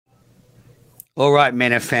All right,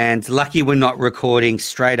 Mena fans. Lucky we're not recording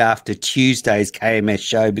straight after Tuesday's KMS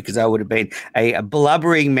show because I would have been a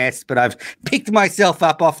blubbering mess. But I've picked myself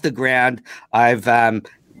up off the ground. I've,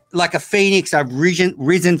 like a phoenix, I've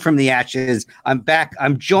risen from the ashes. I'm back.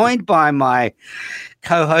 I'm joined by my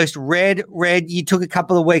co-host, Red. Red, you took a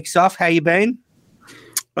couple of weeks off. How you been?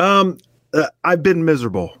 I've been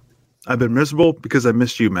miserable. I've been miserable because I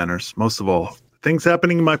missed you, Menners. Most of all, things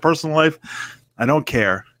happening in my personal life, I don't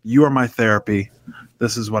care. You are my therapy.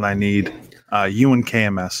 This is what I need. You and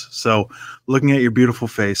KMS. So looking at your beautiful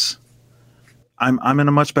face, I'm in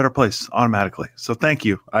a much better place automatically. So thank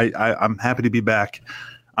you. I'm happy to be back.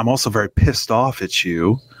 I'm also very pissed off at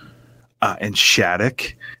you and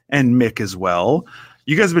Schtick and Mick as well.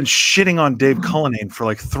 You guys have been shitting on Dave Cullinane for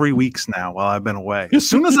like 3 weeks now while I've been away. As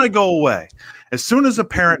soon as I go away, as soon as a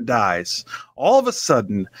parent dies, all of a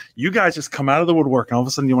sudden, you guys just come out of the woodwork and all of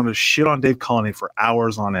a sudden you want to shit on Dave Cullinane for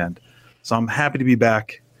hours on end. So I'm happy to be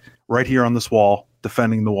back right here on this wall,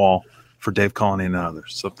 defending the wall for Dave Cullinane and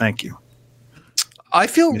others. So thank you. I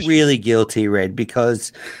feel really guilty, Red,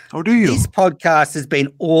 because this podcast has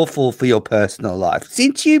been awful for your personal life.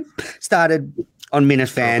 Since you started on Minute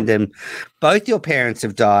Fandom, both your parents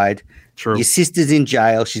have died. True. Your sister's in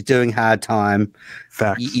jail. She's doing hard time.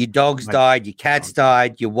 Facts. Your dog's died. Your cat's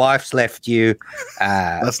died. Your wife's left you.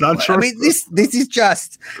 That's not true. I mean, this is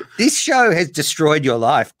just, this show has destroyed your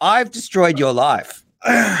life. I've destroyed your life.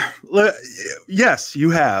 Yes,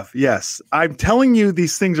 you have. Yes. I'm telling you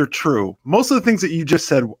these things are true. Most of the things that you just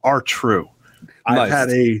said are true. I've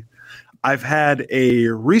had a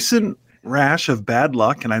recent rash of bad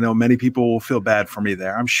luck, and I know many people will feel bad for me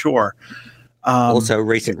there, I'm sure. Also a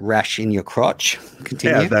recent rash in your crotch.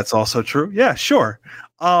 Continue. Yeah, that's also true. Yeah, sure.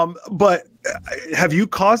 But have you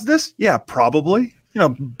caused this? Yeah, probably. You know,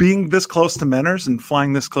 being this close to Menners and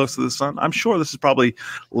flying this close to the sun, I'm sure this has probably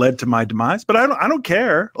led to my demise. But I don't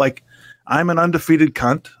care. Like, I'm an undefeated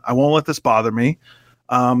cunt. I won't let this bother me.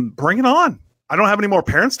 Bring it on. I don't have any more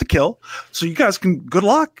parents to kill, so you guys can. Good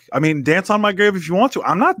luck. I mean, dance on my grave if you want to.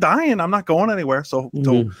 I'm not dying. I'm not going anywhere. So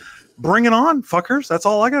bring it on, fuckers. That's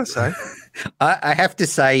all I gotta say. I have to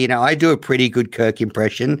say, you know, I do a pretty good Kirk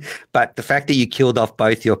impression, but the fact that you killed off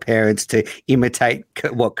both your parents to imitate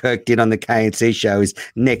what Kirk did on the KNC show is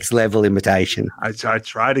next level imitation. I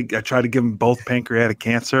try to give them both pancreatic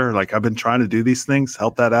cancer. Like, I've been trying to do these things,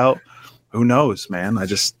 help that out. Who knows, man? I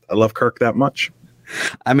love Kirk that much.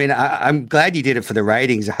 I mean, I'm glad you did it for the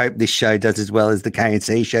ratings. I hope this show does as well as the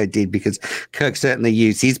KNC show did, because Kirk certainly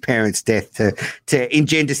used his parents' death to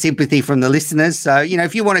engender sympathy from the listeners. So, you know,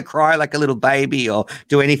 if you want to cry like a little baby or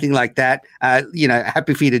do anything like that, you know,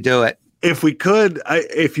 happy for you to do it. If we could,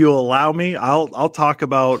 if you'll allow me, I'll talk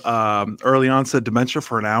about early onset dementia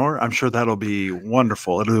for an hour. I'm sure that'll be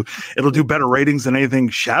wonderful. It'll do better ratings than anything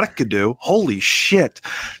Schtick could do. Holy shit.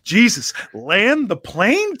 Jesus. Land the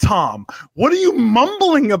plane, Tom. What are you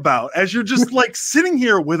mumbling about as you're just like sitting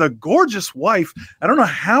here with a gorgeous wife? I don't know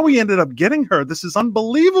how he ended up getting her. This is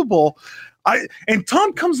unbelievable. And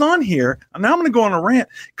Tom comes on here, and now I'm going to go on a rant,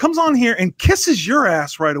 comes on here and kisses your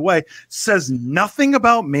ass right away, says nothing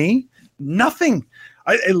about me. Nothing.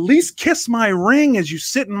 At least kiss my ring as you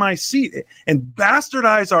sit in my seat and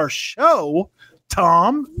bastardize our show,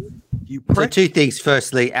 Tom. You prick. So two things.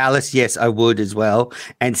 Firstly, Alice, yes, I would as well.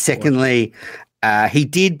 And secondly, he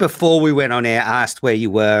did, before we went on air, asked where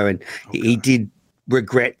you were, and he did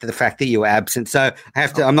regret the fact that you were absent. So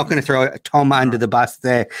I'm not going to throw Tom under the bus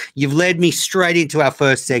there. You've led me straight into our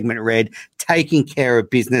first segment, Red, taking care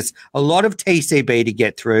of business. A lot of TCB to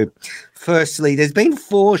get through. Firstly, there's been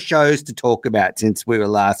 4 shows to talk about since we were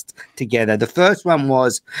last together. The first one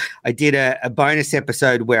was I did a bonus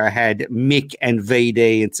episode where I had Mick and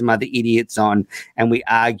VD and some other idiots on, and we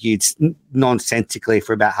argued nonsensically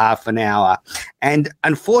for about half an hour. And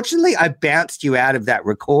unfortunately, I bounced you out of that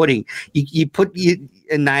recording. You put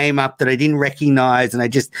a name up that I didn't recognize, and I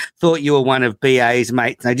just thought you were one of BA's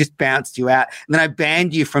mates, and I just bounced you out. And then I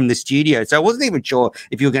banned you from the studio. So I wasn't even sure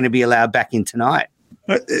if you were going to be allowed back in tonight.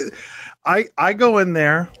 I go in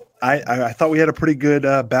there. I thought we had a pretty good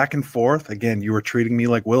back and forth. Again, you were treating me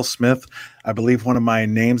like Will Smith. I believe one of my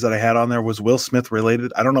names that I had on there was Will Smith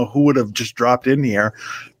related. I don't know who would have just dropped in here,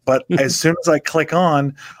 but as soon as I click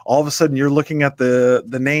on, all of a sudden you're looking at the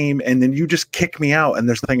name, and then you just kick me out, and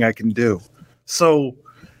there's nothing I can do. So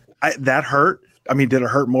that hurt. I mean, did it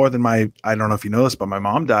hurt more than I don't know if you know this, but my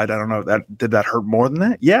mom died. I don't know did that hurt more than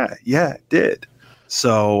that? Yeah, it did.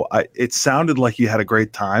 So it sounded like you had a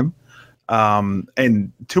great time.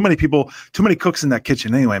 And too many cooks in that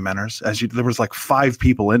kitchen anyway, Menners, there was like 5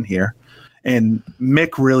 people in here, and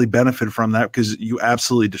Mick really benefited from that because you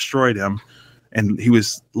absolutely destroyed him. and he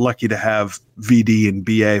was lucky to have VD and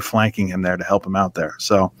BA flanking him there to help him out there.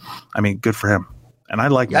 So, I mean, good for him. And I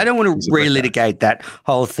like. Yeah, I don't want to relitigate that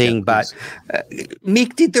whole thing, but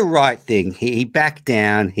Mick did the right thing. He backed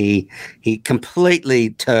down. He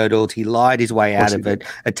completely turtled. He lied his way out of it,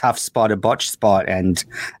 a tough spot, a botched spot, and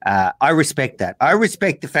I respect that. I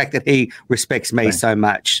respect the fact that he respects me so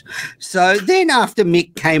much. So then after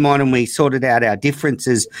Mick came on and we sorted out our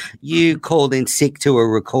differences, you called in sick to a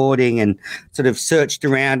recording and sort of searched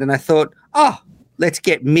around, and I thought, let's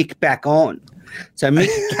get Mick back on. So Mick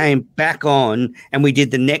came back on and we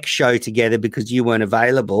did the next show together because you weren't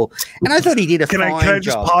available. And I thought he did a fine job. Can I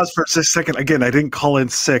just pause for a second? Again, I didn't call in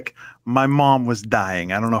sick. My mom was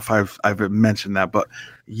dying. I don't know if I've mentioned that, but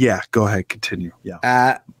yeah, go ahead. Continue.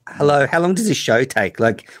 Yeah. Hello. How long does this show take?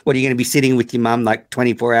 Like, what are you going to be sitting with your mum like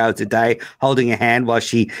 24 hours a day, holding her hand while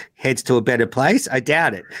she heads to a better place? I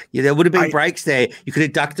doubt it. Yeah, there would have been breaks there. You could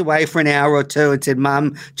have ducked away for an hour or two and said,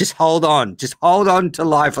 Mum, just hold on to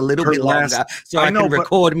life a little bit longer so I can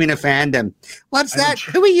record Minna Fandom. What's that?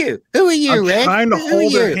 Who are you? Who are you, Red? I'm trying to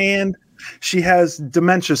hold her hand. She has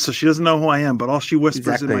dementia, so she doesn't know who I am, but all she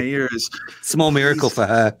whispers in my ear is small miracle for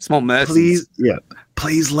her. Small mercy.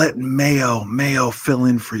 Please let Mayo fill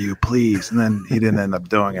in for you, please. And then he didn't end up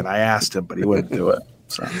doing it. I asked him, but he wouldn't do it.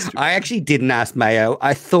 So I actually didn't ask Mayo.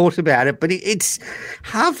 I thought about it, but it's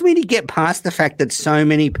hard for me to get past the fact that so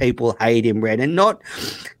many people hate him, Red, and not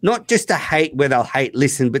just a hate where they'll hate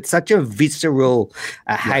listen, but such a visceral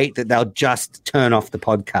hate that they'll just turn off the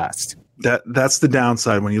podcast. That's the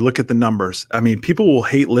downside when you look at the numbers. I mean, people will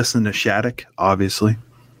hate listen to Schtick, obviously,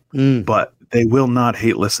 but they will not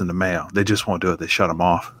hate listen to Mayo. They just won't do it. They shut him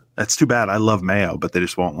off. That's too bad. I love Mayo, but they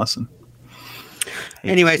just won't listen.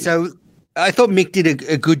 Anyway, so I thought Mick did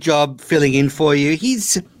a good job filling in for you.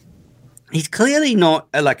 He's clearly not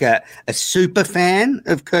a super fan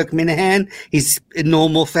of Kirk Minahan. He's a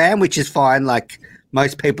normal fan, which is fine. Like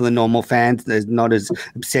most people are normal fans. They're not as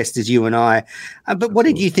obsessed as you and I. But what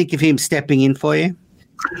did you think of him stepping in for you?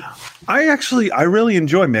 I really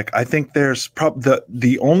enjoy Mick. I think there's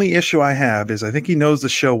the only issue I have is I think he knows the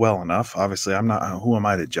show well enough. Obviously, who am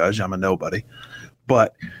I to judge? I'm a nobody.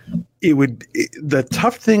 But the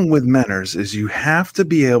tough thing with Menners is you have to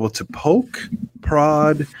be able to poke,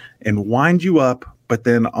 prod, and wind you up, but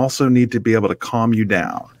then also need to be able to calm you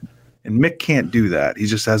down. And Mick can't do that. He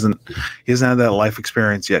hasn't had that life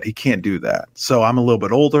experience yet. He can't do that. So I'm a little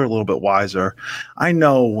bit older, a little bit wiser. I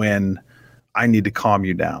know when I need to calm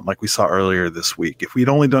you down, like we saw earlier this week. If we'd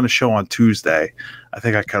only done a show on Tuesday, I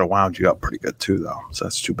think I could have wound you up pretty good too, though. So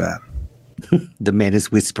that's too bad. The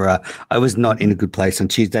Menace Whisperer. I was not in a good place on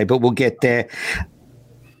Tuesday, but we'll get there.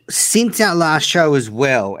 Since our last show as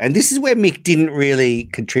well, and this is where Mick didn't really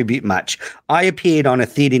contribute much, I appeared on A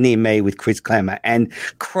Theatre Near Me with Chris Klemmer, and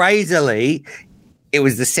crazily, it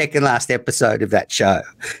was the second last episode of that show.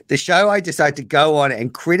 The show I decided to go on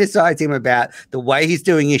and criticize him about the way he's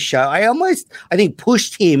doing his show. I think,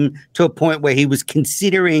 pushed him to a point where he was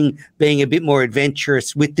considering being a bit more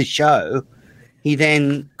adventurous with the show. He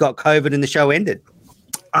then got COVID and the show ended.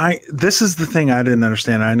 This is the thing I didn't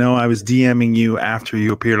understand. I know I was DMing you after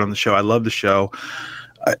you appeared on the show. I love the show.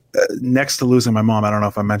 Next to losing my mom, I don't know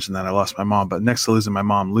if I mentioned that I lost my mom, but next to losing my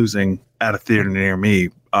mom, losing at A Theatre Near Me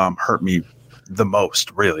hurt me the most,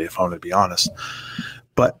 really, if I want to be honest.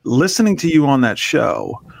 But listening to you on that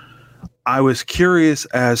show, I was curious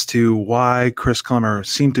as to why Chris Klemmer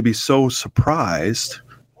seemed to be so surprised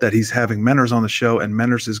that he's having Menners on the show, and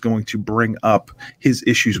Menners is going to bring up his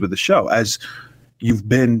issues with the show, as you've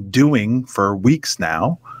been doing for weeks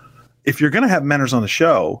now. If you're going to have Menners on the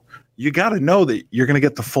show, you got to know that you're going to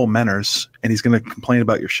get the full Menners, and he's going to complain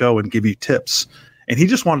about your show and give you tips. And he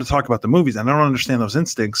just wanted to talk about the movies, and I don't understand those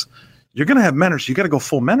instincts. You're going to have Menners, you got to go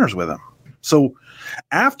full Menners with him. So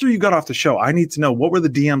after you got off the show, I need to know, what were the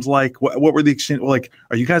DMs like? What were the exchange like?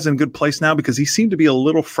 Are you guys in a good place now? Because he seemed to be a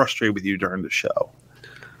little frustrated with you during the show.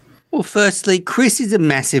 Well, firstly, Chris is a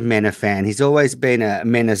massive Menna fan. He's always been a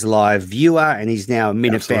Menna's live viewer, and he's now a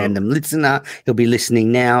Menna Fandom listener. He'll be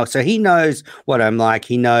listening now. So he knows what I'm like.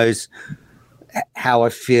 He knows how I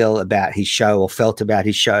feel about his show, or felt about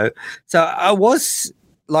his show. So I was,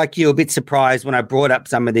 like you, a bit surprised when I brought up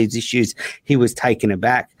some of these issues. He was taken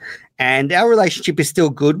aback. And our relationship is still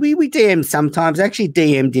good. We DM sometimes. I actually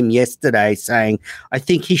DM'd him yesterday saying I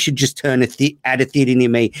think he should just turn At A Theatre Near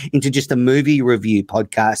Me into just a movie review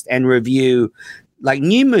podcast and review like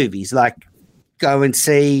new movies, like go and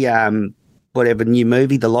see whatever new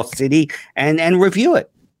movie, The Lost City, and review it.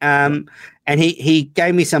 And he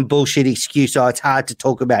gave me some bullshit excuse. Oh, it's hard to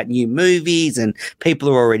talk about new movies and people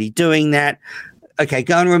are already doing that. okay,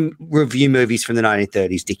 go and review movies from the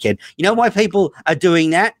 1930s, dickhead. You know why people are doing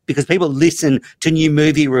that? Because people listen to new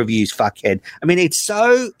movie reviews, fuckhead. I mean, it's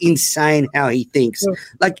so insane how he thinks.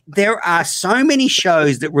 Like, there are so many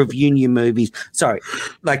shows that review new movies. Sorry,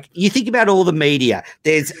 like, you think about all the media.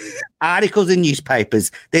 There's articles in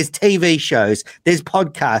newspapers, there's TV shows, there's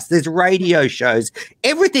podcasts, there's radio shows,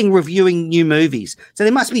 everything reviewing new movies. So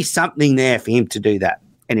there must be something there for him to do that.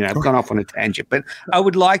 Anyway, I've gone off on a tangent, but I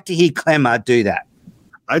would like to hear Clemmer do that.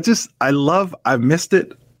 I missed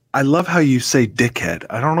it. I love how you say dickhead.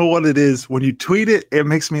 I don't know what it is. When you tweet it, it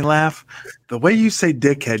makes me laugh. The way you say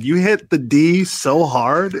dickhead, you hit the D so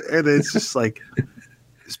hard, and it's just like,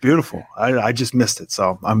 it's beautiful. I just missed it.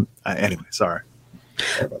 So anyway, sorry.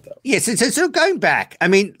 Yes, so going back, I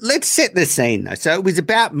mean, let's set the scene though. So it was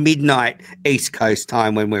about midnight East Coast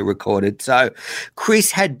time when we recorded. So Chris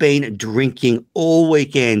had been drinking all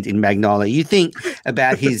weekend in Magnolia. You think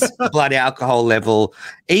about his blood alcohol level,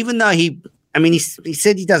 even though he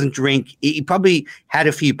said he doesn't drink. He probably had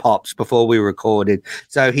a few pops before we recorded.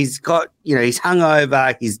 So he's got, he's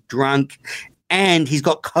hungover, he's drunk, and he's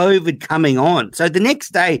got COVID coming on. So the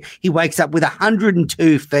next day he wakes up with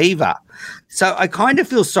 102 fever. So I kind of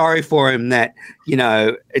feel sorry for him that,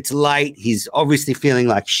 it's late. He's obviously feeling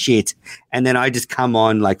like shit. And then I just come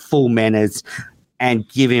on like full menace and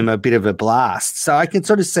give him a bit of a blast. So I can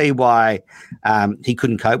sort of see why he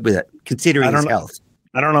couldn't cope with it, considering his health.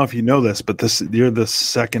 I don't know if you know this, but this is the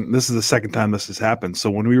second time this has happened.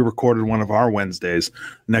 So when we recorded one of our Wednesdays,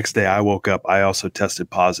 next day I woke up, I also tested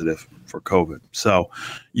positive for COVID. So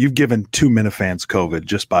you've given 2 Minifans COVID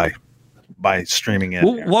just by streaming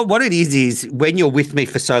in. Well, what it is when you're with me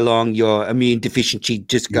for so long, your immune deficiency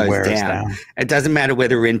just goes down. It doesn't matter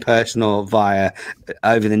whether we're in person or via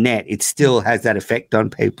over the net. It still has that effect on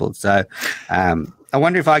people. So I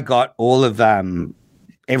wonder if I got all of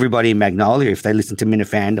everybody in Magnolia, if they listen to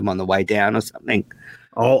Minifandom on the way down or something.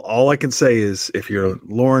 All I can say is if you're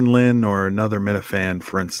Lauren Lynn or another Minifan,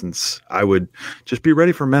 for instance, I would just be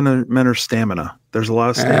ready for Menor stamina. There's a lot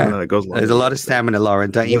of stamina that goes along. There's a lot of stamina,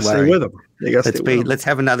 Lauren. Don't you worry. Stay with them. Let's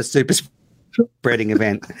have another super spreading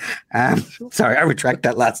event. Sorry, I retract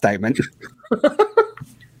that last statement.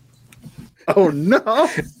 Oh no.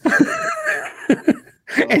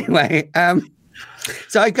 Anyway,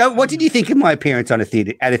 so I go, what did you think of my appearance at a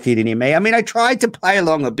theatre near me? I mean, I tried to play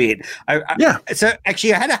along a bit. So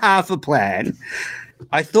actually I had a half a plan.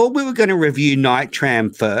 I thought we were going to review Night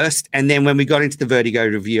Tram first. And then when we got into the Vertigo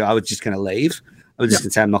review, I was just going to leave. I was just going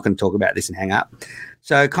to say, I'm not going to talk about this and hang up.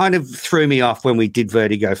 So it kind of threw me off when we did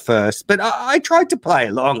Vertigo first, but I tried to play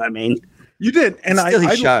along. I mean, you did. And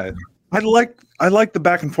show. I like the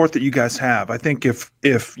back and forth that you guys have. I think if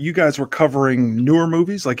you guys were covering newer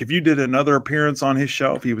movies, like if you did another appearance on his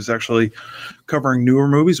show, if he was actually covering newer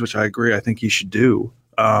movies, which I agree, I think he should do.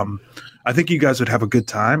 I think you guys would have a good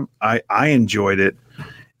time. I enjoyed it.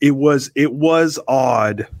 It was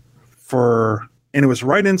odd and it was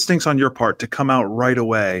right instincts on your part to come out right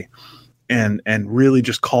away and really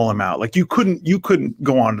just call him out. Like you couldn't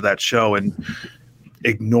go on to that show and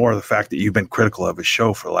ignore the fact that you've been critical of his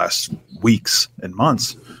show for the last weeks and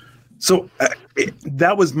months. So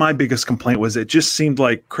that was my biggest complaint, was it just seemed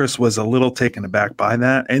like Chris was a little taken aback by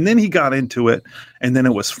that. And then he got into it and then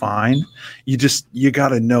it was fine. You got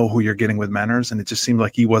to know who you're getting with Menners. And it just seemed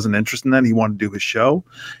like he wasn't interested in that. He wanted to do his show.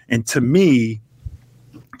 And to me,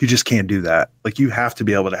 you just can't do that. Like you have to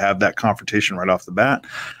be able to have that confrontation right off the bat.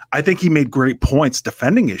 I think he made great points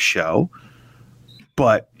defending his show,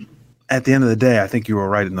 but at the end of the day, I think you were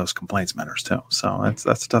right in those complaints, Menners, too. So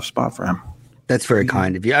that's a tough spot for him. That's very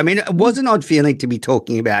kind of you. I mean, it was an odd feeling to be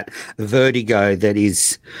talking about Vertigo, that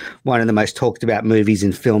is one of the most talked about movies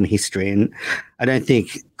in film history. And I don't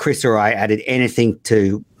think Chris or I added anything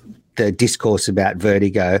to the discourse about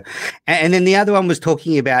Vertigo. And then the other one was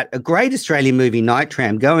talking about a great Australian movie, Night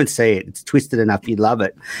Tram. Go and see it. It's twisted enough, you'd love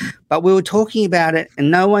it. But we were talking about it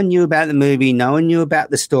and no one knew about the movie. No one knew about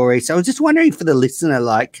the story. So I was just wondering for the listener,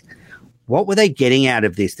 like, what were they getting out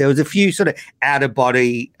of this? There was a few sort of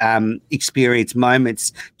out-of-body experience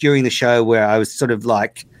moments during the show where I was sort of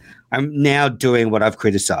like, I'm now doing what I've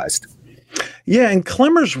criticized. Yeah, and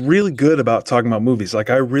Clemmer's really good about talking about movies. Like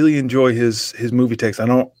I really enjoy his movie takes. I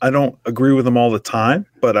don't agree with him all the time,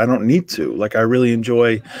 but I don't need to. Like I really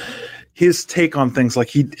enjoy his take on things. Like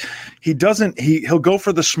he'll go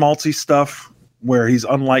for the schmaltzy stuff where he's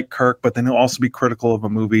unlike Kirk, but then he'll also be critical of a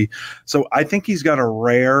movie. So I think he's got a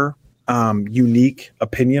rare unique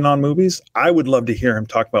opinion on movies. I would love to hear him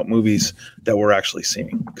talk about movies that we're actually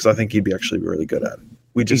seeing, because I think he'd be actually really good at it.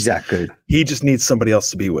 Exactly. He just needs somebody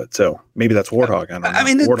else to be with. So maybe that's Warthog. I don't know. I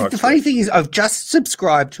mean, the funny thing is, I've just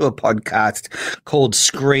subscribed to a podcast called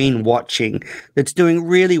Screen Watching that's doing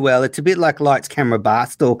really well. It's a bit like Lights, Camera,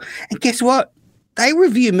 Barstool. And guess what? They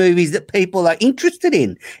review movies that people are interested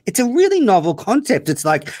in. It's a really novel concept. It's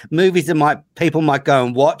like movies that people might go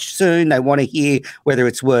and watch soon. They want to hear whether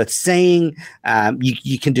it's worth seeing.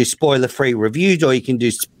 You can do spoiler-free reviews, or you can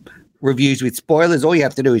do reviews with spoilers. All you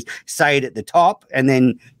have to do is say it at the top, and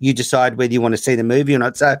then you decide whether you want to see the movie or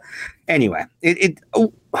not. So, anyway,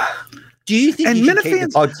 do you think? And you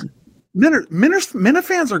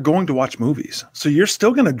Minifans are going to watch movies, so you're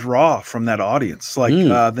still going to draw from that audience. Like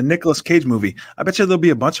the Nicolas Cage movie, I bet you there'll be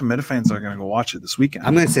a bunch of Minifans that are going to go watch it this weekend.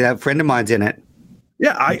 I'm going to say that a friend of mine's in it.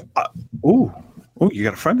 Yeah, you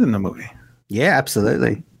got a friend in the movie. Yeah,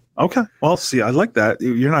 absolutely. Okay. Well, see, I like that.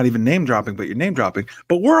 You're not even name dropping, but you're name dropping.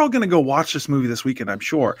 But we're all going to go watch this movie this weekend, I'm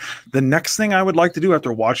sure. The next thing I would like to do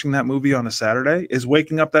after watching that movie on a Saturday is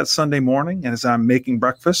waking up that Sunday morning, and as I'm making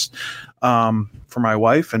breakfast for my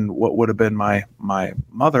wife and what would have been my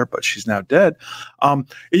mother, but she's now dead,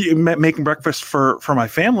 making breakfast for my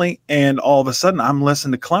family, and all of a sudden I'm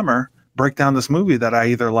listening to Clemmer break down this movie that I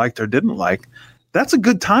either liked or didn't like. That's a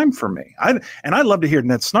good time for me. I love to hear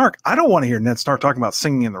Ned Snark. I don't want to hear Ned Snark talking about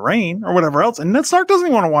Singing in the Rain or whatever else. And Ned Snark doesn't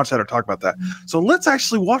even want to watch that or talk about that. So let's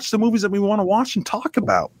actually watch the movies that we want to watch and talk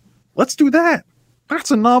about. Let's do that.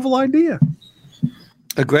 That's a novel idea.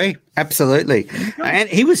 Agree. Absolutely. And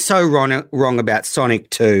he was so wrong about Sonic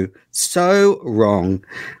 2. So wrong.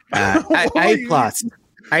 A plus.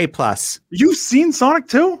 A plus. You've seen Sonic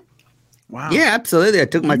 2? Wow. Yeah, absolutely. I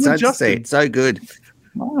took my son to see it. So good.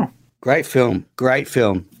 Wow. Great film. Great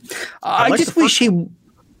film. I just wish he.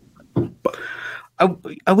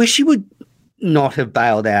 I wish he would not have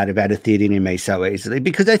bailed out of At a Theatre Near Me so easily,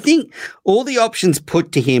 because I think all the options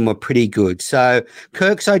put to him were pretty good. So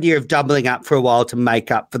Kirk's idea of doubling up for a while to make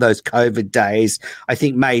up for those COVID days, I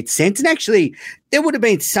think, made sense. And actually, there would have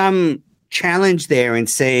been some challenge there in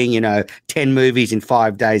seeing, 10 movies in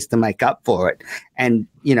 5 days to make up for it. And,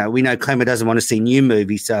 we know Clemmer doesn't want to see new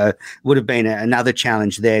movies, so it would have been another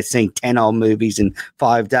challenge there, seeing 10 old movies in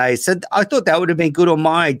 5 days. So I thought that would have been good. Or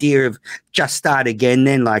my idea of just start again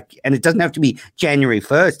then, and it doesn't have to be January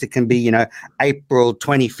 1st. It can be, April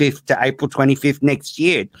 25th to April 25th next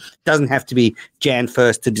year. It doesn't have to be Jan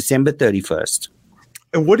 1st to December 31st.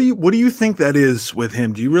 And what do you think that is with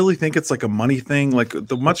him? Do you really think it's like a money thing? Like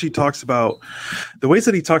the ways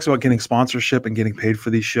that he talks about getting sponsorship and getting paid for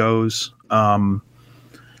these shows. And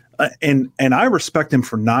I respect him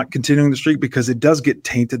for not continuing the streak, because it does get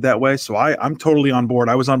tainted that way. So I'm totally on board.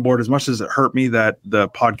 I was on board as much as it hurt me that the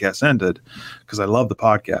podcast ended, because I love the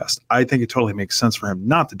podcast. I think it totally makes sense for him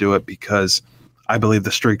not to do it, because I believe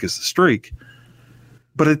the streak is the streak.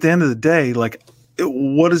 But at the end of the day,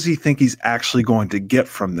 what does he think he's actually going to get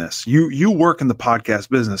from this? You work in the podcast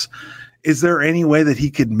business. Is there any way that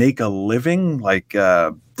he could make a living, like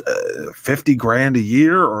 $50,000 a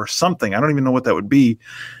year or something? I don't even know what that would be.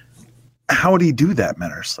 How would he do that,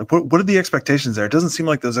 Menners? What are the expectations there? It doesn't seem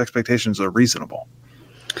like those expectations are reasonable.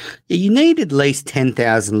 Yeah, you need at least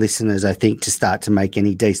 10,000 listeners, I think, to start to make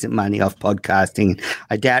any decent money off podcasting.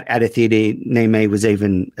 I doubt At a Theatre Near Me was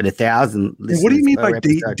even at 1,000 listeners. What do you mean by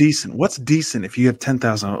decent? What's decent if you have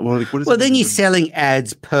 10,000? Well, then you're selling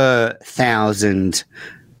ads per 1,000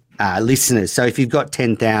 listeners. So if you've got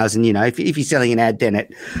 10,000, if you're selling an ad then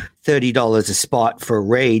at $30 a spot for a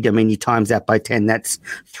read, I mean, you times that by 10, that's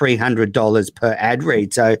 $300 per ad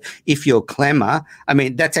read. So if you're Clemmer, I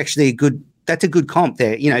mean, that's actually a good comp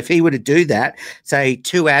there. If he were to do that, say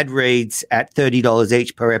 2 ad reads at $30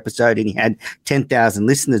 each per episode, and he had 10,000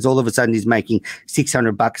 listeners, all of a sudden he's making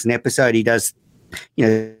 $600 an episode. He does,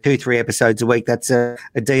 2-3 episodes a week. That's a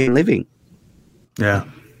decent living. Yeah.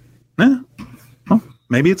 Yeah. Well,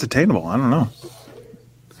 maybe it's attainable. I don't know.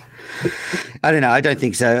 I don't know. I don't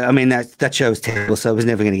think so. I mean, that show was terrible, so I was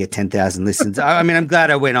never going to get 10,000 listens. I mean, I'm glad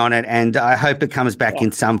I went on it, and I hope it comes back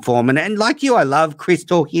in some form. And like you, I love Chris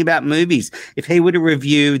talking about movies. If he were to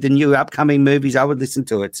review the new upcoming movies, I would listen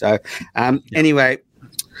to it. So anyway,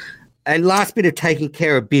 and last bit of taking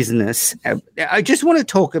care of business, I just want to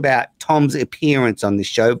talk about Tom's appearance on this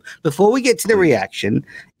show. Before we get to the reaction,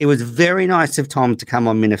 it was very nice of Tom to come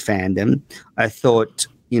on Minifandom. I thought,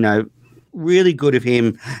 really good of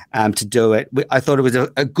him to do it. I thought it was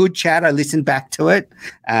a good chat. I listened back to it.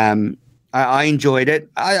 I enjoyed it.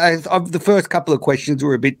 The first couple of questions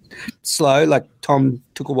were a bit slow. Like Tom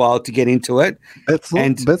took a while to get into it. Bit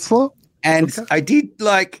slow? And okay. I did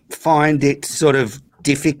find it sort of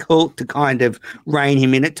difficult to kind of rein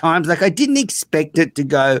him in at times. I didn't expect it to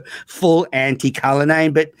go full anti-color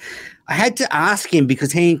name, but I had to ask him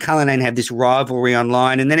because he and Cullinane have this rivalry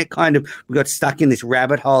online, and then we got stuck in this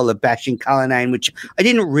rabbit hole of bashing Cullinane, which I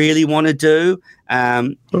didn't really want to do.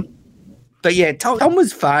 But yeah, Tom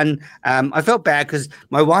was fun. I felt bad because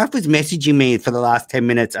my wife was messaging me for the last 10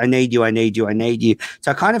 minutes. I need you. I need you. I need you.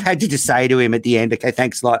 So I kind of had to just say to him at the end, okay,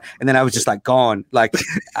 thanks a lot. And then I was just like gone. Like,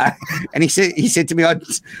 and he said to me,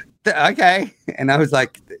 okay. And I was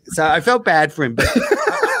like, so I felt bad for him, but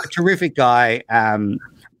a terrific guy.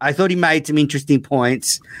 I thought he made some interesting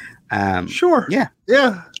points. Sure. Yeah.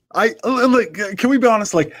 Yeah. Can we be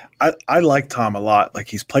honest? Like, I like Tom a lot. Like,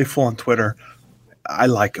 he's playful on Twitter. I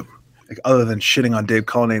like him. Like, other than shitting on Dave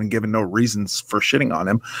Cullinane and giving no reasons for shitting on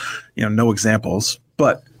him, no examples,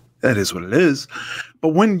 but that is what it is. But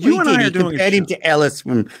when you and I are doing compared him to Ellis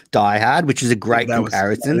from Die Hard, which is a great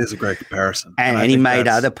comparison. It is a great comparison. And he made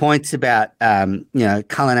other points about,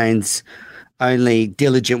 Cullinane's only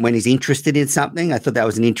diligent when he's interested in something. I thought that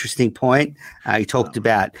was an interesting point. He talked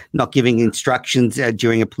about not giving instructions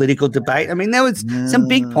during a political debate. I mean, there was some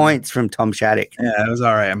big points from Tom Schtick. Yeah, it was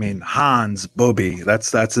all right. I mean, Hans, Booby,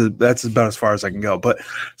 that's about as far as I can go. But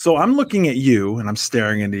so I'm looking at you and I'm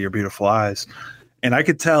staring into your beautiful eyes. And I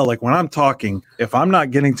could tell, like, when I'm talking, if I'm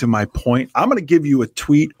not getting to my point, I'm going to give you a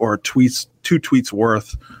tweet or two tweets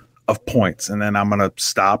worth of points. And then I'm going to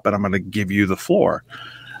stop and I'm going to give you the floor.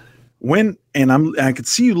 I could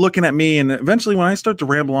see you looking at me, and eventually when I start to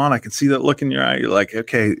ramble on, I can see that look in your eye. You're like,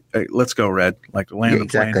 okay, let's go, Red. Like, land the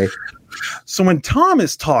plane. So when Tom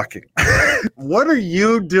is talking, what are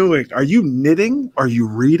you doing? Are you knitting? Are you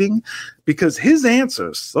reading? Because his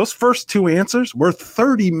answers, those first two answers, were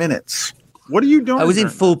 30 minutes. What are you doing? I was in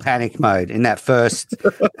full panic mode in that first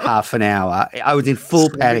half an hour. I was in full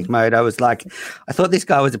panic mode. I was like, I thought this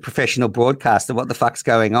guy was a professional broadcaster. What the fuck's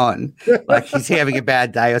going on? Like, is he having a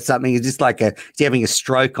bad day or something? Is he having a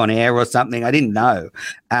stroke on air or something? I didn't know.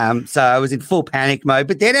 So I was in full panic mode.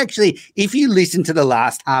 But then actually, if you listen to the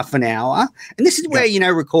last half an hour, and this is where,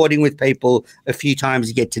 recording with people a few times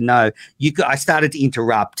you get to know, I started to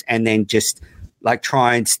interrupt and then just like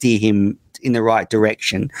try and steer him in the right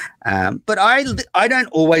direction. But I don't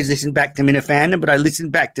always listen back to Minifandom, but I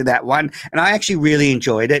listened back to that one and I actually really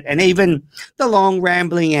enjoyed it. And even the long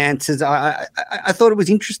rambling answers, I thought it was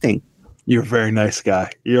interesting. You're a very nice guy.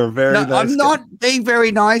 You're a very nice guy. I'm not being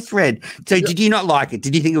very nice, Red. So did you not like it?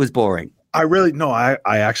 Did you think it was boring? I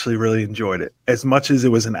actually really enjoyed it. As much as it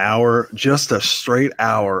was an hour, just a straight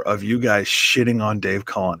hour of you guys shitting on Dave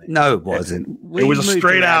Cullinane. No, it wasn't. It was a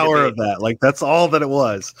straight hour of that. Like, that's all that it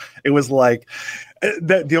was. It was like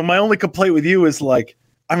that. My only complaint with you is like,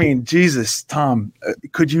 I mean, Jesus, Tom,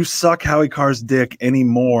 could you suck Howie Carr's dick any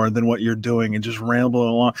more than what you're doing and just rambling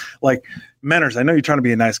along? Like, Menners, I know you're trying to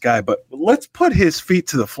be a nice guy, but let's put his feet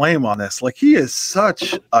to the flame on this. Like, he is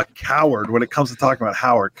such a coward when it comes to talking about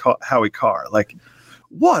Howie Carr. Like,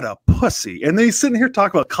 what a pussy. And then he's sitting here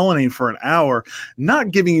talking about Cullinane for an hour,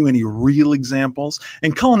 not giving you any real examples.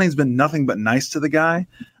 And Cullinane's been nothing but nice to the guy.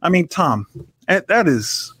 I mean, Tom,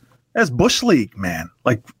 that's Bush League, man.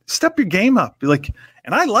 Like, step your game up. Like,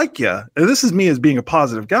 and I like you. This is me as being a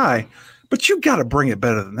positive guy, but you got to bring it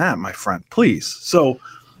better than that, my friend, please. So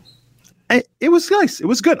it was nice. It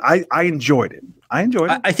was good. I enjoyed it.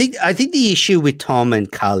 I think the issue with Tom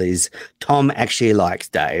and Cull is Tom actually likes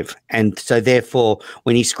Dave, and so therefore,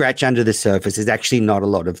 when you scratch under the surface, there's actually not a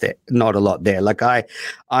lot there. Like I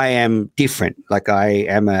am different. Like I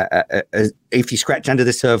am if you scratch under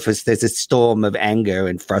the surface, there's a storm of anger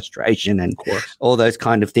and frustration and all those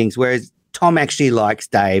kind of things. Whereas Tom actually likes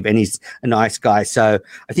Dave and he's a nice guy. So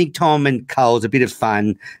I think Tom and Cull's a bit of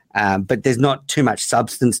fun, but there's not too much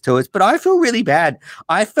substance to it. But I feel really bad.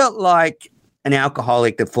 I felt like an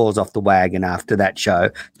alcoholic that falls off the wagon after that show,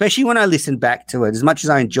 especially when I listened back to it. As much as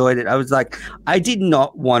I enjoyed it, I was like, I did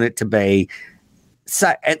not want it to be.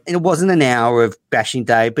 So it wasn't an hour of bashing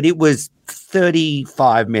Dave, but it was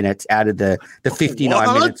 35 minutes out of the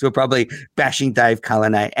 59 minutes were probably bashing Dave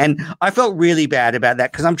Cullinane. And I felt really bad about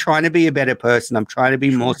that because I'm trying to be a better person. I'm trying to be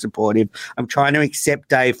more supportive. I'm trying to accept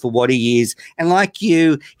Dave for what he is. And like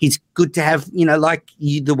you, he's good to have, like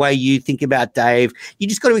you, the way you think about Dave, you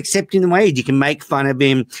just got to accept him the way he is. You can make fun of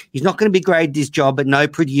him. He's not going to be great at his job, but no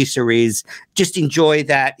producer is. Just enjoy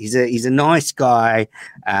that. He's a nice guy.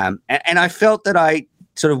 And I felt that I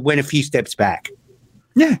sort of went a few steps back.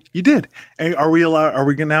 Yeah, you did. And are we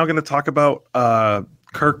now going to talk about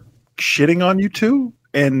Kirk shitting on you too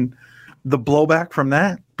and the blowback from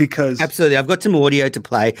that? Because absolutely, I've got some audio to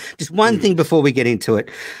play. Just one thing before we get into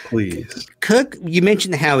it, please. Kirk, you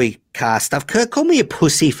mentioned the Howie Carr stuff. Kirk called me a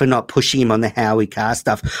pussy for not pushing him on the Howie Carr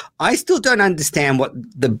stuff. I still don't understand what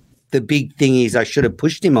the big thing is I should have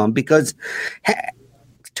pushed him on because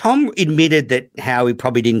Tom admitted that Howie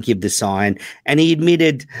probably didn't give the sign, and he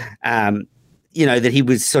admitted, that he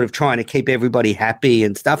was sort of trying to keep everybody happy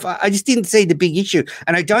and stuff. I just didn't see the big issue.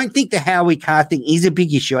 And I don't think the Howie Carr thing is a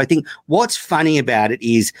big issue. I think what's funny about it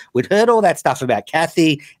is we'd heard all that stuff about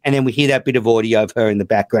Kathy, and then we hear that bit of audio of her in the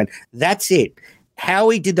background. That's it.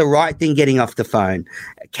 Howie did the right thing getting off the phone.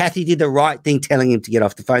 Kathy did the right thing telling him to get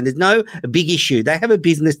off the phone. There's no big issue. They have a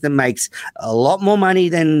business that makes a lot more money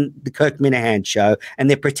than the Kirk Minahan show, and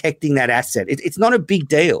they're protecting that asset. It's not a big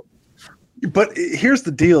deal. But here's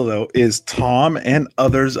the deal, though, is Tom and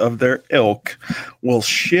others of their ilk will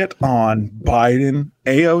shit on Biden,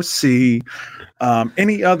 AOC,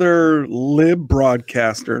 any other lib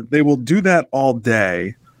broadcaster. They will do that all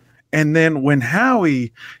day. And then when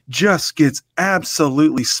Howie just gets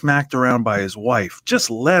absolutely smacked around by his wife, just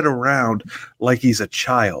led around like he's a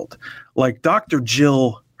child, like Dr.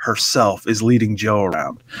 Jill herself is leading Joe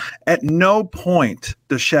around. At no point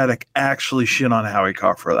does Schtick actually shit on Howie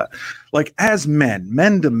Carr for that. Like, as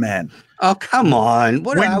men to men. Oh, come on.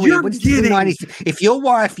 What are we? If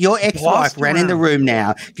your ex-wife ran in the room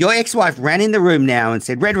now, if your ex-wife ran in the room now and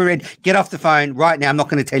said, Red, get off the phone right now, I'm not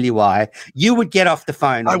going to tell you why, you would get off the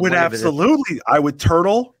phone. I would absolutely. I would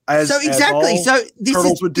turtle. This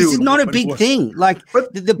is not a big thing. Like,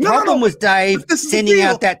 the problem was Dave sending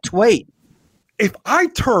out that tweet. If I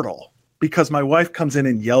turtle because my wife comes in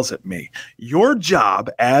and yells at me, your job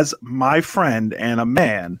as my friend and a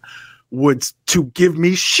man would to give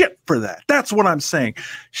me shit for that. That's what I'm saying.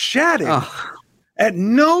 Schtick at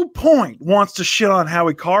no point wants to shit on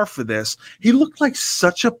Howie Carr for this. He looked like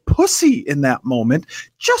such a pussy in that moment.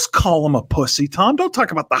 Just call him a pussy, Tom. Don't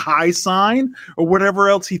talk about the high sign or whatever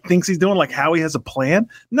else he thinks he's doing, like Howie has a plan.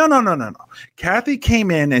 No. Kathy came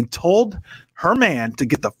in and told her man to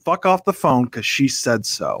get the fuck off the phone because she said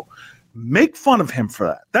so. Make fun of him for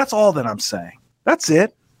that. That's all that I'm saying. That's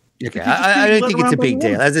it. Okay, I don't think it's a big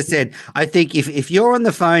deal. As I said, I think if you're on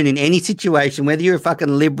the phone in any situation, whether you're a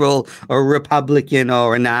fucking liberal or a Republican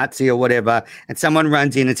or a Nazi or whatever, and someone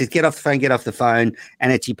runs in and says, get off the phone,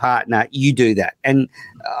 and it's your partner, you do that. And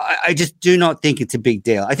I just do not think it's a big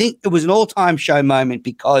deal. I think it was an all-time show moment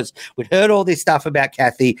because we'd heard all this stuff about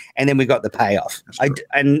Kathy, and then we got the payoff. I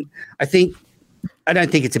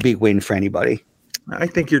don't think it's a big win for anybody. I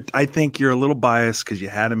think you're a little biased because you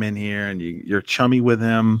had him in here and you're chummy with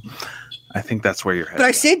him. I think that's where you're headed. But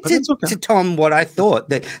I said to Tom what I thought,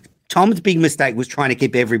 that Tom's big mistake was trying to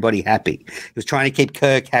keep everybody happy. He was trying to keep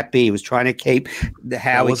Kirk happy. He was trying to keep the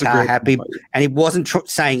Howie Carr happy. And he wasn't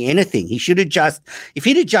saying anything. He should have if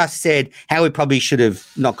he'd have just said, Howie probably should have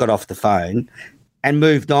not got off the phone and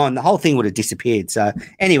moved on, the whole thing would have disappeared. So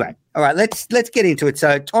anyway, all right, let's get into it.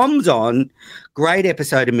 So Tom's on, great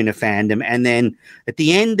episode of Minifandom, and then at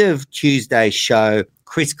the end of Tuesday's show,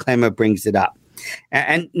 Chris Klemmer brings it up.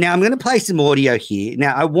 And now I'm going to play some audio here.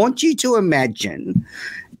 Now I want you to imagine,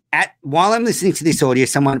 while I'm listening to this audio,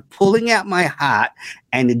 someone pulling out my heart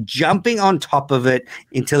and jumping on top of it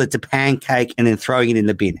until it's a pancake and then throwing it in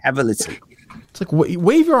the bin. Have a listen. It's like,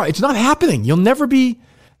 wave your eye. It's not happening. You'll never be...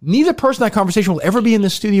 Neither person in that conversation will ever be in the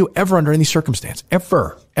studio ever under any circumstance.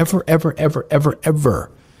 Ever. That's never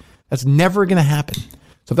going to happen.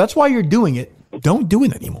 So if that's why you're doing it, don't do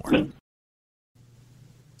it anymore.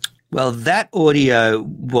 Well, that audio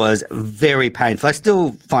was very painful. I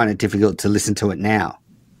still find it difficult to listen to it now.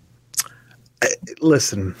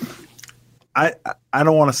 Listen, I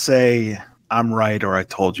don't want to say I'm right or I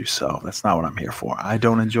told you so. That's not what I'm here for. I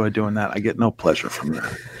don't enjoy doing that. I get no pleasure from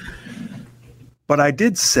that. But I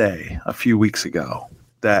did say a few weeks ago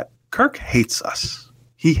that Kirk hates us.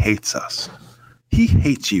 He hates us. He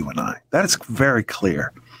hates you and I. That is very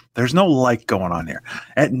clear. There's no like going on here.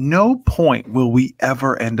 At no point will we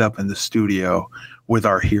ever end up in the studio with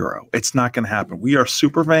our hero. It's not going to happen. We are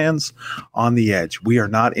super fans on the edge. We are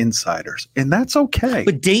not insiders. And that's okay.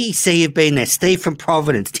 But DC have been there. Steve from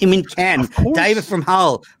Providence, Tim and Ken, David from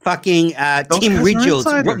Hull, fucking Tim Ridgefield,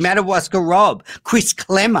 Madawaska Rob, Chris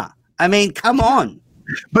Klemmer. I mean, come on.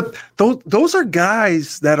 But those are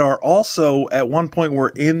guys that are also at one point were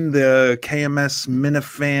in the KMS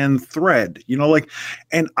Minifan thread,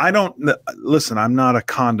 and I don't listen. I'm not a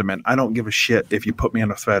condiment. I don't give a shit if you put me on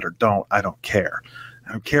a thread or don't. I don't care.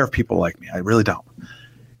 I don't care if people like me. I really don't.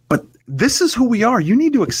 But this is who we are. You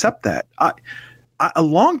need to accept that. A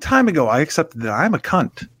long time ago, I accepted that I'm a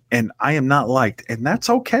cunt and I am not liked, and that's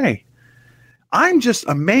okay. I'm just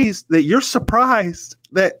amazed that you're surprised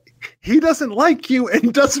that he doesn't like you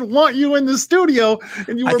and doesn't want you in the studio.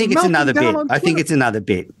 And I think it's another bit.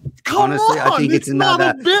 Honestly, I think it's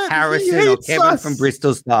another Harrison or Kevin from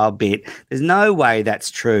Bristol style bit. There's no way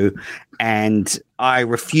that's true. And I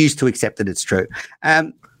refuse to accept that it's true.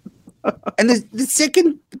 And the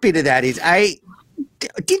second bit of that is,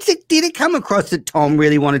 did it come across that Tom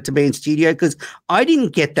really wanted to be in studio? Because I didn't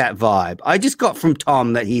get that vibe. I just got from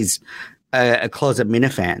Tom that he's a closet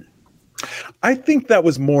Minifan. I think that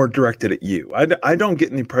was more directed at you. I don't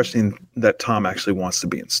get the impression that Tom actually wants to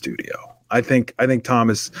be in studio. I think Tom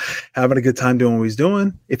is having a good time doing what he's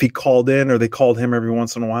doing. If he called in or they called him every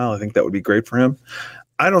once in a while, I think that would be great for him.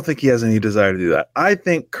 I don't think he has any desire to do that. I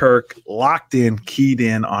think Kirk locked in, keyed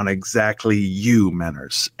in on exactly you,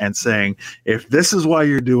 Menners, and saying, if this is why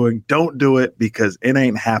you're doing, don't do it because it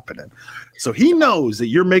ain't happening. So he knows that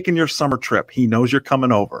you're making your summer trip. He knows you're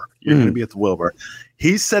coming over. You're going to be at the Wilbur.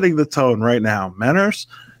 He's setting the tone right now. Menners,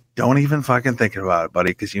 don't even fucking think about it,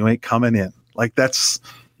 buddy, because you ain't coming in. Like that's...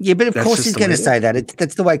 Yeah, but of course he's going to say that.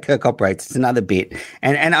 That's the way Kirk operates. It's another bit.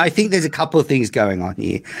 And I think there's a couple of things going on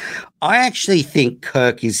here. I actually think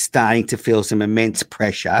Kirk is starting to feel some immense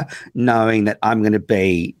pressure knowing that I'm going to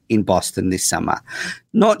be in Boston this summer.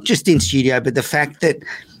 Not just in studio, but the fact that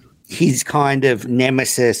his kind of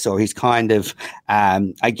nemesis or his kind of,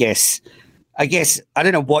 I guess, I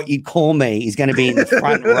don't know what you'd call me, is going to be in the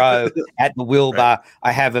front row at the Wilbur. Right.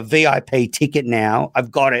 I have a VIP ticket now. I've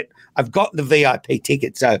got it. I've got the VIP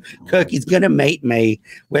ticket. So Kirk is going to meet me,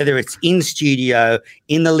 whether it's in studio,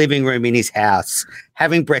 in the living room in his house,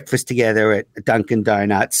 having breakfast together at Dunkin'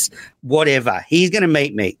 Donuts, whatever. He's going to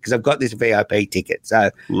meet me because I've got this VIP ticket.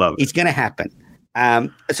 So it's going to happen.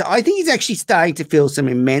 So I think he's actually starting to feel some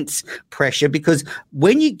immense pressure because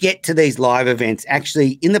when you get to these live events,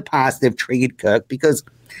 actually in the past, they've triggered Kirk because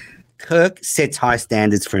Kirk sets high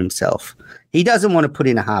standards for himself. He doesn't want to put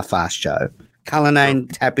in a half-assed show.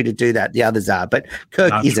 Cullinane's happy to do that. The others are, but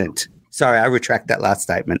Kirk isn't. Sorry, I retract that last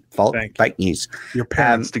statement. Fake news. Your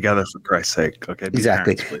parents together, for Christ's sake. Okay,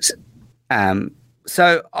 exactly. Parents,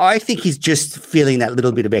 so I think he's just feeling that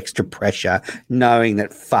little bit of extra pressure, knowing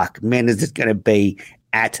that Menners is going to be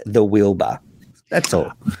at the Wilbur. That's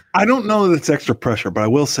all. I don't know that it's extra pressure, but I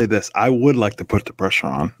will say this: I would like to put the pressure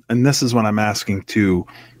on, and this is what I'm asking to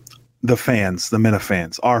the fans, the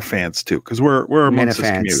Minifans, our fans too, because we're amongst this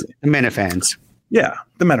community. The Minifans. Yeah,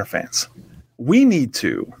 the Minifans. We need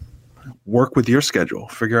to work with your schedule,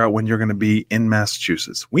 figure out when you're going to be in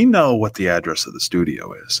Massachusetts. We know what the address of the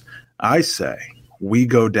studio is. I say we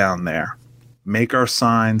go down there, make our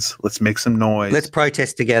signs. Let's make some noise. Let's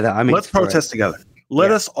protest together. Let's protest together. Let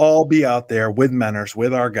us all be out there with Menners,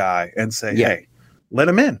 with our guy, and say, hey, let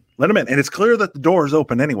him in. Let him in. And it's clear that the door is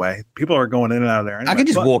open anyway. People are going in and out of there anyway. I can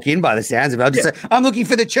just walk in by the sounds of it. I'll just say, I'm looking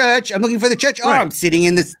for the church. I'm looking for the church. Oh, right. I'm sitting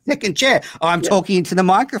in the second chair. Oh, I'm talking into the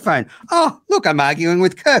microphone. Oh, look, I'm arguing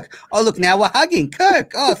with Kirk. Oh, look, now we're hugging.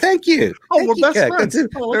 Kirk. Oh, thank you. Thank you, Kirk. Friends. That's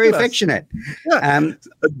very affectionate. Yeah.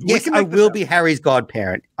 Yes, I will be Harry's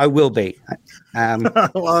godparent. I will be.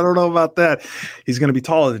 Well, I don't know about that. He's going to be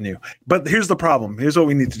taller than you. But here's the problem. Here's what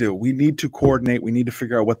we need to do. We need to coordinate. We need to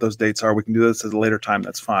figure out what those dates are. We can do this at a later time.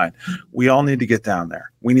 That's fine. We all need to get down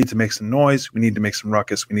there. We need to make some noise. We need to make some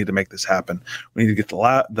ruckus. We need to make this happen. We need to get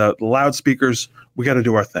the loudspeakers. We got to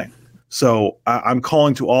do our thing. So I'm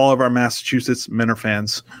calling to all of our Massachusetts Minner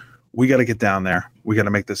fans. We got to get down there. We got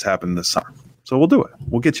to make this happen this summer. So we'll do it.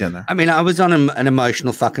 We'll get you in there. I mean, I was on an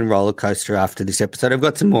emotional fucking roller coaster after this episode. I've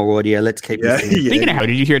got some more audio. Let's keep listening. Speaking of how,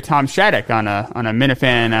 did you hear Tom Schtick on a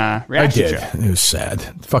Minifan reaction show? I did. It was sad.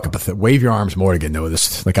 Fucking pathetic. Wave your arms more to get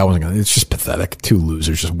noticed. Like I wasn't gonna. It's just pathetic. Two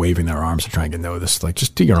losers just waving their arms to try and get noticed. Like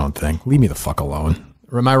just do your own thing. Leave me the fuck alone.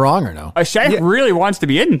 Or am I wrong or no? Schtick really wants to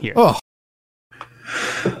be in here. Oh.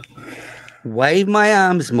 Wave my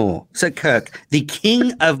arms more. So Kirk, the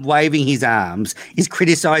king of waving his arms, is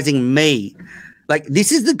criticizing me. Like,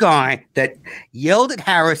 this is the guy that yelled at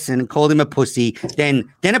Harrison and called him a pussy,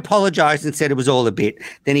 then apologized and said it was all a bit.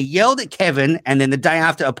 Then he yelled at Kevin and then the day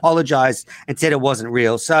after apologized and said it wasn't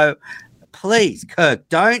real. So please, Kirk,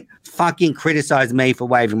 don't fucking criticize me for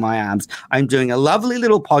waving my arms. I'm doing a lovely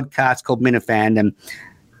little podcast called Minifandom,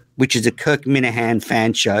 which is a Kirk Minahan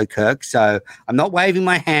fan show, Kirk. So I'm not waving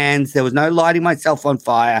my hands. There was no lighting myself on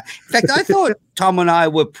fire. In fact, I thought Tom and I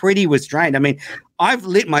were pretty restrained. I mean, I've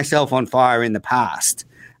lit myself on fire in the past,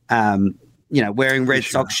 wearing Red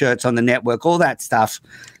Sox shirts on the network, all that stuff.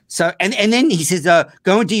 So, and then he says,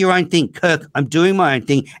 go and do your own thing. Kirk, I'm doing my own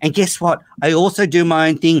thing. And guess what? I also do my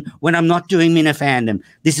own thing when I'm not doing Minifandom.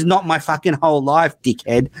 This is not my fucking whole life,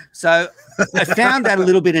 dickhead. So I found that a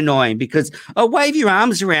little bit annoying because wave your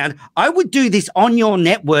arms around. I would do this on your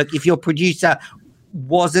network if your producer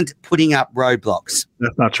wasn't putting up roadblocks.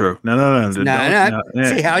 That's not true. No.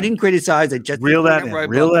 See how I didn't criticize it. Just reel that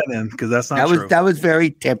in because that's not true. That was very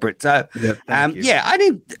temperate. So, I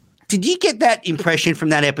didn't. Did you get that impression from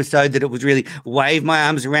that episode that it was really wave my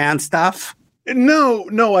arms around stuff?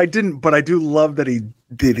 No, I didn't. But I do love that he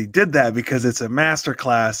did that because it's a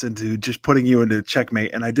masterclass into just putting you into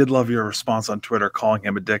checkmate. And I did love your response on Twitter calling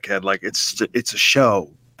him a dickhead. Like it's a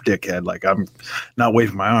show, dickhead. Like I'm not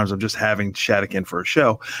waving my arms. I'm just having Schtick in for a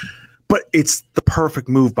show. But it's the perfect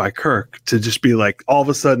move by Kirk to just be like, all of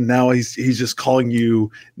a sudden now he's just calling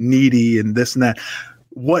you needy and this and that.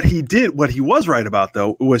 What he was right about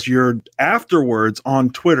though, was your afterwards on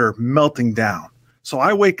Twitter melting down. So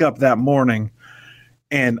I wake up that morning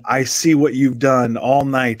and I see what you've done all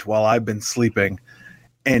night while I've been sleeping.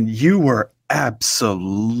 And you were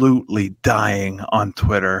absolutely dying on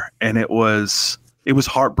Twitter. And it was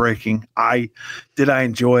heartbreaking. Did I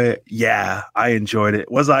enjoy it? Yeah, I enjoyed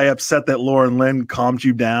it. Was I upset that Lauren Lynn calmed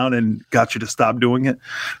you down and got you to stop doing it?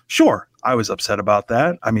 Sure, I was upset about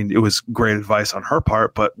that. I mean, it was great advice on her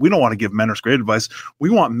part, but we don't want to give Menners great advice. We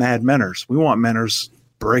want mad Menners. We want Menners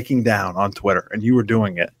breaking down on Twitter, and you were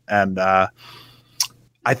doing it. And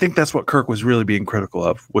I think that's what Kirk was really being critical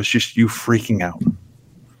of, was just you freaking out.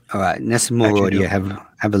 All right, and that's some more audio. Have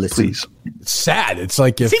a listen. Please. It's sad. It's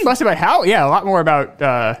like if Seemed less about how, a lot more about.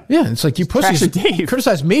 it's like you pussies Dave.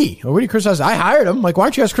 criticize me. Or what do you criticize? I hired him. Like, why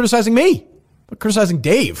aren't you guys criticizing me? But criticizing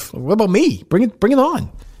Dave. What about me? Bring it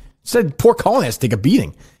on. Instead, poor Colin has to take a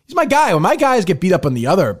beating. He's my guy. When my guys get beat up on the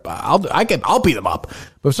other, I'll beat them up.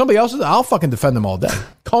 But if somebody else is, I'll fucking defend them all day.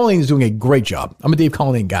 Colin is doing a great job. I'm a Dave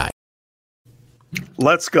Cullinane guy.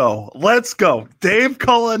 Let's go. Dave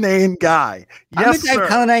Cullinane guy. Yes, I'm a Dave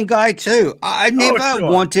Cullinane guy too. I've never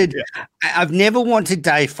wanted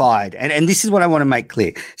Dave fired. And this is what I want to make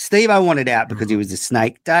clear. Steve, I wanted out because he was a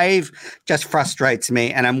snake. Dave just frustrates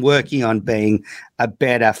me, and I'm working on being a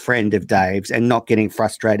better friend of Dave's and not getting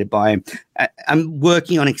frustrated by him. I'm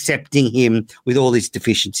working on accepting him with all his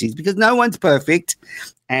deficiencies because no one's perfect,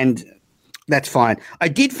 and that's fine. I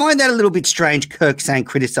did find that a little bit strange, Kirk saying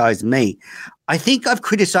criticize me. I think I've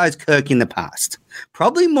criticized Kirk in the past,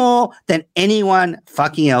 probably more than anyone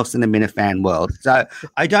fucking else in the Minifan world. So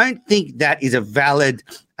I don't think that is a valid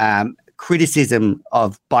criticism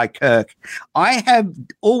by Kirk. I have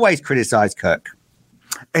always criticized Kirk.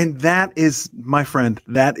 And that is, my friend,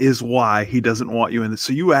 that is why he doesn't want you in this.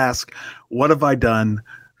 So you ask, what have I done?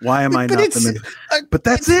 Why am I not the minute? But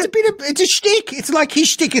that's it. It's a shtick. It's like his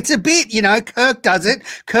shtick. It's a bit, Kirk does it.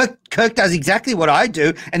 Kirk does exactly what I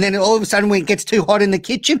do. And then all of a sudden when it gets too hot in the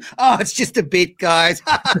kitchen, it's just a bit, guys.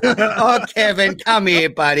 Oh, Kevin, come here,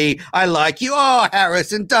 buddy. I like you. Oh,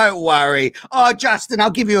 Harrison, don't worry. Oh, Justin, I'll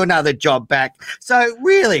give you another job back. So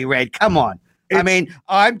really, Red, come on.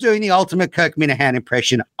 I'm doing the ultimate Kirk Minahan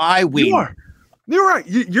impression. I win. You are. You're right.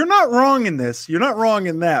 You're not wrong in this. You're not wrong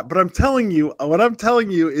in that. But what I'm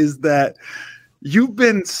telling you is that you've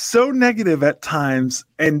been so negative at times,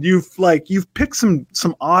 and you've picked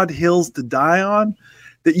some odd hills to die on,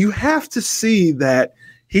 that you have to see that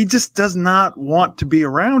he just does not want to be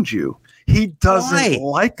around you. He doesn't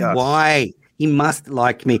like us. Why? He must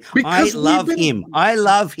like me. Because I love him. I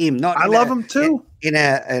love him. I love him too. In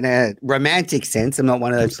a romantic sense, I'm not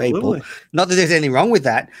one of those people. Not that there's anything wrong with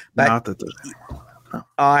that, but not that there's anything wrong. No.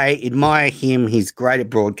 I admire him. He's great at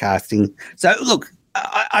broadcasting. So look,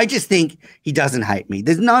 I just think he doesn't hate me.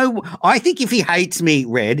 I think if he hates me,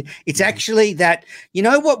 Red, it's actually that,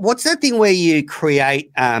 what's that thing where you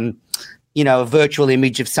create, a virtual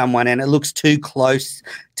image of someone and it looks too close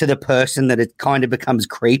to the person that it kind of becomes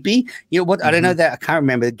creepy. I don't know that. I can't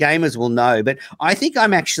remember. The gamers will know, but I think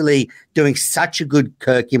I'm actually doing such a good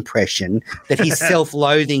Kirk impression that his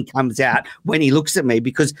self-loathing comes out when he looks at me,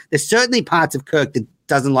 because there's certainly parts of Kirk that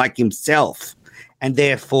doesn't like himself. And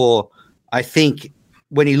therefore I think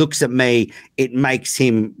when he looks at me, it makes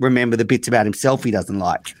him remember the bits about himself he doesn't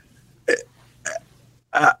like.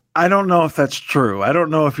 I don't know if that's true. I don't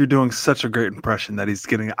know if you're doing such a great impression that he's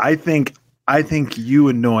getting. I think you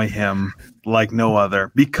annoy him like no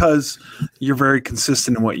other because you're very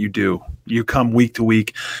consistent in what you do. You come week to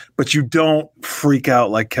week, but you don't freak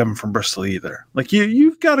out like Kevin from Bristol either. Like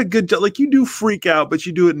you've got a good, like you do freak out, but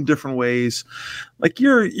you do it in different ways. Like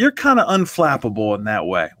you're kind of unflappable in that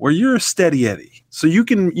way, where you're a steady Eddie. So you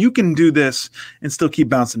can do this and still keep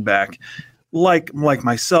bouncing back. Like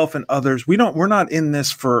myself and others, we're not in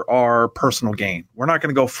this for our personal gain. We're not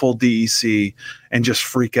going to go full DEC and just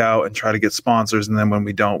freak out and try to get sponsors. And then when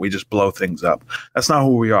we don't, we just blow things up. That's not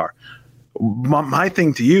who we are. My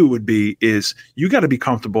thing to you would be is you got to be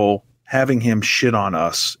comfortable having him shit on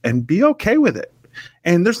us and be okay with it.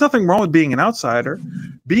 And there's nothing wrong with being an outsider.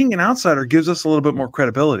 Being an outsider gives us a little bit more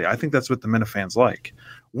credibility. I think that's what the Minifans like.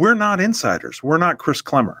 We're not insiders. We're not Chris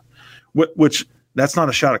Klemmer, which That's not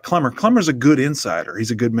a shot at Clemmer. Clemmer's a good insider.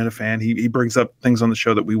 He's a good Minifan. He brings up things on the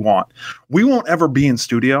show that we want. We won't ever be in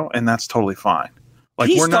studio, and that's totally fine. Like,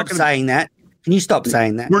 Can you we're stop not gonna, saying that? Can you stop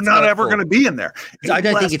saying that? We're It's not not ever cool. going to be in there. I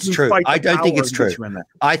don't think it's true. I don't think it's true.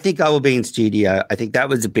 I think I will be in studio. I think that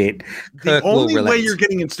was a bit. The only way you're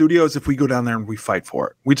getting in studio is if we go down there and we fight for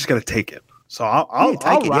it. We just got to take it. So I'll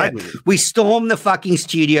ride with you. We stormed the fucking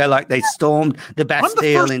studio like they stormed the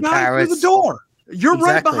Bastille in Paris. Through the door. You're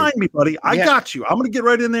Exactly. right behind me, buddy. I got you. I'm going to get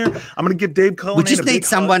right in there. I'm going to give Dave Cullen. We just need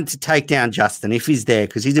someone to take down Justin if he's there,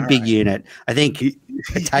 because he's a big unit. I think a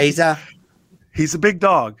taser. He's a big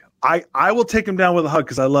dog. I will take him down with a hug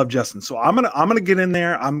because I love Justin. So I'm gonna get in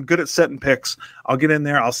there. I'm good at setting picks. I'll get in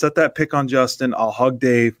there. I'll set that pick on Justin. I'll hug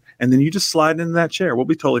Dave, and then you just slide into that chair. We'll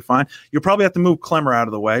be totally fine. You'll probably have to move Clemmer out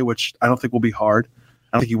of the way, which I don't think will be hard.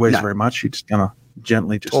 I don't think he weighs very much. He's just gonna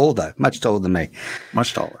gently just tall though, much taller than me.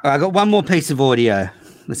 Much taller. I got one more piece of audio.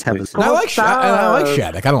 Let's have a listen. I like Schtick.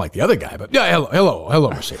 I don't like the other guy, but yeah,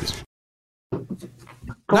 hello, Mercedes.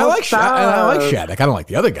 I like Schtick. I don't like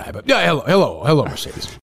the other guy, but yeah, hello,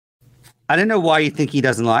 Mercedes. I don't know why you think he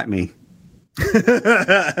doesn't like me. I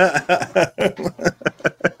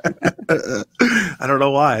don't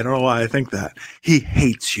know why. I think that he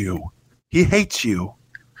hates you.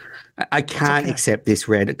 I can't accept this,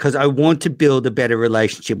 Red, because I want to build a better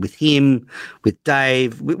relationship with him, with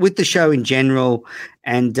Dave, with the show in general.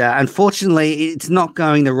 And unfortunately, it's not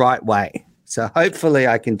going the right way. So hopefully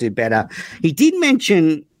I can do better. He did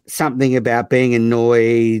mention something about being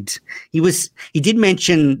annoyed. He did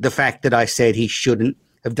mention the fact that I said he shouldn't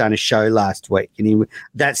have done a show last week, and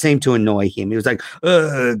that seemed to annoy him. He was like,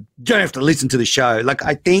 don't have to listen to the show. Like,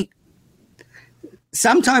 I think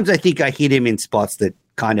sometimes I hit him in spots that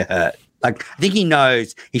kind of hurt. Like, I think he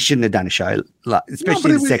knows he shouldn't have done a show,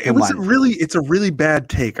 especially the second one. It's a really bad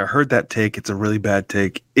take. I heard that take. It's a really bad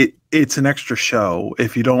take. It's an extra show.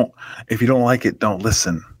 If you don't like it, don't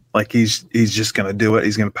listen. Like, he's just going to do it.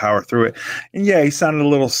 He's going to power through it. And yeah, he sounded a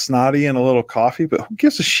little snotty and a little coffee, but who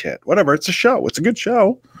gives a shit? Whatever. It's a show. It's a good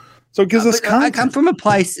show. So it gives us content. I come from a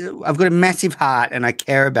place, I've got a massive heart, and I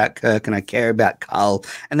care about Kirk and I care about Carl.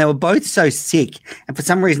 And they were both so sick. And for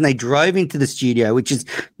some reason, they drove into the studio, which is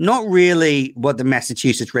not really what the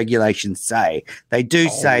Massachusetts regulations say. They do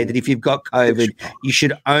say that if you've got COVID, you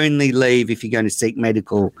should only leave if you're going to seek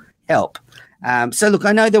medical help. So, look,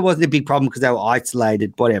 I know there wasn't a big problem because they were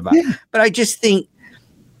isolated, whatever. Yeah. But I just think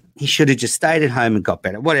he should have just stayed at home and got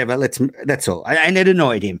better. Whatever, that's all. And it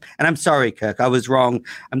annoyed him. And I'm sorry, Kirk. I was wrong.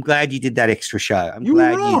 I'm glad you did that extra show. I'm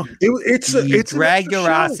glad you dragged your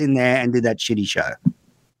ass in there and did that shitty show.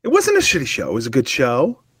 It wasn't a shitty show. It was a good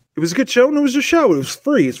show. It was a good show, and it was a show. It was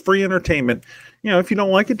free. It's free entertainment. You know, if you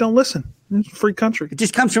don't like it, don't listen. It's a free country. It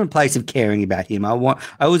just comes from a place of caring about him.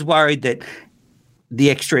 I was worried that the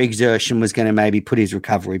extra exertion was going to maybe put his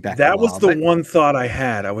recovery back. That was the one thought I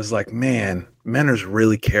had. I was like, man, Menners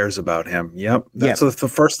really cares about him. Yep. That's the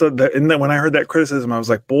first. And then when I heard that criticism, I was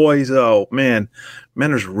like, boys, oh, man,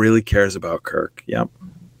 Menners really cares about Kirk. Yep.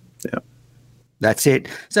 That's it.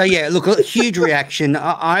 So, yeah, look, a huge reaction.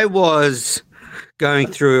 I was going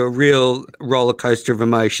through a real roller coaster of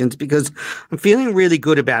emotions because I'm feeling really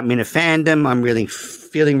good about Minifandom. I'm really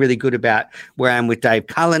feeling really good about where I am with Dave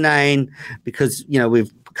Cullinane because, you know, we're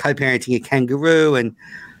co-parenting a kangaroo and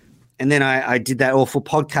then I did that awful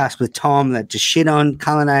podcast with Tom that just shit on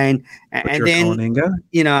Cullinane. And then,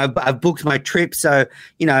 you know, I've booked my trip. So,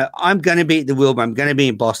 you know, I'm going to be at the Wilbur. I'm going to be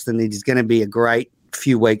in Boston. It is going to be a great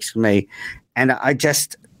few weeks for me. And I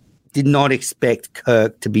just did not expect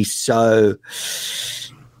Kirk to be so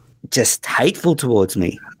just hateful towards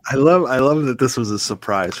me. I love that this was a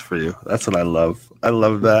surprise for you. That's what I love. I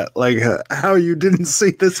love that. Like how you didn't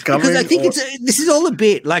see this coming. Because I think this is all a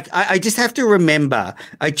bit like I just have to remember.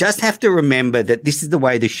 I just have to remember that this is the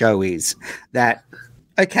way the show is. That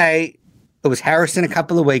okay, it was Harrison a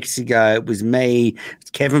couple of weeks ago. It was me. It's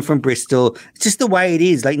Kevin from Bristol. It's just the way it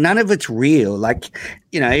is. Like none of it's real. Like,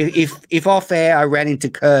 you know, if off air I ran into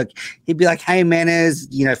Kirk, he'd be like, "Hey, Manners,"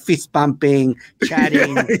 you know, fist bumping,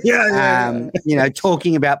 chatting, you know,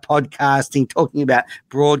 talking about podcasting, talking about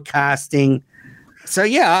broadcasting. So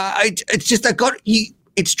yeah, it's just I got you.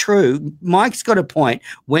 It's true. Mike's got a point.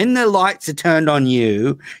 When the lights are turned on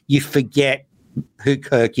you, you forget who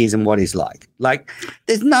Kirk is and what he's like. Like,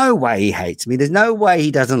 there's no way he hates me. There's no way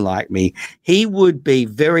he doesn't like me. He would be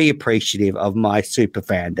very appreciative of my super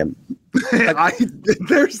fandom.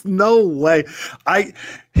 There's no way.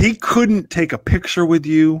 He couldn't take a picture with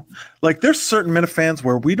you. Like, there's certain Minifans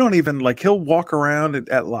where we don't even, like, he'll walk around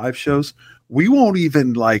at live shows. We won't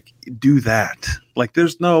even, like, do that. Like,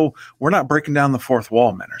 we're not breaking down the fourth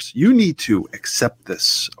wall, Manners. You need to accept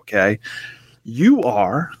this, okay? You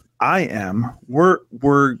are, I am, we're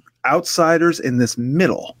outsiders in this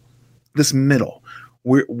middle.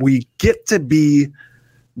 We get to be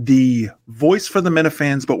the voice for the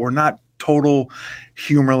Minifans, but we're not total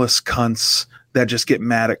humorless cunts that just get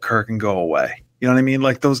mad at Kirk and go away. You know what I mean?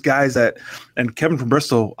 Like those guys and Kevin from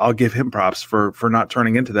Bristol, I'll give him props for not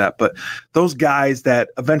turning into that. But those guys that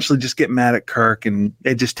eventually just get mad at Kirk and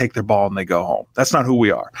they just take their ball and they go home. That's not who we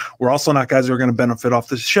are. We're also not guys who are going to benefit off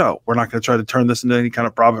this show. We're not going to try to turn this into any kind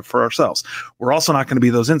of profit for ourselves. We're also not going to be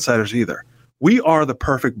those insiders either. We are the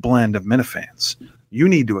perfect blend of Minifans. You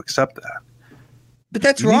need to accept that. But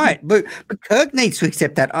that's right. But Kirk needs to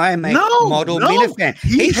accept that I am a model Minifan.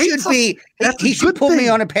 He should be. He should put me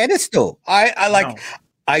on a pedestal.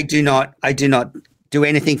 I do not do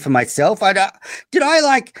anything for myself. Did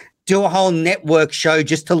I do a whole network show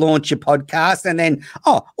just to launch a podcast, and then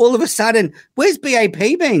all of a sudden, where's BAP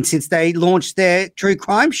been since they launched their true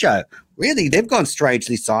crime show? Really, they've gone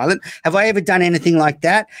strangely silent. Have I ever done anything like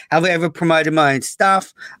that? Have I ever promoted my own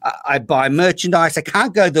stuff? I buy merchandise. I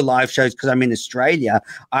can't go to the live shows because I'm in Australia.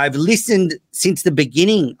 I've listened since the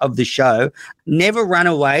beginning of the show, never run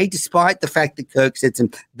away, despite the fact that Kirk said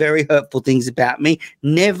some very hurtful things about me.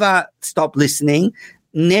 Never stopped listening.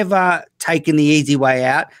 Never taken the easy way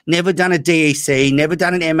out, never done a DEC, never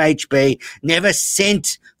done an MHB, never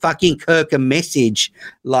sent fucking Kirk a message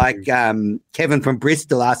like Kevin from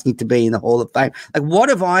Bristol asking to be in the Hall of Fame. Like, what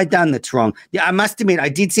have I done that's wrong? Yeah, I must admit, I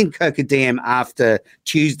did send Kirk a DM after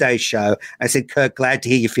Tuesday's show. I said, Kirk, glad to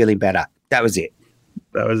hear you're feeling better. That was it.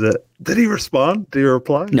 That was it. Did he respond? Did he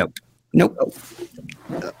reply? Nope.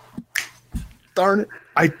 Darn it.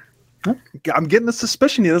 I'm getting the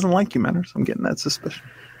suspicion he doesn't like you, Manners. I'm getting that suspicion.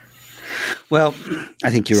 Well, I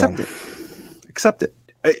think you're wrong. Accept it.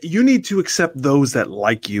 You need to accept those that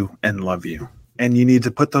like you and love you. And you need to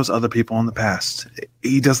put those other people in the past.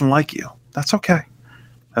 He doesn't like you. That's okay.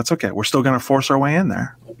 That's okay. We're still going to force our way in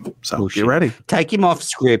there. So Bullshit. Get ready. Take him off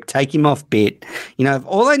script. Take him off bit. You know, if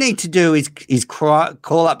all I need to do is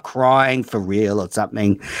call up crying for real or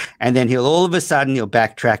something, and then he'll all of a sudden he'll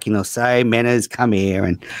backtrack and he'll say, "Menners, come here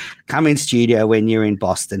and come in studio when you're in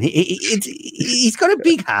Boston." He's got a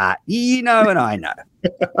big heart, you know, and I know.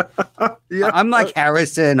 Yeah. I'm like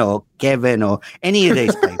Harrison or Kevin or any of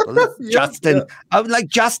these people. Justin,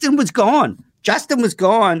 Justin was gone. Justin was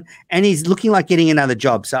gone, and he's looking like getting another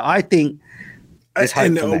job. So I think.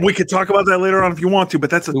 And we could talk about that later on if you want to, but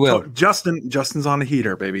that's Justin's on a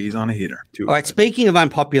heater, baby. He's on a heater too. All right. Speaking of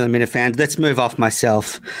unpopular Minifans, let's move off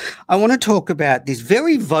myself. I want to talk about this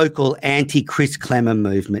very vocal anti-Chris Klemmer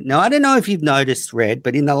movement. Now, I don't know if you've noticed, Red,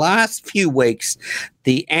 but in the last few weeks,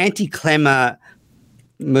 the anti-Klemmer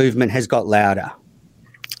movement has got louder.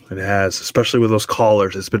 It has, especially with those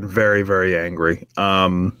callers. It's been very, very angry.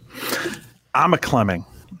 I'm a Klemming.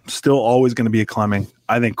 Still always going to be a Klemming.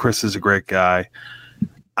 I think Chris is a great guy.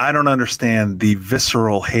 I don't understand the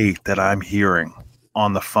visceral hate that I'm hearing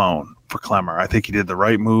on the phone for Klemmer. I think he did the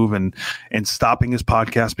right move in stopping his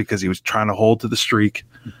podcast because he was trying to hold to the streak.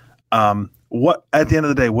 What at the end of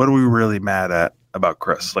the day, what are we really mad at about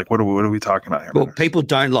Chris? Like, what are we talking about here? Well, people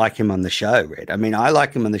don't like him on the show, Red. I mean, I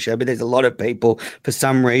like him on the show, but there's a lot of people for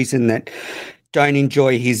some reason that don't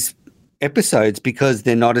enjoy his episodes because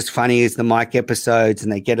they're not as funny as the Mike episodes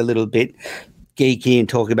and they get a little bit geeky and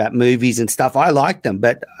talk about movies and stuff. I like them,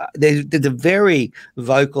 but there's a very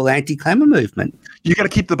vocal anti-Klemmer movement. You got to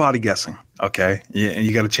keep the body guessing, okay? Yeah, and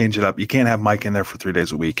you got to change it up. You can't have Mike in there for 3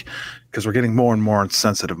 days a week because we're getting more and more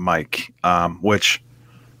sensitive Mike, which,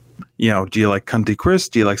 you know, do you like Cunty Chris?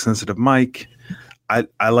 Do you like sensitive Mike?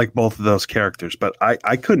 I like both of those characters, but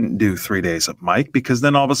I couldn't do 3 days of Mike because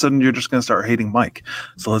then all of a sudden you're just going to start hating Mike.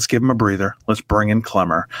 So let's give him a breather. Let's bring in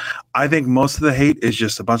Klemmer. I think most of the hate is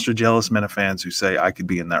just a bunch of jealous Minifans who say I could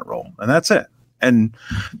be in that role, and that's it. And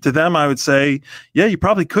to them, I would say, yeah, you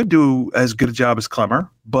probably could do as good a job as Klemmer,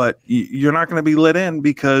 but you're not going to be let in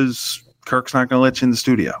because Kirk's not going to let you in the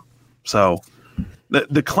studio. So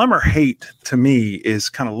the Klemmer hate to me is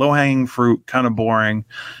kind of low-hanging fruit, kind of boring.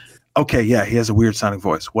 Okay, yeah, he has a weird sounding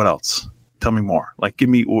voice. What else? Tell me more. Like, give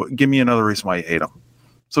me another reason why you hate him.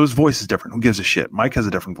 So his voice is different. Who gives a shit? Mike has a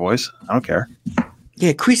different voice. I don't care.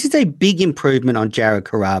 Yeah, Chris is a big improvement on Jared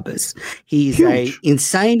Carrabba's. He's an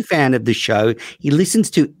insane fan of the show. He listens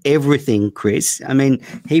to everything, Chris. I mean,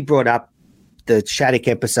 he brought up the Schtick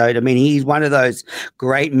episode. I mean, he's one of those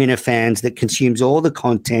great Minifans that consumes all the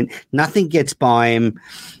content. Nothing gets by him.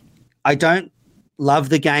 I don't love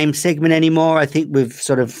the game segment anymore. I think we've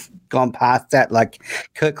sort of gone past that. Like,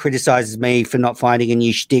 Kirk criticizes me for not finding a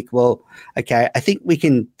new shtick. Well, okay, I think we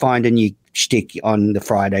can find a new shtick on the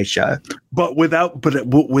Friday show. But without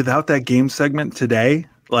that game segment today,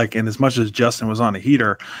 Like, and as much as Justin was on a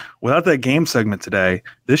heater, without that game segment today,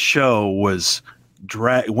 this show was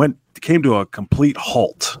came to a complete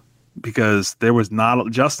halt because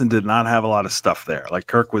Justin did not have a lot of stuff there. Like,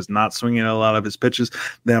 Kirk was not swinging a lot of his pitches.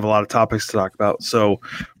 They have a lot of topics to talk about. So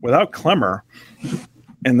without Clemmer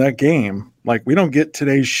in that game, like, we don't get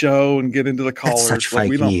today's show and get into the callers. That's such like,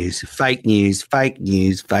 fake news. Fake news.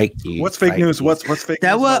 What's fake news? What's fake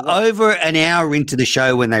they news? They were over an hour into the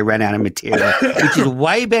show when they ran out of material, which is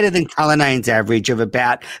way better than Cullinane's average of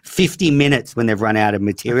about 50 minutes when they've run out of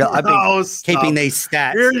material. I've been keeping these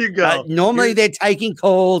stats. Here you go. Normally they're taking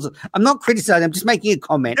calls. I'm not criticizing. I'm just making a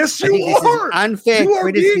comment. Yes, I think this is unfair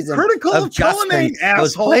criticism of Justin. There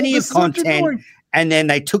was plenty of content. And then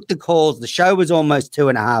they took the calls. The show was almost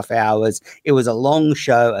 2.5 hours. It was a long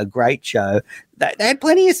show, a great show. They had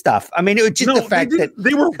plenty of stuff. I mean, it was just the fact that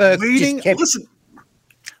they were Kirk waiting.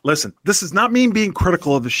 Listen, this is not me being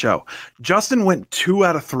critical of the show. Justin went 2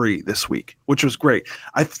 out of 3 this week, which was great.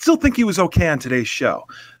 I still think he was okay on today's show.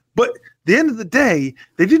 But at the end of the day,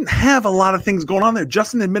 they didn't have a lot of things going on there.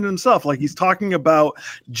 Justin admitted himself, like, he's talking about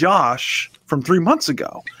Josh from 3 months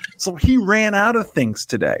ago. So he ran out of things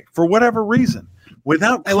today for whatever reason.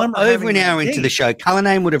 Without Clemmer over an hour into the show,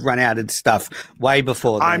 Cullinane would have run out of stuff way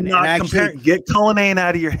before then. I'm not comparing. Get Cullinane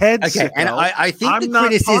out of your head. Okay, and I think the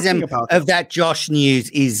criticism of that Josh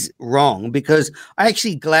news is wrong because I'm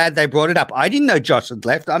actually glad they brought it up. I didn't know Josh had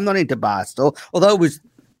left. I'm not into Barstool, although it was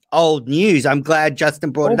old news. I'm glad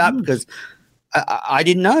Justin brought it up because I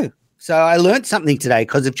didn't know. So I learned something today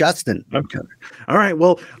because of Justin. Okay. All right.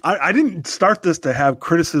 Well, I didn't start this to have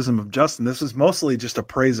criticism of Justin. This is mostly just a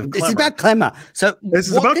praise of Clemmer. This is about Clemmer. So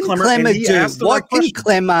what can Clemmer do? What can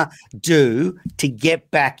Clemmer do to get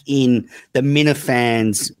back in the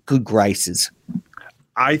Minifans' good graces?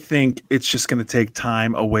 I think it's just going to take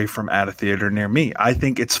time away from At a Theater Near Me. I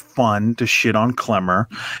think it's fun to shit on Clemmer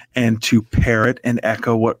and to parrot and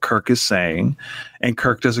echo what Kirk is saying. And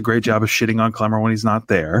Kirk does a great job of shitting on Clemmer when he's not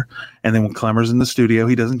there. And then when Clemmer's in the studio,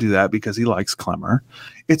 he doesn't do that because he likes Clemmer.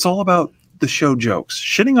 It's all about the show jokes.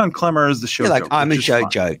 Shitting on Clemmer is the show joke. I'm a show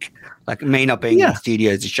joke. Like me not being in the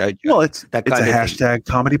studio is a show joke. Well, it's a hashtag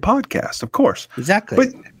comedy podcast, of course. Exactly.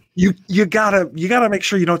 But you gotta make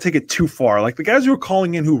sure you don't take it too far. Like the guys who are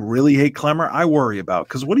calling in who really hate Clemmer, I worry about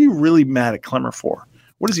because what are you really mad at Clemmer for?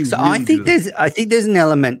 What does he? So really I think there's an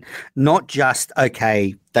element, not just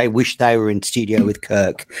they wish they were in studio with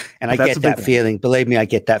Kirk, and I get that feeling. Believe me, I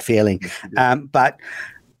get that feeling. But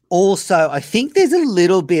also, I think there's a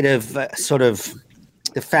little bit of sort of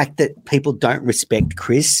the fact that people don't respect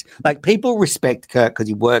Chris. Like people respect Kirk because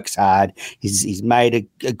he works hard. He's made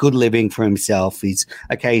a good living for himself. He's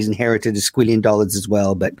inherited $1 squillion as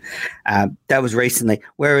well, but that was recently.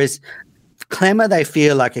 Whereas Clemmer, they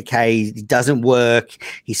feel like, he doesn't work.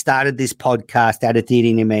 He started this podcast At a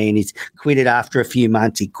Theater Near Me and he's quit it after a few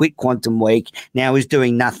months. He quit Quantum Week. Now he's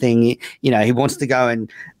doing nothing. He wants to go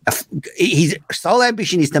and his sole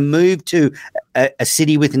ambition is to move to a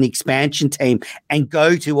city with an expansion team and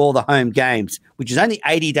go to all the home games, which is only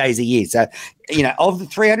 80 days a year. So, of the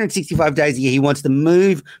 365 days a year, he wants to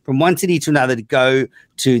move from one city to another to go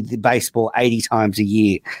to the baseball 80 times a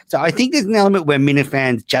year. So I think there's an element where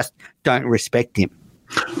Minifans just don't respect him.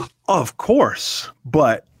 Of course,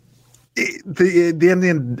 but at the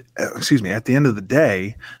end of the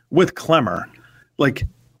day, with Clemmer, like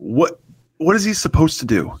what is he supposed to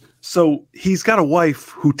do? So he's got a wife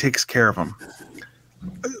who takes care of him.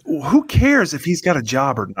 Who cares if he's got a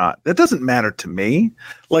job or not? That doesn't matter to me.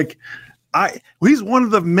 Like he's one of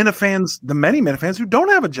the many Minifans who don't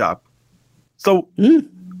have a job. So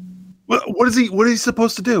what is he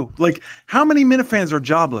supposed to do? Like how many Minifans are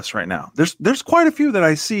jobless right now? There's quite a few that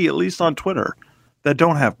I see, at least on Twitter, that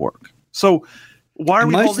don't have work. So why are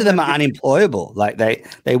most of them are unemployable? Like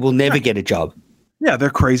they will never get a job. Yeah,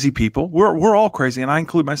 they're crazy people. We're all crazy, and I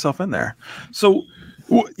include myself in there. So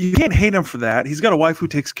you can't hate him for that. He's got a wife who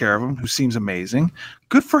takes care of him, who seems amazing.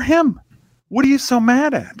 Good for him. What are you so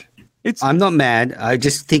mad at? I'm not mad. I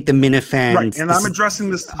just think the Minifans. Right, and I'm addressing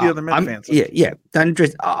this to the other Minifans. Yeah. Don't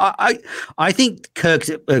address. I think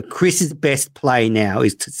Chris's best play now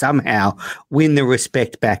is to somehow win the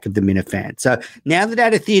respect back of the Minifans. So now that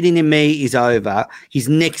At a Theater Near Me is over, his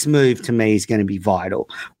next move to me is going to be vital.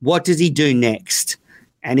 What does he do next?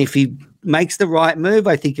 And if he makes the right move,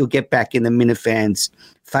 I think he'll get back in the Minifans'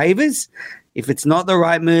 favors. If it's not the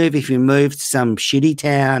right move, if he moves to some shitty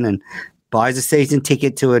town and buys a season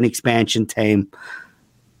ticket to an expansion team,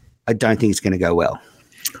 I don't think it's going to go well.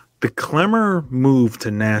 The Clemmer move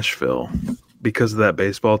to Nashville because of that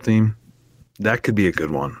baseball team That could be a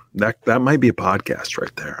good one. That might be a podcast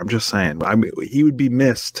right there. I'm just saying. I mean, he would be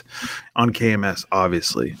missed on KMS,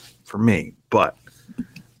 obviously, for me. But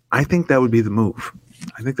I think that would be the move.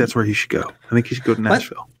 I think that's where he should go. I think he should go to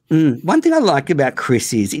Nashville. One thing I like about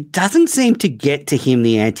Chris is it doesn't seem to get to him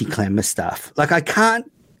the anti-Clemmer stuff. Like, I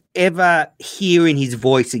can't ever hear in his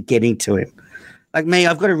voice it getting to him. Like me,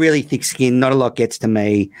 I've got a really thick skin. Not a lot gets to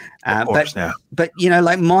me. Of course, but you know,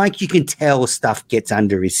 like Mike, you can tell stuff gets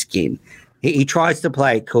under his skin. He tries to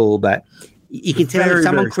play it cool, but you can tell if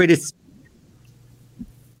someone criticizes.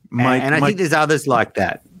 And I think there's others like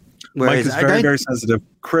that. Whereas Mike is very, very sensitive.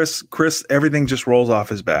 Chris, everything just rolls off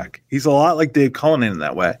his back. He's a lot like Dave Cullinane in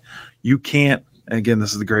that way. You can't, again,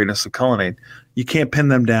 this is the greatness of Cullinane. You can't pin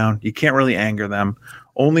them down. You can't really anger them.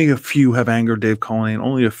 Only a few have angered Dave Cullinane.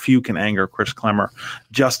 Only a few can anger Chris Clemmer.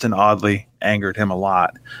 Justin oddly angered him a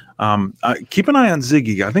lot. Keep an eye on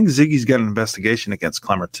Ziggy. I think Ziggy's got an investigation against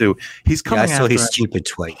Clemmer too. He's coming after his stupid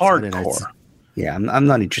tweet. Hardcore. Yeah, I'm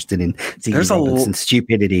not interested in Ziggy Robinson's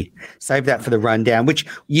stupidity. Save that for the rundown, which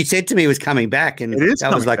you said to me was coming back, and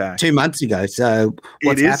that was like 2 months ago. So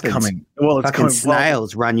what's happened? Coming. Well, it's fucking coming.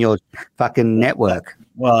 snails run your fucking network.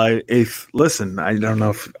 Well, listen, I don't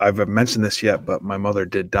know if I've mentioned this yet, but my mother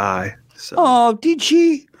did die. So. Oh, did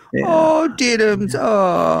she? Yeah. Oh, Diddums.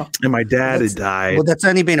 Oh. And my dad had died. Well, that's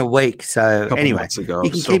only been a week. So anyway, ago,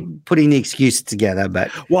 you can keep putting the excuses together.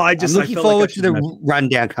 But I'm looking forward to the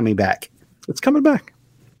rundown coming back. It's coming back.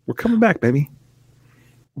 We're coming back, baby.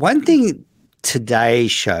 One thing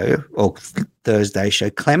today's show or Thursday's show,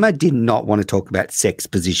 Clemmer did not want to talk about sex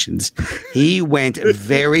positions. He went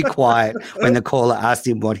very quiet when the caller asked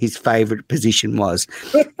him what his favorite position was.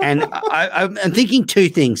 And I'm thinking two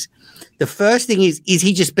things. The first thing is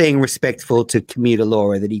he just being respectful to commuter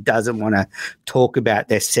Laura that he doesn't want to talk about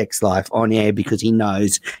their sex life on air because he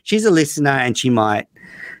knows she's a listener and she might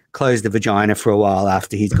close the vagina for a while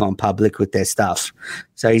after he's gone public with their stuff.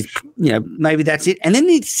 So he's, maybe that's it. And then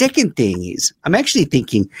the second thing is I'm actually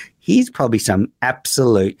thinking he's probably some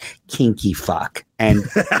absolute kinky fuck. And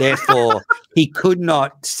therefore he could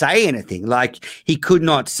not say anything. Like he could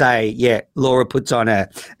not say, yeah, Laura puts on a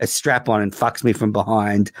strap on and fucks me from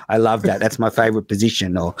behind. I love that. That's my favorite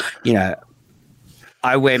position. Or,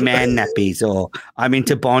 I wear man nappies, or I'm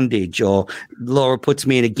into bondage, or Laura puts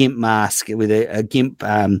me in a gimp mask with a gimp,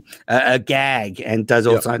 a gag, and does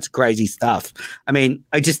all sorts of crazy stuff. I mean,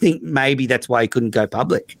 I just think maybe that's why he couldn't go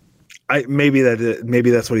public. Maybe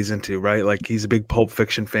that's what he's into, right? Like he's a big Pulp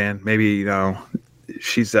Fiction fan. Maybe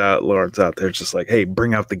she's Lauren's out there just like, hey,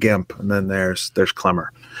 bring out the gimp, and then there's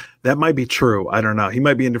Clemmer. That might be true. I don't know. He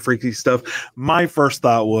might be into freaky stuff. My first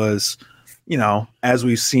thought was, as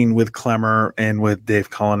we've seen with Clemmer and with Dave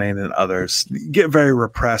Cullinane and others, get very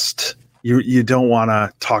repressed. You don't want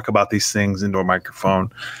to talk about these things into a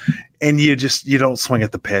microphone, and you don't swing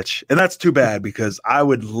at the pitch, and that's too bad because I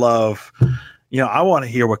would love. I want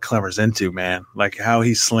to hear what Clemmer's into, man. Like how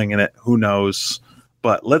he's slinging it. Who knows?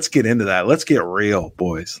 But let's get into that. Let's get real,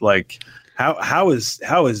 boys. Like how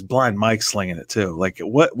is Blind Mike slinging it too? Like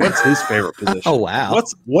what's his favorite position? Oh wow.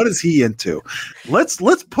 What is he into? Let's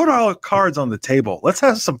put our cards on the table. Let's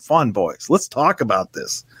have some fun, boys. Let's talk about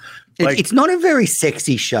this. It's not a very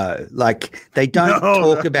sexy show. Like they don't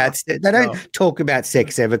talk about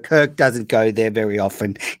sex ever. Kirk doesn't go there very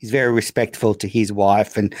often. He's very respectful to his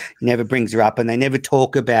wife and never brings her up, and they never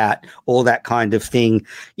talk about all that kind of thing.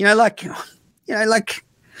 Like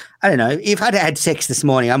I don't know. If I'd had sex this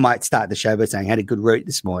morning, I might start the show by saying I had a good root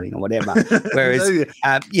this morning or whatever. Whereas,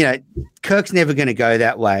 Kirk's never going to go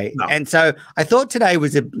that way. No. And so I thought today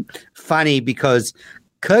was funny because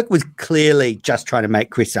Kirk was clearly just trying to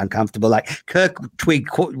make Chris uncomfortable. Like Kirk twigged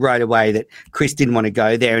right away that Chris didn't want to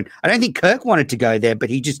go there. And I don't think Kirk wanted to go there, but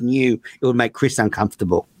he just knew it would make Chris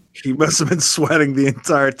uncomfortable. He must have been sweating the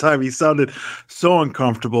entire time. He sounded so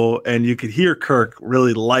uncomfortable, and you could hear Kirk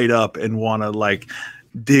really light up and want to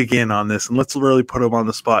dig in on this, and let's really put him on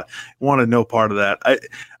the spot. Want to know part of that.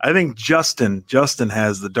 I think Justin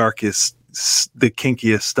has the darkest, the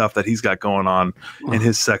kinkiest stuff that he's got going on in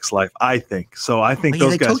his sex life. I think so. I think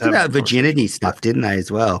those they guys talked about virginity stuff, didn't they,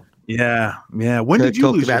 as well? Yeah. When did you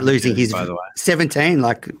talk about losing his? By the way, 17,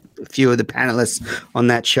 like a few of the panelists on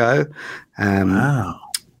that show. Wow.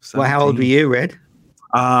 17. Well, how old were you, Red?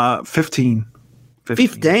 15.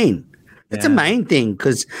 15. That's a main thing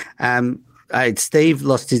because. Steve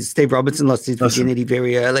Robinson lost his virginity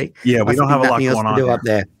very early. Yeah, we don't have a lot going on up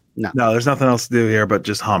there. No, there's nothing else to do here but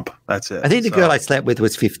just hump. That's it. I think the girl I slept with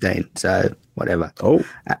was 15, so whatever. Oh.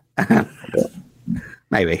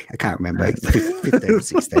 Maybe. I can't remember. 15 or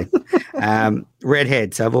 16.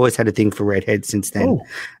 Redheads. I've always had a thing for redheads since then.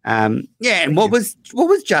 Yeah, and what was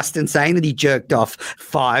Justin saying, that he jerked off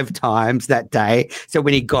 5 times that day? So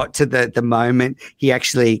when he got to the moment, he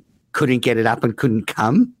actually couldn't get it up and couldn't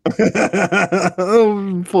come.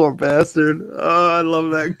 Oh, poor bastard. Oh, I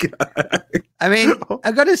love that guy. I mean,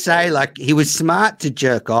 I got to say, like, he was smart to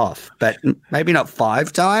jerk off, but maybe not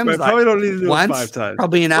 5 times. Right, probably don't need to do it 5 times.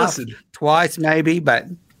 Probably enough. Listen, twice, maybe, but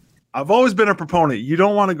I've always been a proponent. You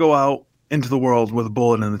don't want to go out into the world with a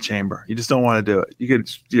bullet in the chamber. You just don't want to do it. You can,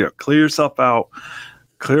 clear yourself out,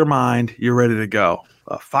 clear mind. You're ready to go.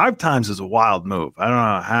 5 times is a wild move. I don't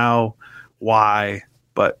know how, why,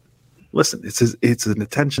 but listen, it's an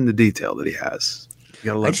attention to detail that he has. You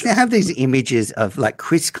gotta love I just have these images of like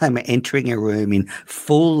Chris Clemmer entering a room in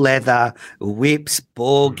full leather, whips,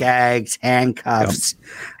 ball gags, handcuffs.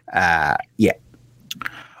 Yeah.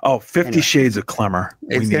 Oh, 50 Shades of Clemmer.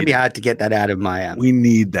 It's going to be hard to get that out of my we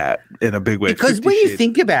need that in a big way. Because when you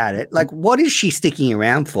think about it, like, what is she sticking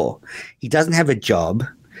around for? He doesn't have a job.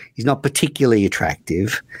 He's not particularly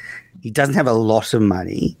attractive. He doesn't have a lot of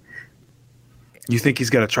money. You think he's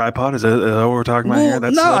got a tripod? Is that what we're talking about here?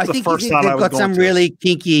 That's I the think first they've thought I was got going some to. really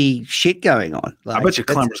kinky shit going on. Like, I bet you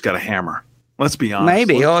Clemmer's got a hammer. Let's be honest.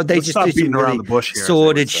 Maybe, or they just stop do some beating around really the bush here.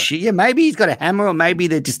 Sordid shit. Yeah, maybe he's got a hammer, or maybe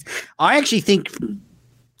they're just. I actually think,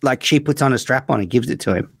 like, she puts on a strap on and gives it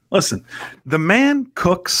to him. Listen, the man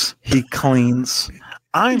cooks, he cleans.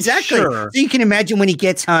 I'm exactly. sure. So you can imagine when he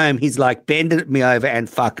gets home, he's like, bend me over and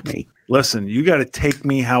fuck me. Listen, you got to take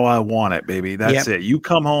me how I want it, baby. That's it. You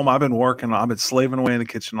come home. I've been working. I've been slaving away in the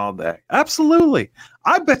kitchen all day. Absolutely.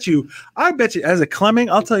 I bet you. As a Clemming,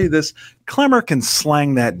 I'll tell you this: Clemmer can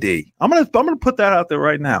slang that D. I'm gonna put that out there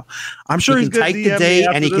right now. I'm sure he he's can going take the D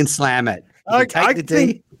and he can slam it. I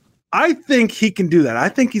think he can do that. I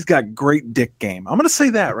think he's got great dick game. I'm going to say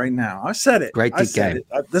that right now. I said it. Great dick game.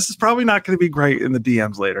 This is probably not going to be great in the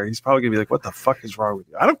DMs later. He's probably going to be like, "What the fuck is wrong with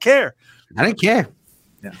you?" I don't care. Yeah. Okay.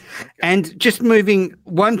 And just moving,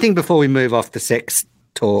 one thing before we move off the sex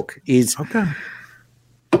talk is,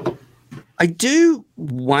 I do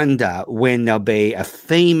wonder when there'll be a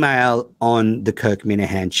female on the Kirk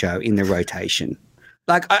Minahan show in the rotation.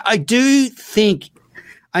 Like, I do think,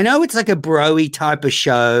 I know it's like a bro-y type of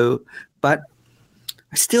show, but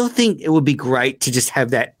I still think it would be great to just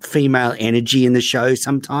have that female energy in the show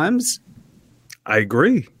sometimes. I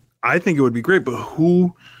agree. I think it would be great, but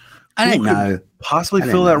who I don't know. Possibly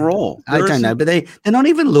fill that role. I don't know, but they're not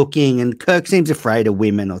even looking, and Kirk seems afraid of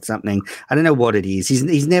women or something. I don't know what it is.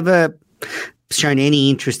 He's never shown any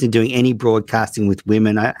interest in doing any broadcasting with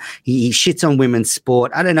women. He shits on women's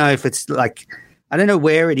sport. I don't know if it's like, I don't know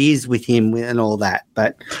where it is with him and all that,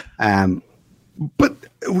 but you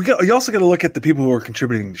also got to look at the people who are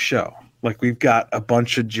contributing to the show. Like, we've got a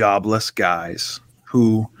bunch of jobless guys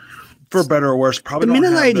who, for better or worse, probably the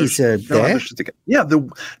minute ladies are there. Yeah,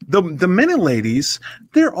 the minute ladies,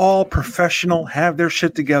 they're all professional, have their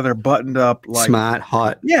shit together, buttoned up, like smart,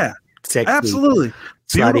 hot, sexy, absolutely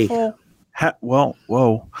beautiful.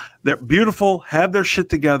 They're beautiful, have their shit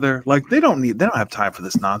together. Like, they don't have time for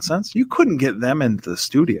this nonsense. You couldn't get them into the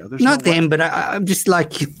studio. There's not them, but I'm just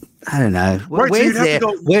like, I don't know. Right,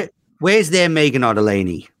 where's their Megan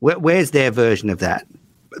Ottolini? Where's their version of that?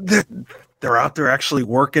 They're out there actually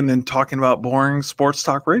working and talking about boring sports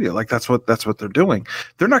talk radio. Like, that's what they're doing.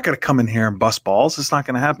 They're not going to come in here and bust balls. It's not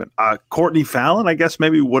going to happen. Courtney Fallon, I guess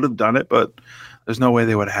maybe would have done it, but there's no way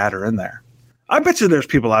they would have had her in there. I bet you there's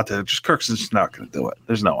people out there. Just Kirk's just not going to do it.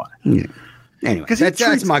 There's no way. Yeah. Anyway,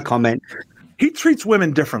 that's my comment. He treats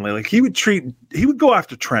women differently. Like, he would go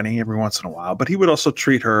after Trenny every once in a while, but he would also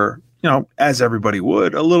treat her, as everybody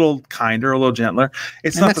would, a little kinder, a little gentler.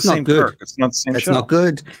 It's not the same Kirk. It's not the same show. That's not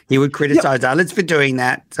good. He would criticize others for doing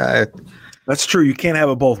that. So that's true. You can't have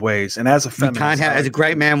it both ways. And as a feminist, as a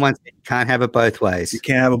great man once, you can't have it both ways. You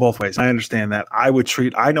can't have it both ways. I understand that. I would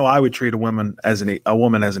treat a woman as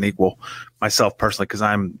an equal, myself personally, because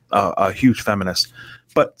I'm a huge feminist.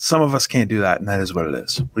 But some of us can't do that, and that is what it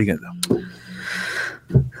is. What are you going to do?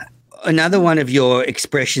 Another one of your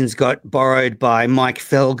expressions got borrowed by Mike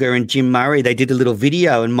Felger and Jim Murray. They did a little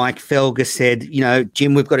video, and Mike Felger said,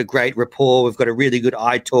 Jim, we've got a great rapport. We've got a really good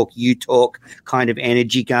I talk, you talk kind of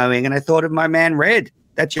energy going. And I thought of my man, Red.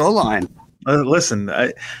 That's your line. Listen,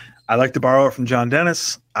 I like to borrow it from John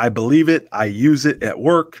Dennis. I believe it. I use it at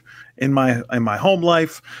work, in my home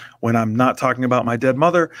life, when I'm not talking about my dead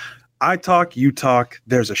mother. I talk, you talk.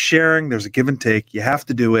 There's a sharing. There's a give and take. You have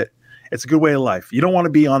to do it. It's a good way of life. You don't want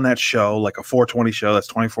to be on that show, like a 420 show that's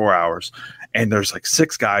 24 hours, and there's like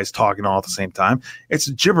 6 guys talking all at the same time. It's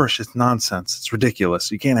gibberish. It's nonsense. It's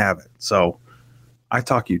ridiculous. You can't have it. So I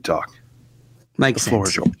talk, you talk. Makes The floor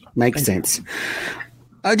sense. is yours. Makes sense.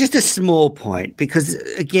 Just a small point, because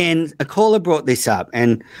again, a caller brought this up,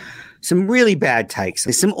 and some really bad takes.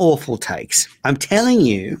 There's some awful takes. I'm telling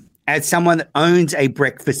you, as someone that owns a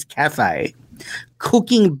breakfast cafe,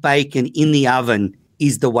 cooking bacon in the oven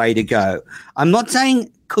is the way to go. I'm not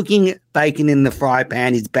saying cooking bacon in the fry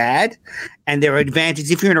pan is bad, and there are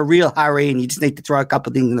advantages. If you're in a real hurry and you just need to throw a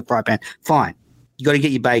couple of things in the fry pan, fine. You got to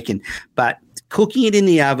get your bacon. But cooking it in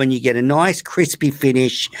the oven, you get a nice crispy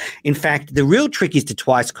finish. In fact, the real trick is to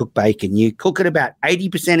twice cook bacon. You cook it about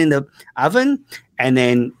 80% in the oven, and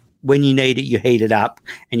then when you need it, you heat it up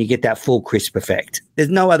and you get that full crisp effect. There's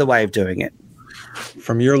no other way of doing it.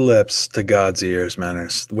 From your lips to God's ears,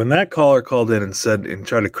 Manners. When that caller called in and said and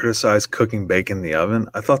tried to criticize cooking bacon in the oven,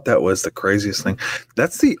 I thought that was the craziest thing.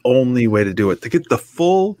 That's the only way to do it, to get the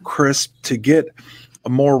full crisp, to get a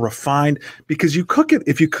more refined, because you cook it,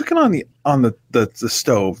 if you cook it on the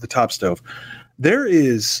stove, the top stove, there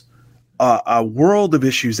is a world of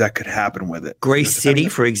issues that could happen with it. Grease City,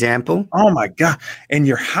 for example. Oh my God. And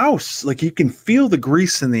your house, like you can feel the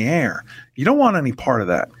grease in the air. You don't want any part of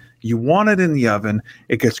that. You want it in the oven.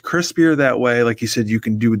 It gets crispier that way. Like you said, you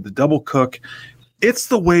can do the double cook. It's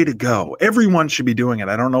the way to go. Everyone should be doing it.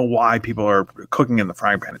 I don't know why people are cooking in the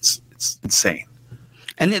frying pan. It's insane.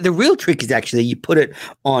 And the real trick is actually you put it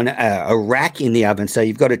on a rack in the oven. So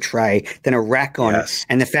you've got a tray, then a rack on it,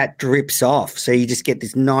 and the fat drips off. So you just get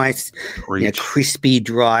this nice, crispy,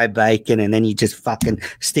 dry bacon, and then you just fucking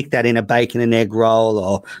stick that in a bacon and egg roll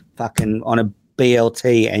or fucking on a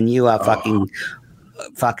BLT, and you are fucking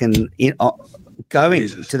going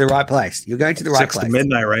to the right place. You're going to the right place. 6 to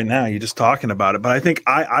midnight right now. You're just talking about it. But I think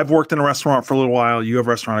I've worked in a restaurant for a little while. You have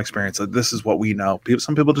restaurant experience. This is what we know.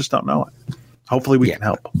 Some people just don't know it. Hopefully we can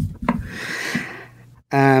help.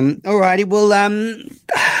 All righty. Well,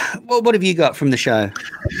 what have you got from the show?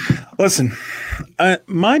 Listen,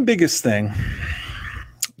 my biggest thing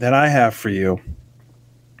that I have for you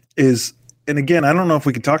is, and again, I don't know if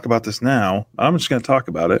we can talk about this now. I'm just going to talk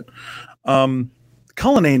about it.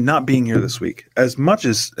 Cullinane not being here this week. As much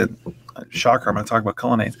as, shocker, I'm going to talk about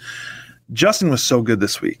Cullinane. Justin was so good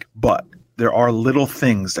this week, but there are little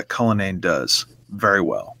things that Cullinane does very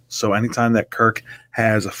well. So anytime that Kirk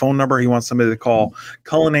has a phone number he wants somebody to call,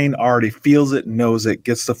 Cullinane already feels it, knows it,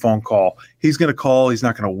 gets the phone call. He's going to call. He's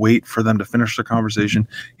not going to wait for them to finish their conversation.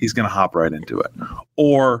 He's going to hop right into it.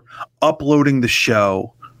 Or uploading the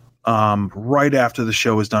show right after the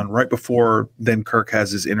show is done, right before then Kirk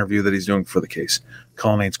has his interview that he's doing for the case.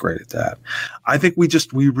 Cullinane's great at that. I think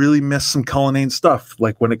we really miss some Cullinane stuff,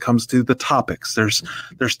 like when it comes to the topics. There's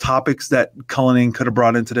topics that Cullinane could have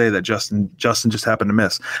brought in today that Justin just happened to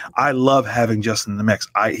miss. I love having Justin in the mix.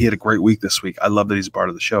 He had a great week this week. I love that he's a part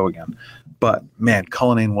of the show again. But man,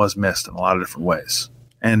 Cullinane was missed in a lot of different ways.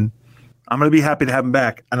 And I'm going to be happy to have him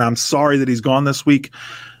back. And I'm sorry that he's gone this week.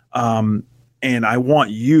 And I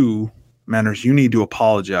want you, Manners, you need to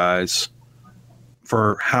apologize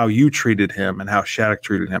for how you treated him and how Schtick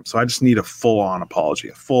treated him. So I just need a full-on apology,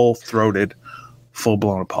 a full-throated,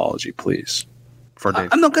 full-blown apology, please, for Dave.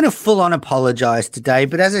 I'm not going to full-on apologize today,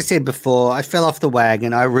 but as I said before, I fell off the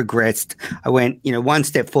wagon. I regressed. I went, one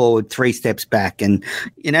step forward, 3 steps back. And,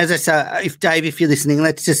 as I say, if you're listening,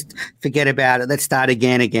 let's just forget about it. Let's start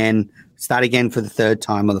again. Start again for the 3rd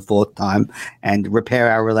time or the 4th time and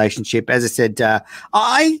repair our relationship. As I said,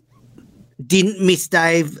 I didn't miss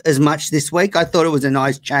Dave as much this week. I thought it was a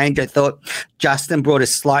nice change. I thought Justin brought a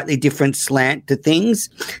slightly different slant to things,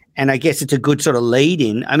 and I guess it's a good sort of lead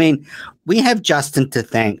in. I mean, we have Justin to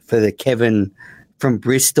thank for the Kevin from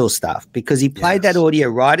Bristol stuff because he played that audio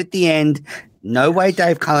right at the end. No way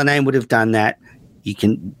Dave Cullinane would have done that.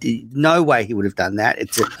 No way he would have done that.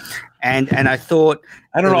 And I thought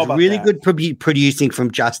I don't know about really that. good producing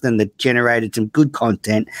from Justin that generated some good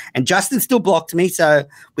content. And Justin still blocked me, so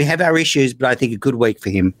we have our issues, but I think a good week for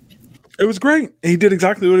him. It was great. He did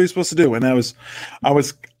exactly what he was supposed to do, and I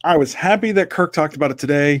was happy that Kirk talked about it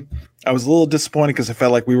today. I was a little disappointed because I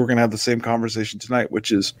felt like we were going to have the same conversation tonight,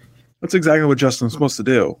 which is that's exactly what Justin was supposed to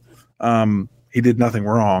do. He did nothing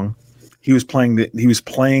wrong. He was playing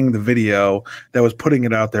the video that was putting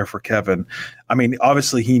it out there for Kevin. I mean,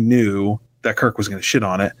 obviously he knew that Kirk was going to shit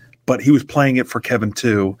on it, but he was playing it for Kevin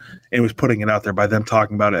too, and was putting it out there. By them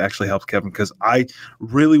talking about it actually helps Kevin, because I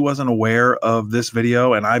really wasn't aware of this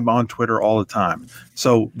video, and I'm on Twitter all the time.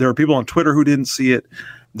 So there are people on Twitter who didn't see it.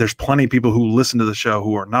 There's plenty of people who listen to the show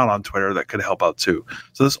who are not on Twitter that could help out too.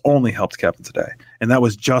 So this only helped Kevin today. And that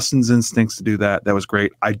was Justin's instincts to do that. That was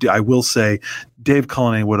great. I will say Dave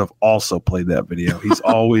Cullinane would have also played that video. He's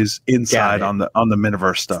always inside on the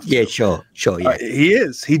Miniverse stuff. Yeah, sure. Yeah. He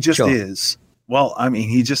is. He just is Well, I mean,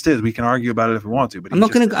 he just is. We can argue about it if we want to, but I'm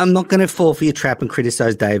not gonna fall for your trap and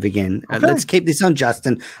criticize Dave again. Okay. Let's keep this on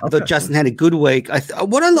Justin. I thought Justin had a good week.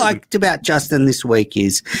 What I liked about Justin this week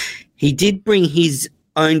is he did bring his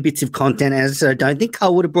own bits of content, and so I don't think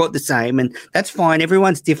Cole would have brought the same, and that's fine.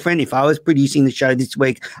 Everyone's different. If I was producing the show this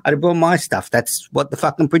week, I'd have brought my stuff. That's what the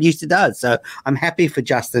fucking producer does. So I'm happy for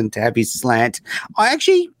Justin to have his slant. I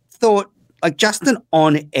actually thought like Justin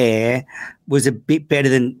on air was a bit better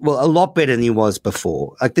than, well, a lot better than he was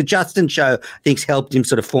before. Like the Justin show, I think, helped him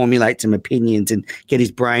sort of formulate some opinions and get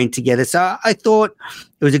his brain together. So I thought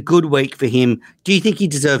it was a good week for him. Do you think he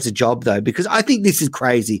deserves a job though? Because I think this is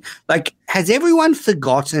crazy. Like, has everyone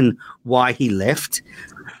forgotten why he left?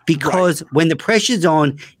 Because when the pressure's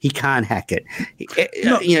on, he can't hack it.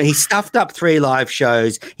 He stuffed up 3 live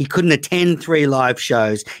shows. He couldn't attend 3 live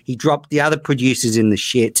shows. He dropped the other producers in the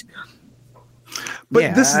shit.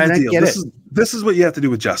 But this is the deal. This is what you have to do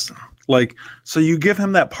with Justin. Like, so you give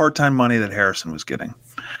him that part-time money that Harrison was getting.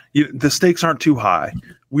 The stakes aren't too high.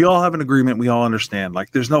 We all have an agreement. We all understand.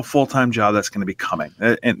 Like, there's no full-time job that's going to be coming.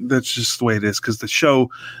 And that's just the way it is, because the show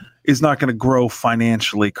is not going to grow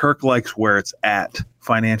financially. Kirk likes where it's at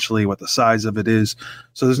financially, what the size of it is.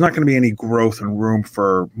 So there's not going to be any growth and room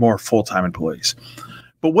for more full-time employees.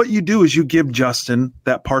 But what you do is you give Justin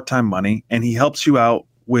that part-time money, and he helps you out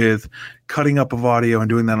with cutting up of audio and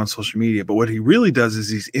doing that on social media. But what he really does is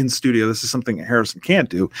he's in studio. This is something that Harrison can't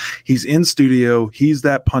do. He's in studio. He's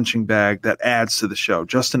that punching bag that adds to the show.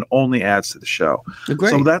 Justin only adds to the show.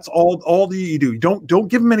 Agreed. So that's all that you do. Don't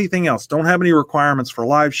give him anything else. Don't have any requirements for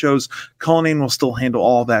live shows. Cullinane will still handle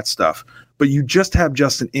all that stuff. But you just have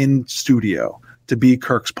Justin in studio to be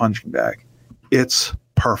Kirk's punching bag. It's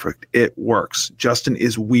perfect. It works. Justin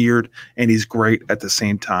is weird and he's great at the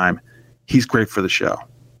same time. He's great for the show.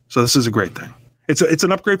 So this is a great thing. It's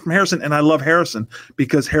an upgrade from Harrison, and I love Harrison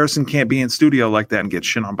because Harrison can't be in studio like that and get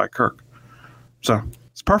shit on by Kirk. So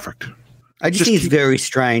it's perfect. I just think it's very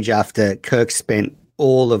strange after Kirk spent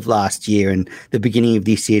all of last year and the beginning of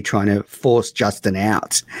this year trying to force Justin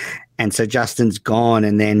out. And so Justin's gone,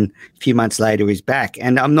 and then a few months later he's back.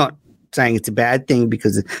 And I'm not saying it's a bad thing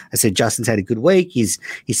because I said Justin's had a good week.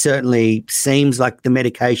 He certainly seems like the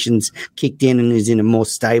medication's kicked in and is in a more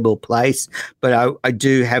stable place. But I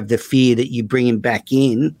do have the fear that you bring him back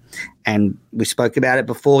in, and we spoke about it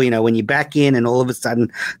before, when you're back in and all of a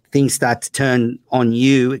sudden things start to turn on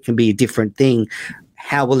you, it can be a different thing.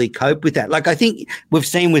 How will he cope with that? Like, I think we've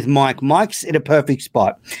seen with Mike. Mike's at a perfect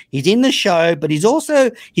spot. He's in the show, but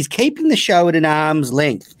he's keeping the show at an arm's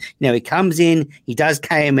length. He comes in, he does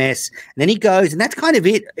KMS, and then he goes, and that's kind of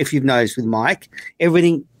it, if you've noticed with Mike.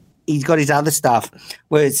 Everything, he's got his other stuff.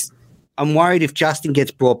 Whereas I'm worried if Justin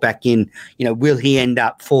gets brought back in, will he end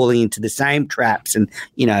up falling into the same traps? And,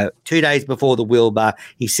 2 days before the Wilbur,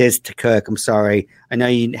 he says to Kirk, I'm sorry, I know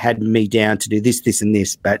you had me down to do this, this, and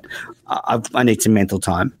this, but I need some mental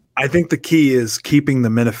time. I think the key is keeping the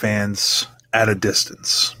Minifans at a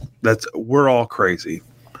distance. We're all crazy.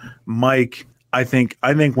 Mike, I think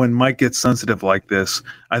when Mike gets sensitive like this,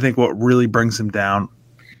 I think what really brings him down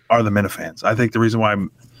are the Minifans. I think the reason why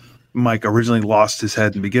Mike originally lost his head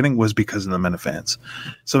in the beginning was because of the Minifans.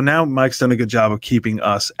 So now Mike's done a good job of keeping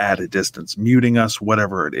us at a distance, muting us,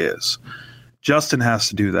 whatever it is. Justin has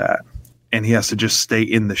to do that, and he has to just stay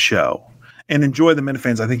in the show and enjoy the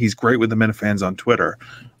Minifans. I think he's great with the Minifans on Twitter,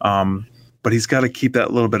 but he's got to keep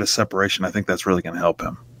that little bit of separation. I think that's really going to help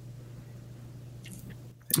him.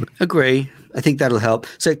 Agree. I think that'll help.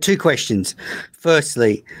 So 2 questions.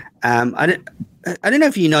 Firstly, I don't know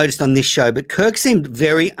if you noticed on this show, but Kirk seemed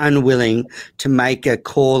very unwilling to make a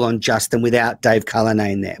call on Justin without Dave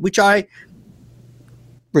Cullinane there, which I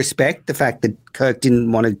respect, the fact that Kirk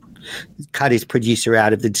didn't want to cut his producer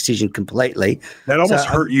out of the decision completely. That almost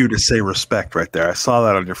hurt you to say respect right there. I saw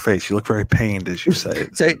that on your face. You look very pained as you say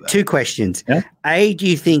it. So 2 questions. Yeah? A, do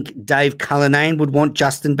you think Dave Cullinane would want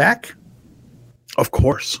Justin back? Of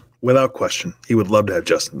course. Without question. He would love to have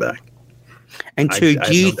Justin back. And 2,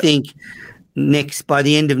 do you think by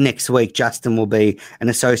the end of next week, Justin will be an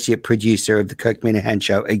associate producer of the Kirk Minahan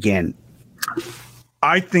show again?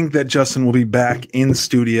 I think that Justin will be back in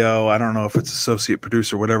studio. I don't know if it's associate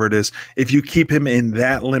producer, whatever it is. If you keep him in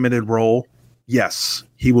that limited role, yes,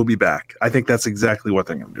 he will be back. I think that's exactly what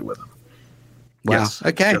they're going to do with him. Wow. Yes,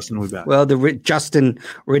 okay. Justin will be back. Well, the Justin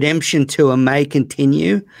redemption tour may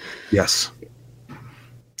continue. Yes.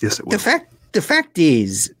 Yes, it will. The fact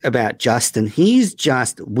is about Justin, he's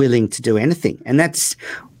just willing to do anything. And that's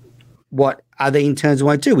what other interns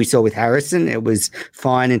won't do. We saw with Harrison, it was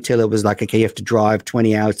fine until it was like, okay, you have to drive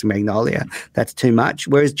 20 hours to Magnolia. That's too much.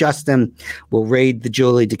 Whereas Justin will read the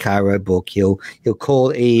Julie DeCaro book. He'll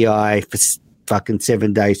call EEI for fucking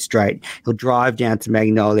 7 days straight. He'll drive down to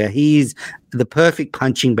Magnolia. He's the perfect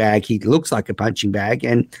punching bag. He looks like a punching bag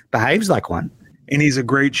and behaves like one. And he's a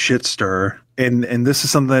great shit stirrer. And this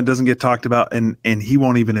is something that doesn't get talked about, and he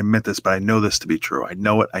won't even admit this, but I know this to be true. I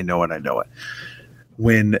know it.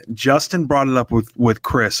 When Justin brought it up with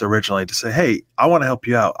Chris originally to say, hey, I want to help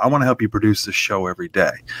you out. I want to help you produce this show every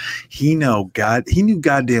day. He knew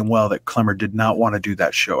goddamn well that Clemmer did not want to do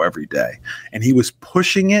that show every day. And he was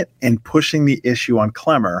pushing it and pushing the issue on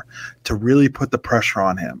Clemmer to really put the pressure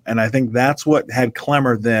on him. And I think that's what had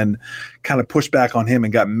Clemmer then kind of push back on him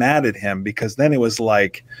and got mad at him, because then it was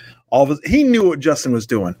like, he knew what Justin was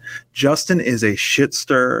doing. Justin is a shit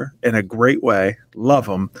stirrer in a great way. Love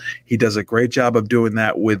him. He does a great job of doing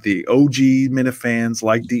that with the OG Minifans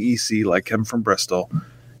like DEC, like him from Bristol.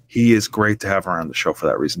 He is great to have around the show for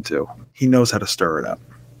that reason too. He knows how to stir it up.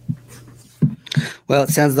 Well, it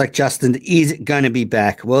sounds like Justin is going to be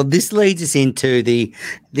back. Well, this leads us into the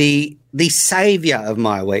savior of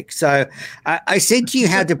my week. So I said to you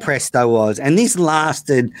how depressed I was, and this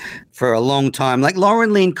lasted for a long time. Like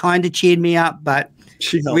Lauren Lynn kind of cheered me up, but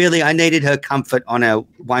really I needed her comfort on a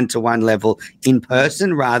one-to-one level in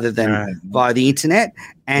person rather than via the internet.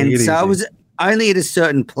 And so I was only at a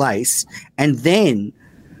certain place, and then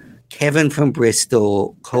Kevin from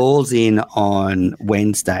Bristol calls in on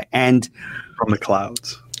Wednesday, and from the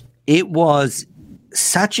clouds. It was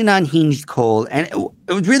such an unhinged call, and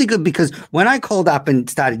it was really good because when I called up and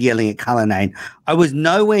started yelling at Cullinane, I was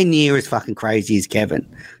nowhere near as fucking crazy as Kevin.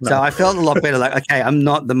 No. So I felt a lot better. Like, okay, I'm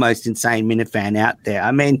not the most insane Minifan out there.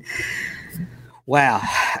 I mean, wow.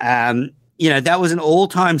 That was an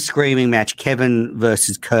all-time screaming match, Kevin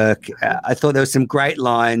versus Kirk. I thought there were some great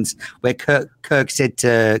lines where Kirk said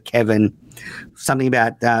to Kevin something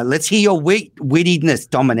about, let's hear your wittiness,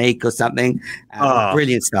 Dominique, or something.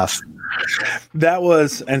 Brilliant stuff. That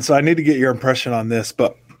was, and so I need to get your impression on this,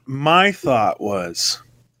 but my thought was,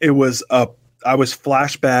 I was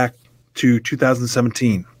flashback to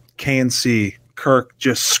 2017, KNC, Kirk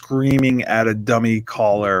just screaming at a dummy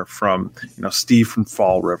caller from, Steve from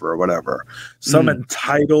Fall River or whatever. Some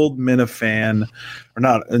entitled Minifan, or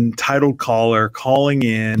not entitled caller calling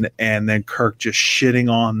in, and then Kirk just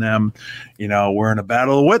shitting on them. We're in a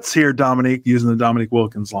battle of wits here, Dominique, using the Dominique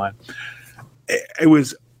Wilkins line. It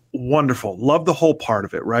was wonderful. Love the whole part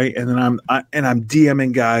of it, right? And then I'm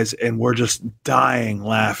DMing guys, and we're just dying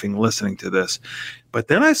laughing listening to this. But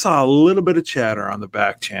then I saw a little bit of chatter on the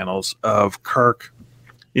back channels of Kirk.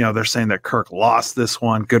 They're saying that Kirk lost this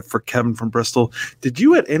one. Good for Kevin from Bristol. Did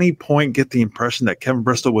you at any point get the impression that Kevin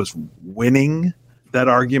Bristol was winning that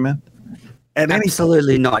argument?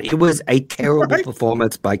 Absolutely not. It was a terrible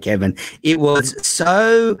performance by Kevin. It was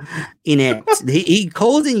so inept. He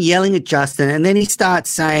calls in yelling at Justin, and then he starts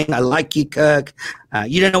saying, I like you, Kirk.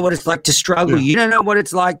 You don't know what it's like to struggle. You don't know what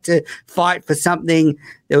it's like to fight for something.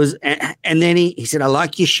 And then he said, I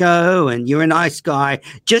like your show, and you're a nice guy.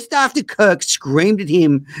 Just after Kirk screamed at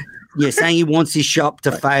him, saying he wants his shop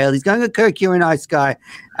to fail. He's going, Kirk, you're a nice guy.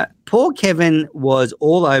 Poor Kevin was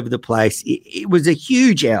all over the place. It was a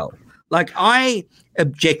huge L. Like, I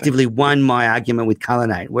objectively won my argument with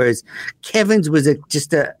Cullinane, whereas Kevin's was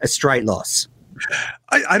just a straight loss.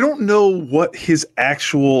 I don't know what his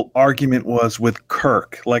actual argument was with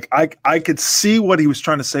Kirk. Like, I could see what he was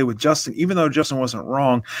trying to say with Justin, even though Justin wasn't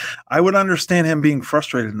wrong. I would understand him being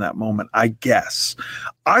frustrated in that moment, I guess.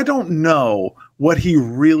 I don't know what he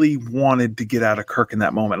really wanted to get out of Kirk in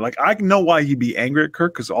that moment. Like, I know why he'd be angry at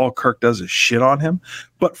Kirk, because all Kirk does is shit on him.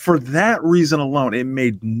 But for that reason alone, it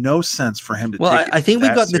made no sense for him to take it. I think we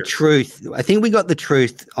got the truth. I think we got the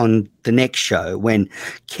truth on the next show when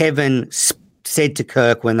Kevin said to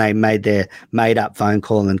Kirk, when they made their made-up phone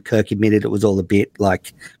call, and Kirk admitted it was all a bit,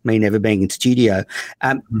 like me never being in studio.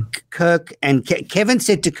 Kirk and Kevin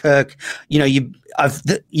said to Kirk, you've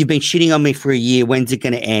been shitting on me for a year. When's it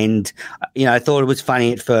going to end? I thought it was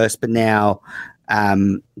funny at first, but now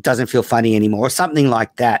doesn't feel funny anymore, or something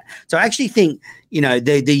like that. So I actually think,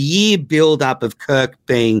 the year build-up of Kirk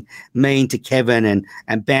being mean to Kevin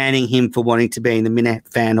and banning him for wanting to be in the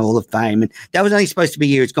Minifan Hall of Fame, and that was only supposed to be a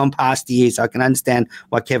year. It's gone past a year, so I can understand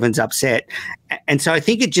why Kevin's upset. And so I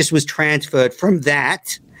think it just was transferred from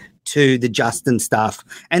that to the Justin stuff.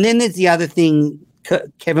 And then there's the other thing.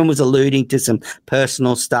 Kevin was alluding to some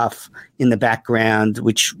personal stuff in the background,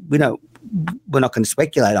 which we're not going to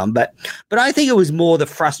speculate on, but I think it was more the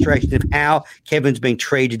frustration of how Kevin's been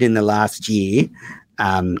treated in the last year,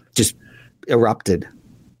 just erupted.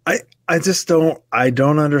 I just don't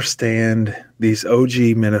understand these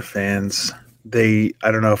OG Minifans.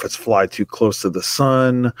 I don't know if it's fly too close to the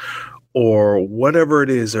sun, or whatever it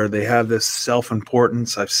is, or they have this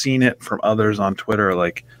self-importance. I've seen it from others on Twitter.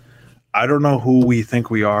 Like, I don't know who we think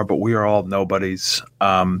we are, but we are all nobodies.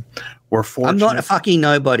 We're fortunate. I'm not a fucking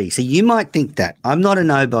nobody. So you might think that. I'm not a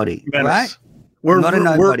nobody, right? I'm not a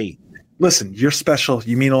nobody. Listen, you're special.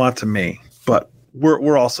 You mean a lot to me, but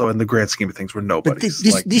we're also, in the grand scheme of things, we're nobodies.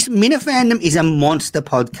 But this Minifandom is a monster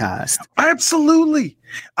podcast. Absolutely.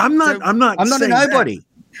 I'm not a nobody. That,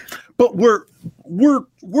 but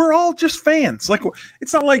we're all just fans. Like,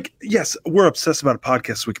 it's not like, yes, we're obsessed about a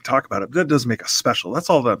podcast so we can talk about it, but that doesn't make us special. That's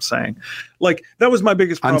all that I'm saying. Like, that was my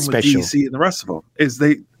biggest problem with DC and the rest of them is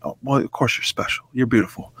well, of course you're special. You're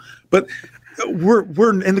beautiful. But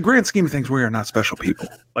we're in the grand scheme of things, we are not special people.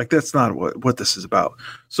 Like, that's not what this is about.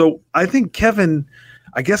 So I think Kevin,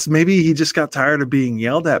 I guess maybe he just got tired of being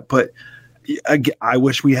yelled at, but I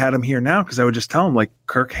wish we had him here now, because I would just tell him, like,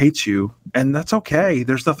 Kirk hates you, and that's okay.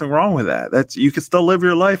 There's nothing wrong with that. You can still live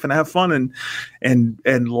your life and have fun and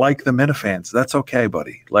like the Minifans. That's okay,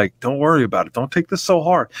 buddy. Like, don't worry about it. Don't take this so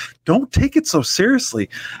hard. Don't take it so seriously.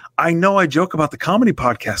 I know I joke about the comedy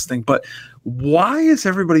podcast thing, but why is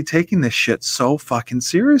everybody taking this shit so fucking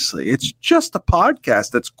seriously? It's just a podcast.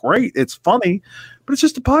 That's great. It's funny, but it's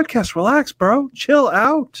just a podcast. Relax, bro. Chill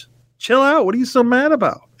out. What are you so mad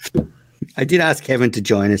about? I did ask Kevin to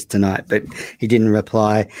join us tonight, but he didn't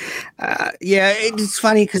reply. Yeah, it's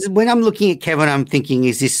funny because when I'm looking at Kevin, I'm thinking,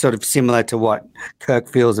 is this sort of similar to what Kirk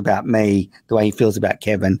feels about me, the way he feels about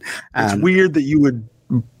Kevin? It's weird that you would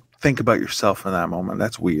think about yourself in that moment.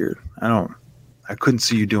 That's weird. I couldn't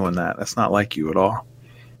see you doing that. That's not like you at all.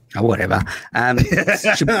 Oh, whatever.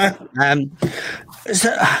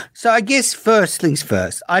 So I guess first things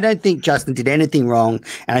first, I don't think Justin did anything wrong,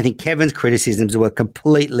 and I think Kevin's criticisms were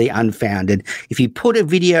completely unfounded. If you put a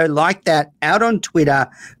video like that out on Twitter,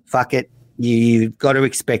 fuck it. You've got to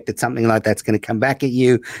expect that something like that's going to come back at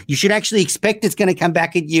you. You should actually expect it's going to come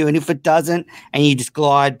back at you. And if it doesn't and you just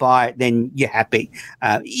glide by it, then you're happy.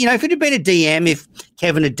 If it had been a DM, if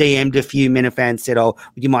Kevin had DM'd a few Minifans, said, "Oh,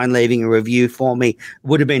 would you mind leaving a review for me?" It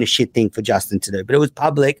would have been a shit thing for Justin to do. But it was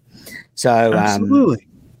public. So absolutely.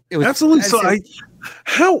 Absolutely.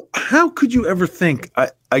 So how could you ever think,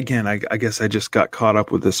 I guess I just got caught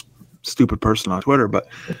up with this stupid person on Twitter, but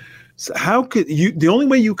so how could you? The only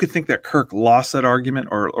way you could think that Kirk lost that argument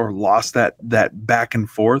or lost that back and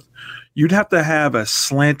forth, you'd have to have a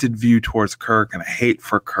slanted view towards Kirk and a hate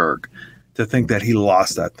for Kirk to think that he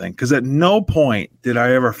lost that thing. Because at no point did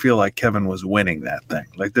I ever feel like Kevin was winning that thing.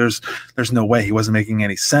 Like, there's no way. He wasn't making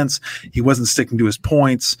any sense. He wasn't sticking to his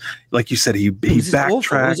points. Like you said, he backtracked.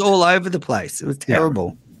 It was all over the place. It was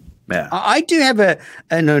terrible. Yeah. I do have an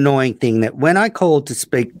annoying thing that when I called to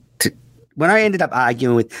speak. When I ended up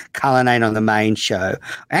arguing with Cullinane on the main show,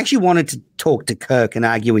 I actually wanted to talk to Kirk and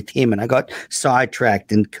argue with him, and I got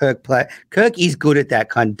sidetracked. And Kirk is good at that,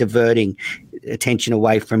 kind of diverting attention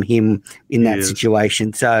away from him in that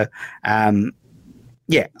situation. So, I'm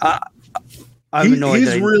annoyed.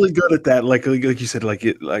 He's really good at that. Like you said, like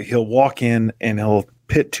he'll walk in and he'll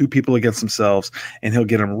pit two people against themselves, and he'll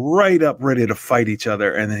get them right up, ready to fight each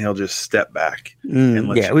other, and then he'll just step back and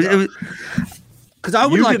let you go. Because I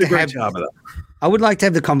would like to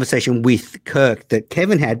have the conversation with Kirk that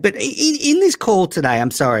Kevin had. But in this call today,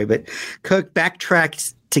 I'm sorry, but Kirk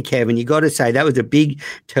backtracked to Kevin. You got to say that was a big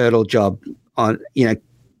turtle job on,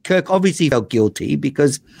 Kirk obviously felt guilty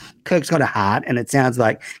because Kirk's got a heart, and it sounds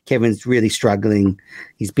like Kevin's really struggling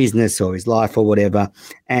his business or his life or whatever.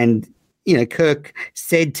 And, Kirk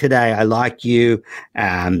said today, "I like you,"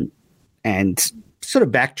 and sort of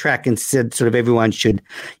backtrack and said sort of everyone should,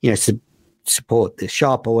 support the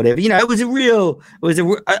shop or whatever.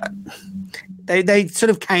 They sort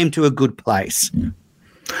of came to a good place.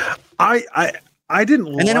 I didn't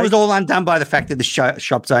and then it was all undone by the fact that the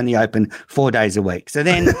shop's only open 4 days a week. So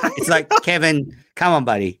then it's like, Kevin, come on,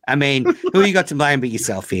 buddy. I mean, who you got to blame but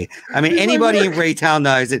yourself here? I mean, anybody in retail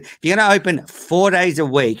knows that if you're going to open 4 days a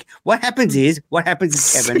week, what happens is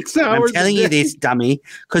Kevin, I'm telling you this, dummy,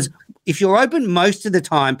 because if you're open most of the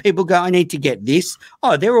time, people go, "I need to get this."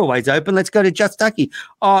 "Oh, they're always open. Let's go to Just Ducky."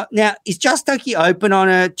 "Oh, now is Just Ducky open on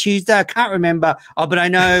a Tuesday?" "I can't remember." "Oh, but I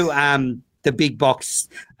know the big box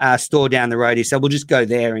store down the road is, so we'll just go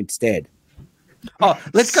there instead." "Oh,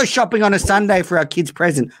 let's go shopping on a Sunday for our kids'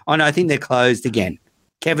 present." "Oh, no, I think they're closed again.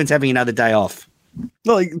 Kevin's having another day off."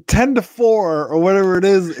 like 10 to 4 or whatever it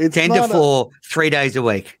is. It's 10 to 4, 3 days a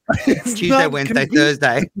week. Tuesday, Wednesday,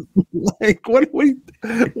 Thursday. Like, what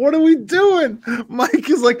are we doing? Mike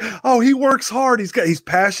is like, oh, he works hard. He's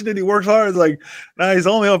passionate. He works hard. It's like, no, he's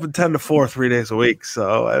only open 10 to 4, 3 days a week.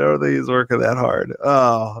 So I don't think he's working that hard.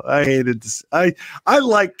 Oh, I hated this. I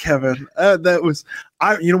like Kevin.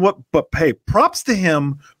 You know what? But hey, props to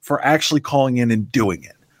him for actually calling in and doing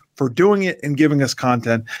it. For doing it and giving us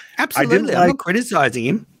content. Absolutely. I'm not criticizing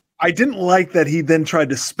him. I didn't like that he then tried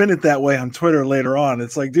to spin it that way on Twitter later on.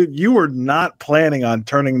 It's like, dude, you were not planning on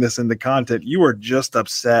turning this into content. You were just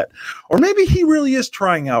upset. Or maybe he really is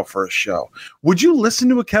trying out for a show. Would you listen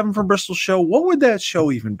to a Kevin from Bristol show? What would that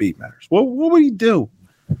show even be, Matters? What would he do?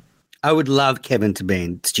 I would love Kevin to be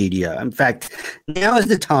in studio. In fact, now is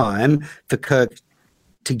the time for Kirk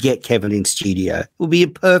to get Kevin in studio. It will be a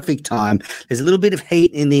perfect time. There's a little bit of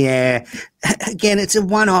heat in the air. Again, it's a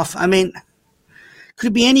one-off. I mean, could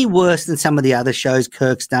it be any worse than some of the other shows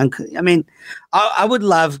Kirk's done? I mean, I would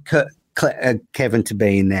love Kevin to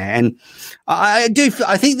be in there. And I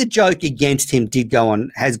think the joke against him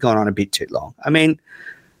has gone on a bit too long. I mean,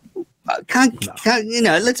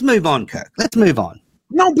 let's move on, Kirk. Let's move on.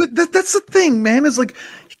 No, but that's the thing, man. Is like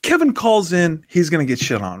Kevin calls in, he's going to get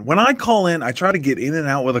shit on. When I call in, I try to get in and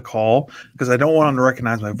out with a call because I don't want him to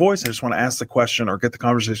recognize my voice. I just want to ask the question or get the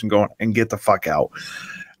conversation going and get the fuck out.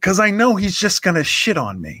 Because I know he's just going to shit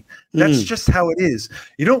on me. That's just how it is.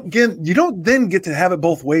 You don't then get to have it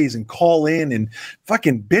both ways and call in and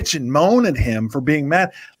fucking bitch and moan at him for being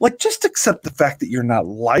mad. Like, just accept the fact that you're not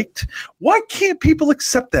liked. Why can't people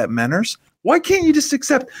accept that, Menners? Why can't you just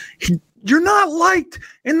accept you're not liked,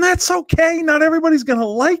 and that's okay. Not everybody's going to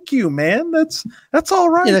like you, man. That's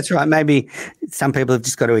all right. Yeah, that's right. Maybe some people have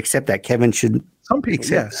just got to accept that. Kevin should. Some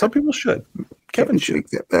people, some people should. Kevin should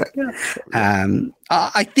accept that. Yeah.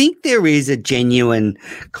 I think there is a genuine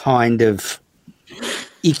kind of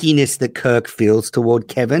ickiness that Kirk feels toward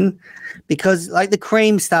Kevin because, like, the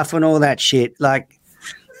cream stuff and all that shit, like,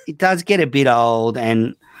 it does get a bit old.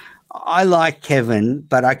 And I like Kevin,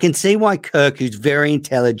 but I can see why Kirk, who's very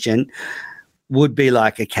intelligent, would be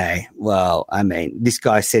like, okay, well, I mean, this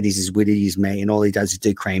guy said he's as witty as me, and all he does is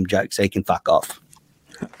do cream jokes, so he can fuck off.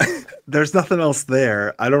 There's nothing else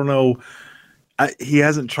there. I don't know. He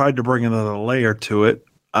hasn't tried to bring another layer to it.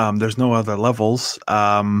 There's no other levels.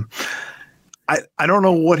 I don't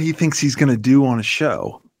know what he thinks he's going to do on a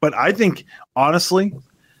show, but I think, honestly,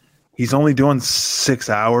 he's only doing 6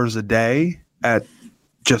 hours a day at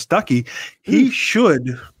Just Ducky. He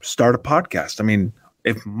should start a podcast. I mean,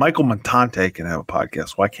 if Michael Montante can have a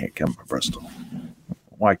podcast, why can't Kevin from Bristol?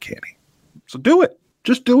 Why can't he? So do it.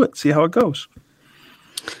 Just do it. See how it goes.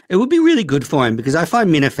 It would be really good for him because I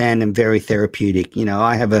find Minifandom very therapeutic. You know,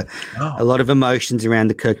 I have a lot of emotions around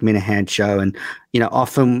the Kirk Minahan show. And, you know,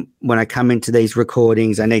 often when I come into these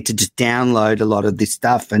recordings, I need to just download a lot of this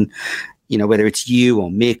stuff. And, you know, whether it's you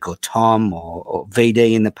or Mick or Tom or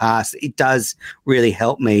VD in the past, it does really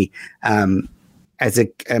help me as a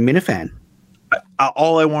Minifan.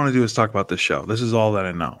 All I want to do is talk about this show. This is all that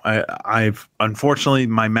I know. I've unfortunately,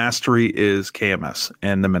 my mastery is KMS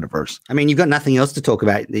and the Miniverse. I mean, you've got nothing else to talk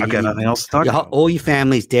about. I've got nothing else to talk about. All your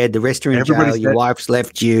family's dead. The rest are in jail. Your wife's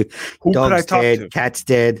left you. Dog's dead. Cat's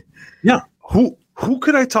dead. Yeah. Who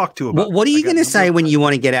could I talk to about what are you going to say when you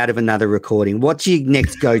want to get out of another recording? What's your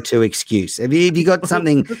next go-to excuse? Have you got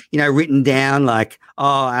something, you know, written down like,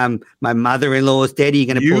 my mother-in-law's dead? Are you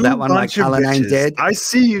going to pull that one like Cullinane's dead? I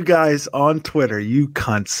see you guys on Twitter, you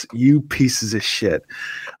cunts, you pieces of shit.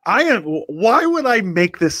 Why would I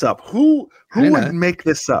make this up? Who would make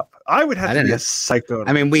this up? I would have to be a psycho.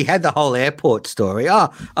 I mean, we had the whole airport story.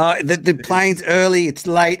 The plane's early. It's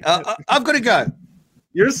late. I've got to go.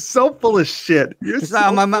 You're so full of shit.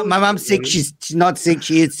 My mum's sick. She's not sick.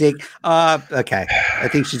 She is sick. Okay. I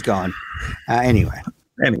think she's gone. Anyway.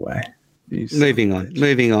 Moving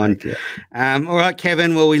on. All right,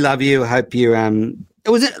 Kevin. Well, we love you. I hope you.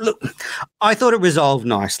 Look, I thought it resolved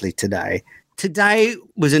nicely today. Today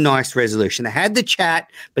was a nice resolution. I had the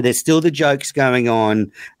chat, but there's still the jokes going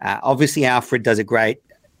on. Obviously, Alfred does a great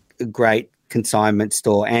consignment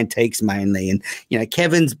store, antiques mainly, and you know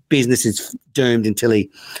Kevin's business is doomed until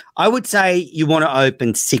I would say you want to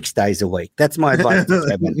open 6 days a week. That's my advice to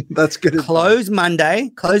Kevin. That's good. Close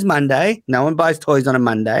Monday. No one buys toys on a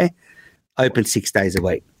Monday. Open 6 days a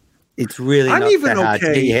week. It's really not that hard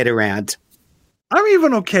to get your head around. I'm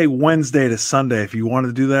even okay Wednesday to Sunday if you want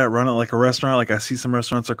to do that. Run it like a restaurant. Like I see some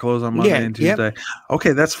restaurants are closed on Monday and Tuesday. Yep.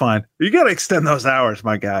 Okay, that's fine. You got to extend those hours,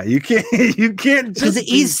 my guy. You can't. Because it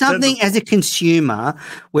is something as a consumer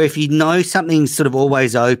where if you know something's sort of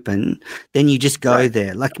always open, then you just go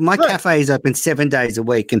there. Like my cafe is open 7 days a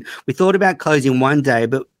week, and we thought about closing one day,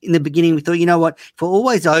 but in the beginning we thought, you know what? If we're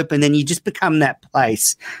always open, then you just become that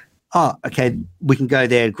place. Oh, okay, we can go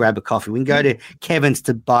there and grab a coffee. We can go to Kevin's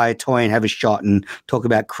to buy a toy and have a shot and talk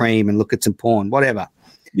about cream and look at some porn, whatever.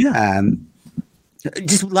 Yeah.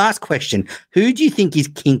 Just last question. Who do you think is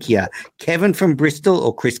kinkier, Kevin from Bristol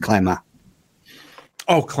or Chris Klemmer?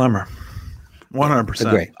 Oh, Klemmer. 100%.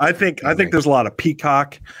 Agree. I think there's a lot of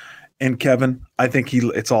peacock in Kevin. I think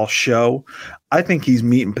it's all show. I think he's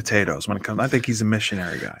meat and potatoes when it comes. I think he's a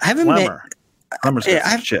missionary guy. I haven't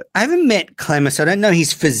met Klemmer, so I don't know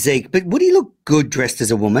his physique, but would he look good dressed as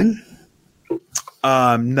a woman?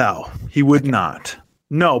 No, he would not.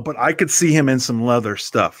 No, but I could see him in some leather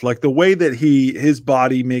stuff, like the way that his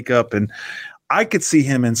body makeup, and I could see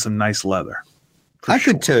him in some nice leather. I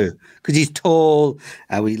could too, because he's tall.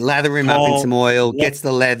 We lather him up in some oil, gets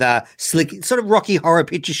the leather, slick, sort of Rocky Horror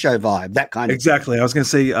Picture Show vibe, that kind of Exactly. I was going to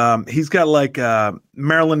say he's got like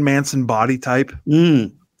Marilyn Manson body type.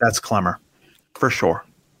 That's Klemmer. For sure.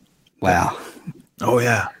 Wow. Oh,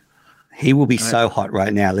 yeah. He will be so hot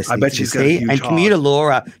right now listening. I bet she's got a huge And Commuter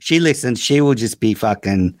Laura, she listens. She will just be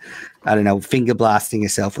fucking, I don't know, finger blasting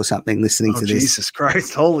herself or something listening to this. Jesus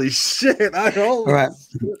Christ. Holy shit. All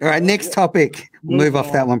right. Next topic. Move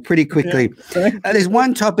off that one pretty quickly. There's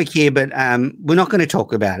one topic here, but we're not going to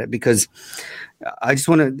talk about it because I just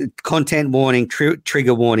want to content warning,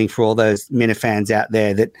 trigger warning for all those Minifans out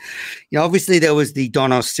there that, obviously there was the Don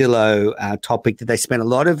Orsillo topic that they spent a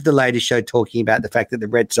lot of the latest show talking about the fact that the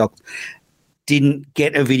Red Sox didn't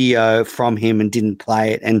get a video from him and didn't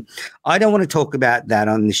play it. And I don't want to talk about that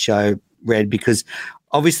on the show, Red, because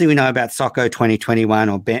obviously we know about Socko 2021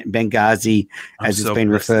 or Benghazi, as it's been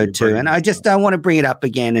referred to. And I just don't want to bring it up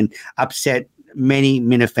again and upset many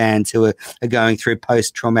Minifans who are going through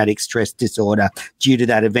post-traumatic stress disorder due to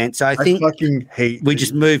that event. So I think fucking hate we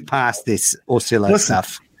just move past this Orsillo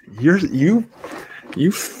stuff.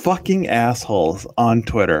 You fucking assholes on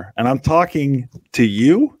Twitter. And I'm talking to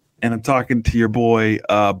you and I'm talking to your boy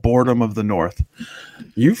Boredom of the North.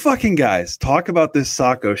 You fucking guys talk about this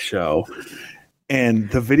Socko show and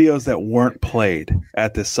the videos that weren't played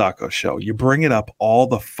at this Socko show. You bring it up all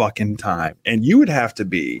the fucking time. And you would have to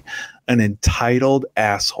be an entitled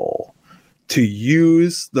asshole to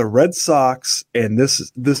use the Red Sox and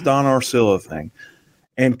this Don Orsillo thing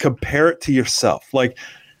and compare it to yourself. Like,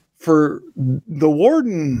 for the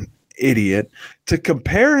Warden idiot to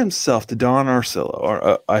compare himself to Don Orsillo,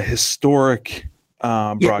 or a historic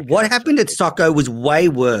broadcast. What happened at Socko was way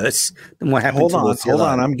worse than what happened to Orsillo. Hold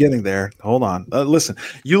on, I'm getting there. Hold on. Listen,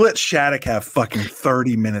 you let Schtick have fucking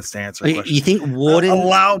 30 minutes to answer questions. You think Warden?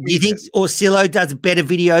 You think Orsillo does better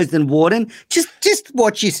videos than Warden? Just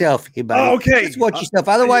watch yourself here, buddy. Okay. Just watch yourself.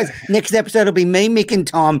 Otherwise, next episode will be me, Mick, and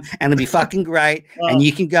Tom, and it'll be fucking great. And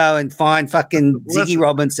you can go and find fucking Ziggy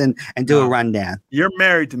Robinson and do a rundown. You're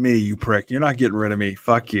married to me, you prick. You're not getting rid of me.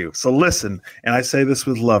 Fuck you. So listen, and I say this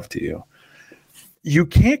with love to you. You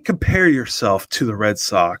can't compare yourself to the Red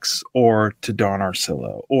Sox or to Don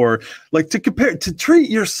Orsillo, or like to treat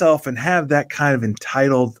yourself and have that kind of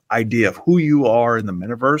entitled idea of who you are in the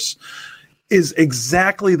metaverse is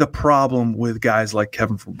exactly the problem with guys like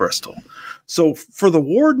Kevin from Bristol. So for the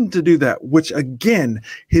Warden to do that, which again,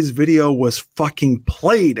 his video was fucking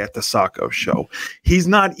played at the Socko show. He's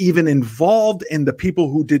not even involved in the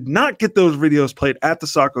people who did not get those videos played at the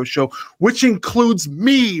Socko show, which includes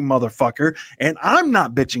me, motherfucker. And I'm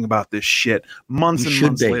not bitching about this shit months and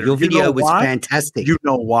months later. Your video was fantastic. You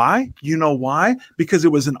know why? You know why? Because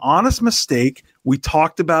it was an honest mistake. We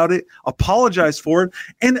talked about it, apologized for it.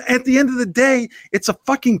 And at the end of the day, it's a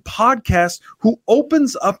fucking podcast who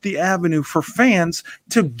opens up the avenue for fans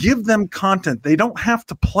to give them content. They don't have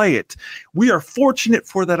to play it. We are fortunate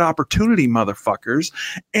for that opportunity, motherfuckers.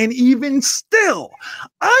 And even still,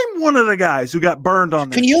 I'm one of the guys who got burned on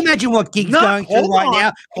this. Can you imagine what Gig's going through right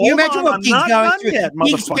now? Can you imagine what Gig's going through?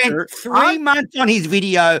 Gig spent 3 months on his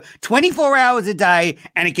video, 24 hours a day,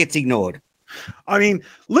 and it gets ignored. I mean,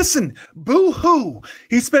 listen, boo-hoo.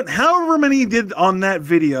 He spent however many he did on that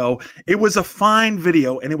video. It was a fine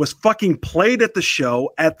video, and it was fucking played at the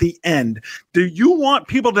show at the end. Do you want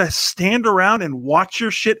people to stand around and watch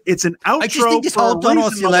your shit? It's an outro. I just think this whole Don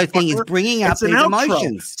Orsillo thing is bringing up these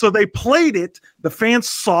emotions. So they played it, the fans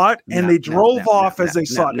saw it, and they drove off as they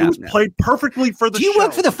saw it. It was played perfectly for the show. Do you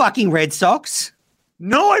work for the fucking Red Sox?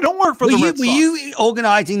 No, I don't work for the Red Sox. Were you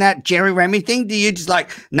organizing that Jerry Remy thing? Do you just like,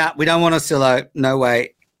 nah, we don't want Oscillo. No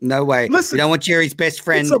way. No way. Listen, we don't want Jerry's best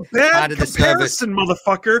friend it's a bad part of the service. comparison,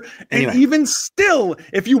 motherfucker. Anyway. And even still,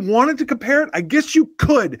 if you wanted to compare it, I guess you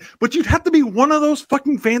could. But you'd have to be one of those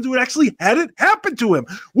fucking fans who had actually had it happen to him,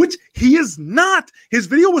 which he is not. His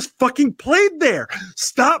video was fucking played there.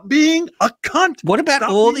 Stop being a cunt. What about Stop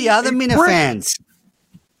all being the other a Minna prick. fans?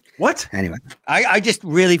 What? Anyway, I just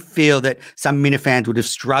really feel that some Minna fans would have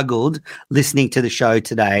struggled listening to the show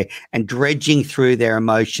today and dredging through their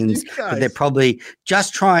emotions. But they're probably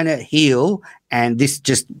just trying to heal. And this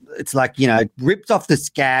just, it's like, ripped off the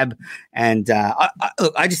scab. And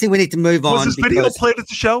I just think we need to move on. Was this video played at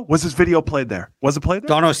the show? Was this video played there? Was it played there?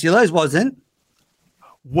 Don Oscillo's wasn't.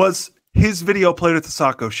 Was his video played at the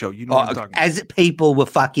Sacco show? You know what I'm talking about. As people were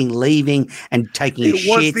fucking leaving and taking a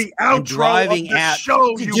shit and driving out.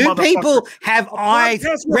 Show, do people have eyes?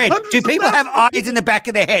 Red, do people have eyes in the back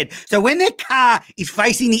of their head? So when their car is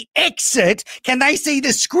facing the exit, can they see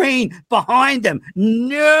the screen behind them?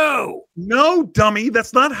 No. No, dummy.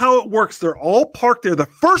 That's not how it works. They're all parked there. The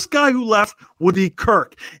first guy who left would be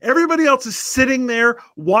Kirk. Everybody else is sitting there,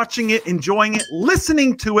 watching it, enjoying it,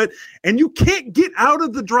 listening to it, and you can't get out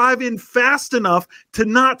of the drive-in fast enough to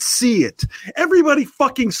not see it. Everybody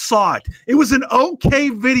fucking saw it. It was an okay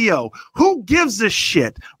video. Who gives a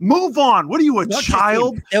shit? Move on. What are you, a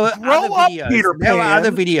child? There were Grow other up, videos. Peter There were Pan.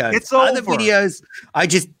 other videos. It's over. Other videos.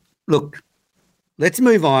 Look. Let's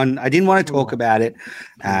move on. I didn't want to talk about it.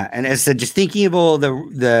 And as I said, just thinking of all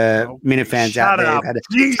the Minna fans out there who had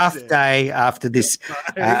a tough day after this,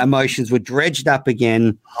 emotions were dredged up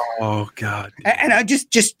again. Oh, God. And I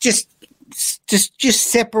just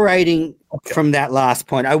separating from that last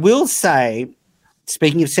point, I will say,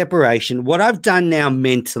 speaking of separation, what I've done now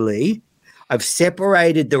mentally, I've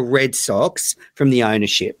separated the Red Sox from the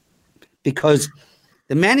ownership because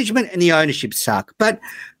the management and the ownership suck. But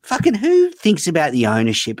fucking who thinks about the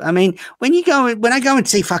ownership? I mean, when I go and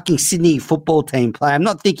see fucking Sydney football team play, I'm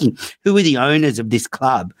not thinking who are the owners of this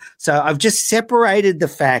club. So I've just separated the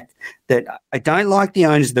fact that I don't like the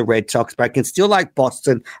owners of the Red Sox, but I can still like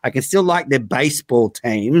Boston. I can still like their baseball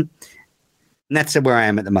team. And that's where I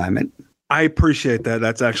am at the moment. I appreciate that.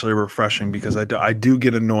 That's actually refreshing because I do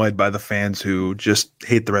get annoyed by the fans who just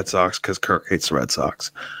hate the Red Sox because Kirk hates the Red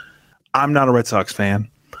Sox. I'm not a Red Sox fan,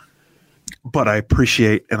 but I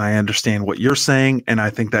appreciate and I understand what you're saying, and I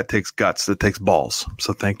think that takes guts. That takes balls.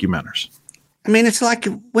 So thank you, Manners. I mean, it's like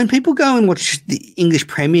when people go and watch the English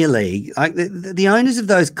Premier League, like the owners of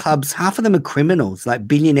those clubs, half of them are criminals, like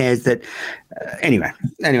billionaires that anyway,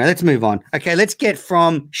 let's move on. Okay, let's get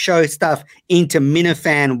from show stuff into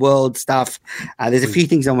Minifan world stuff. There's a few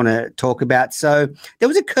things I want to talk about. So there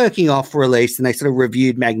was a Kirking Off release and they sort of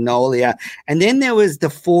reviewed Magnolia. And then there was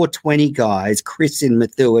the 420 guys, Chris and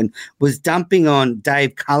Methuen, was dumping on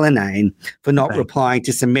Dave Cullinane for not replying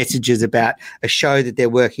to some messages about a show that they're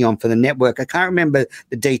working on for the network. I can't remember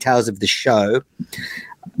the details of the show.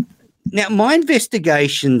 Now, my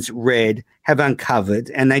investigations, Red, have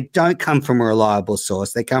uncovered, and they don't come from a reliable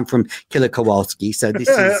source. They come from Killer Kowalski. So this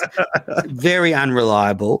is very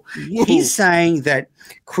unreliable. Whoa. He's saying that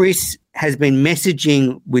Chris has been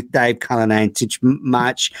messaging with Dave Cullinane since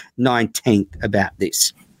March 19th about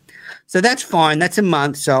this. So that's fine. That's a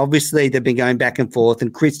month. So obviously they've been going back and forth.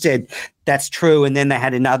 And Chris said that's true. And then they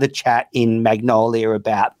had another chat in Magnolia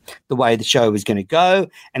about the way the show was going to go.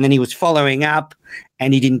 And then he was following up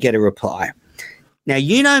and he didn't get a reply. Now,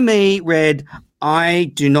 you know me, Red,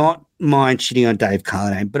 I do not mind shitting on Dave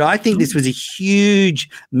Cullinane, but I think this was a huge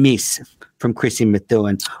miss from Chris and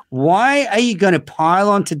Methuen. Why are you going to pile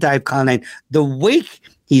on to Dave Cullinane the week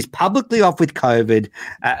he's publicly off with COVID?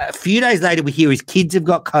 A few days later, we hear his kids have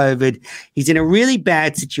got COVID. He's in a really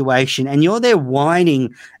bad situation, and you're there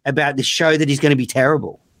whining about the show that he's going to be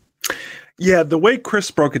terrible. Yeah, the way Chris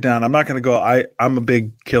broke it down, I'm not going to go. I'm a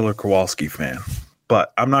big Killer Kowalski fan,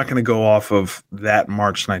 but I'm not going to go off of that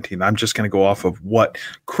March 19th. I'm just going to go off of what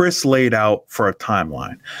Chris laid out for a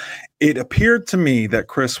timeline. It appeared to me that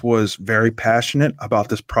Chris was very passionate about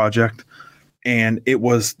this project, and it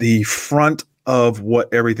was the front of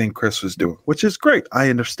what everything Chris was doing, which is great. I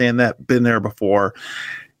understand that. Been there before.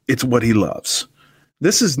 It's what he loves.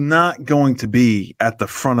 This is not going to be at the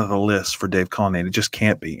front of the list for Dave Cullinane. It just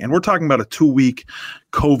can't be. And we're talking about a 2-week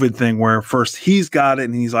COVID thing where first he's got it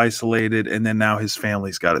and he's isolated, and then now his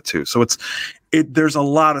family's got it too. So there's a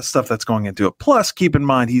lot of stuff that's going into it. Plus, keep in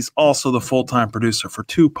mind, he's also the full-time producer for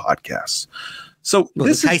 2 podcasts. So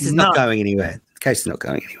this the case is not going anywhere. The case is not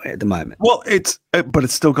going anywhere at the moment. Well, but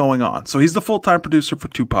it's still going on. So he's the full-time producer for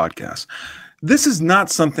 2 podcasts. this is not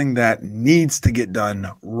something that needs to get done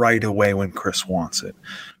right away when Chris wants it.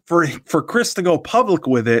 For Chris to go public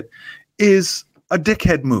with it is a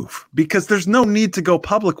dickhead move, because there's no need to go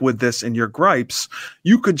public with this in your gripes.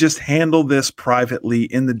 You could just handle this privately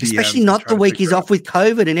in the DMs. Especially not the week he's off with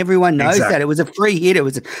COVID, and everyone knows that. It was a free hit. It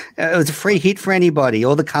was a free hit for anybody.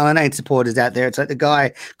 All the Cullinane supporters out there. It's like the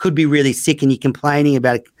guy could be really sick and you're complaining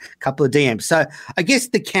about a couple of DMs. So I guess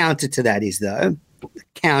the counter to that is, though,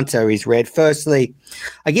 Red. Firstly,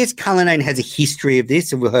 I guess Cullinane has a history of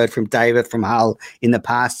this, and we heard from David from Hull in the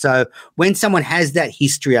past. So when someone has that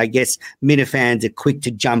history, I guess Minifans are quick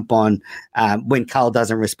to jump on when Cull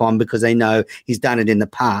doesn't respond, because they know he's done it in the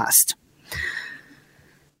past.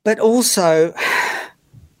 But also,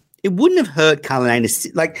 it wouldn't have hurt Cullinane.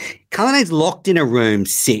 Like, Cullinane's locked in a room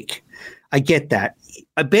sick. I get that.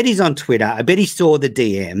 I bet he's on Twitter. I bet he saw the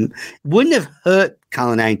DM. Wouldn't have hurt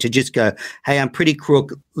Cullinane to just go, hey, I'm pretty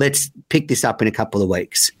crook. Let's pick this up in a couple of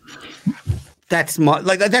weeks. That's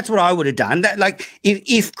that's what I would have done. That, like,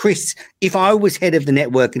 if I was head of the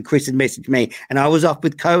network and Chris had messaged me and I was off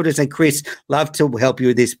with coders and Chris, love to help you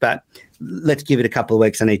with this, but let's give it a couple of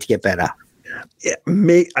weeks. I need to get better. Yeah,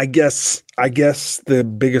 I guess the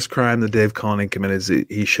biggest crime that Dave Cullinane committed is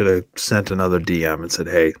he should have sent another DM and said,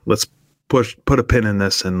 hey, let's put a pin in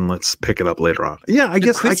this and let's pick it up later on. Yeah, I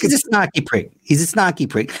guess Chris is a snarky prick. He's a snarky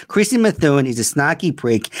prick. Chris Methuen is a snarky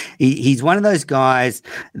prick. He's one of those guys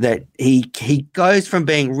that he goes from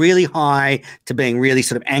being really high to being really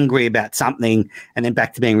sort of angry about something and then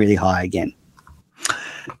back to being really high again.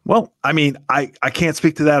 Well, I mean, I can't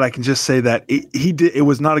speak to that. I can just say that it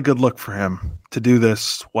was not a good look for him to do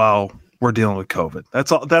this while we're dealing with COVID.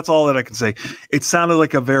 That's all that I can say. It sounded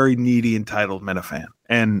like a very needy, entitled Minifan.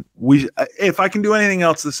 And if I can do anything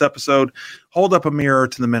else this episode, hold up a mirror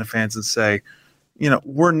to the Minifans and say,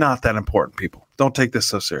 we're not that important people. Don't take this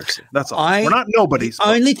so seriously. That's all. We're not nobodies. The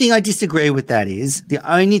only thing I disagree with that is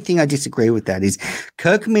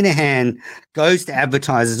Kirk Minahan goes to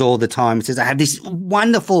advertisers all the time and says, I have this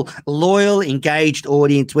wonderful, loyal, engaged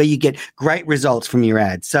audience where you get great results from your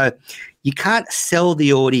ads. So you can't sell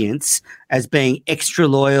the audience as being extra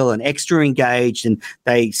loyal and extra engaged and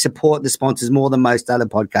they support the sponsors more than most other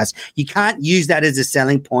podcasts. You can't use that as a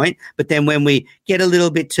selling point. But then when we get a little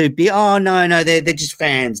bit too big, oh, no, they're just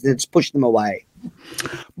fans. They just push them away.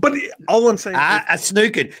 But all I'm saying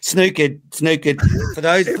snookered.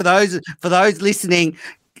 For those listening,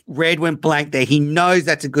 Red went blank there. He knows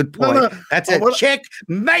that's a good point. No. That's a check,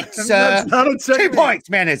 mate, sir. That's not a check. 2 points,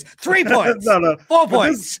 Manners. 3 points. No. 4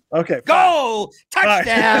 points. Okay. Goal.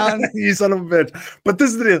 Touchdown. You son of a bitch. But this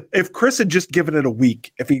is the deal. If Chris had just given it a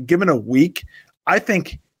week, I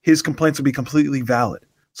think his complaints would be completely valid.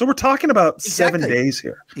 So we're talking about 7 days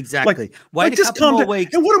here. Exactly. Wait a couple more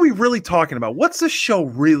weeks. And what are we really talking about? What's this show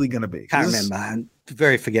really going to be? Can't remember.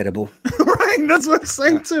 Very forgettable. Right. That's what I'm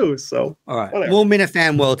saying too. So, all right. Whatever. More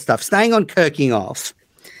Minifan World stuff. Staying on Kirking off.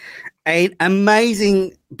 An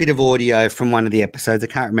amazing bit of audio from one of the episodes. I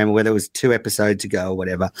can't remember whether it was 2 episodes ago or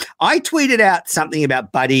whatever. I tweeted out something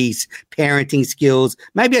about Buddy's parenting skills.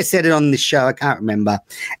 Maybe I said it on the show. I can't remember.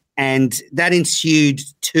 And that ensued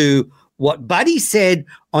to what Buddy said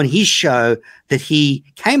on his show, that he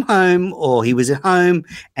came home or he was at home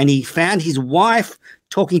and he found his wife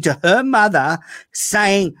talking to her mother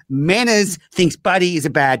saying Manners thinks Buddy is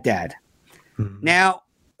a bad dad. Mm-hmm. Now,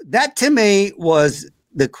 that to me was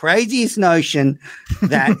the craziest notion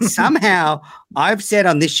that somehow I've said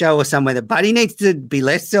on this show or somewhere that Buddy needs to be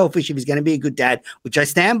less selfish if he's going to be a good dad, which I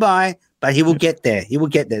stand by, but he will get there. He will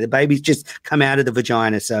get there. The baby's just come out of the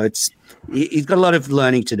vagina, so he's got a lot of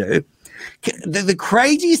learning to do. The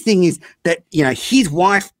craziest thing is that, his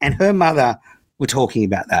wife and her mother were talking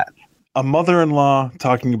about that. A mother-in-law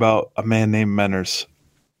talking about a man named Menners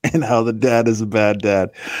and how the dad is a bad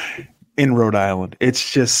dad in Rhode Island.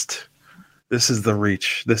 It's just, this is the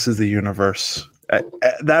reach. This is the universe.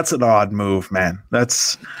 That's an odd move, man. I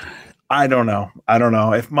don't know. I don't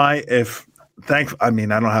have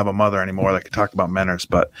a mother anymore that could talk about Menners,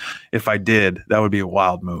 but if I did, that would be a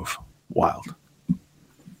wild move. Wild.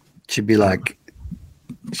 Should be like,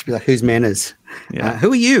 who's Manners? Yeah.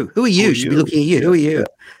 Who are you? Should be looking at you. Who are you? Yeah.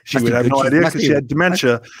 She would have no idea because she had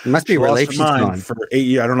dementia. Must be a relief she's gone. For 8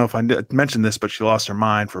 years. I don't know if I mentioned this, but she lost her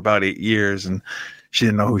mind for about 8 years, and she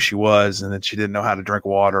didn't know who she was, and then she didn't know how to drink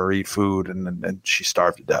water or eat food, and she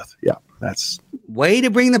starved to death. Yeah, that's way to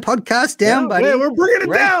bring the podcast down, buddy. Yeah, we're bringing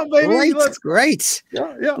it down, baby. Great.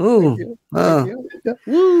 Yeah. Ooh.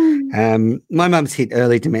 My mum's hit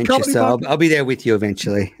early dementia, so I'll be there with you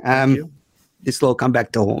eventually. This will all come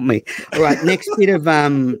back to haunt me. All right, next bit of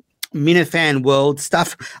Minifan World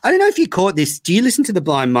stuff. I don't know if you caught this. Do you listen to the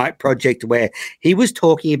Blind Mike project where he was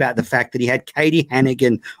talking about the fact that he had Katie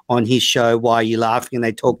Hannigan on his show, Why Are You Laughing? And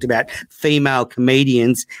they talked about female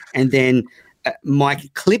comedians. And then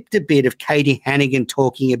Mike clipped a bit of Katie Hannigan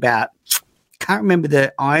talking about, can't remember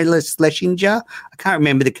the Isla Schlesinger. I can't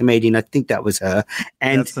remember the comedian. I think that was her.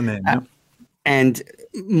 And that's the name. Yeah. And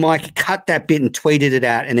Mike cut that bit and tweeted it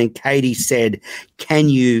out. And then Katie said, can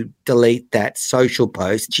you delete that social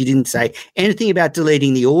post? She didn't say anything about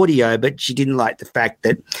deleting the audio, but she didn't like the fact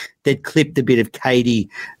that they'd clipped a bit of Katie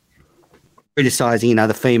criticizing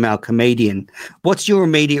another female comedian. What's your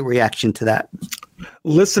immediate reaction to that?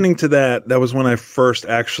 Listening to that was when I first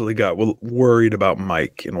actually got worried about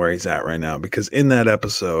Mike and where he's at right now, because in that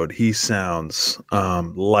episode, he sounds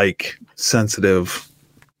like sensitive,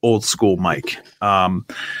 old school Mike.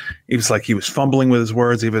 He was like, he was fumbling with his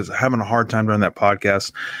words. He was having a hard time during that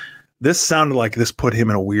podcast. This sounded like this put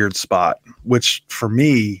him in a weird spot, which for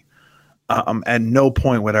me, at no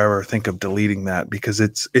point would I ever think of deleting that, because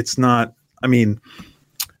it's not, I mean,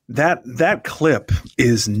 that clip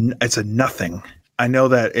it's a nothing. I know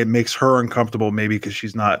that it makes her uncomfortable, maybe because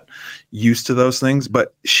she's not used to those things,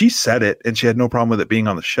 but she said it and she had no problem with it being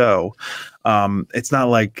on the show. It's not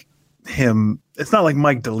like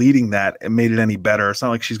Mike deleting that and made it any better. It's not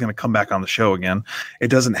like she's going to come back on the show again. It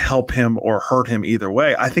doesn't help him or hurt him either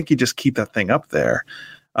way. I think you just keep that thing up there.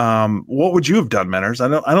 What would you have done, Menners?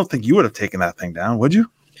 I don't think you would have taken that thing down, would you?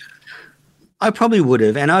 I probably would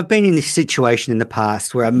have. And I've been in this situation in the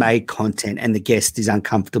past where I made content and the guest is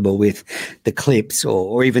uncomfortable with the clips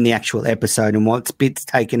or even the actual episode and wants bits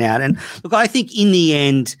taken out. And look, I think in the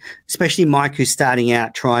end, especially Mike, who's starting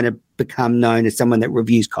out trying to become known as someone that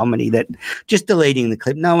reviews comedy, that just deleting the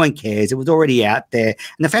clip, no one cares. It was already out there.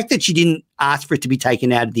 And the fact that she didn't ask for it to be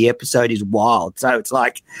taken out of the episode is wild. So it's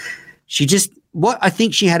like what I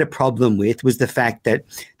think she had a problem with was the fact that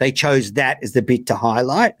they chose that as the bit to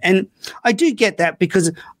highlight. And I do get that, because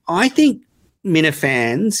I think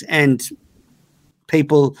Minifans and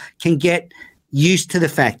people can get used to the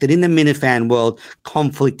fact that in the Minifan world,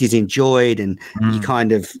 conflict is enjoyed and you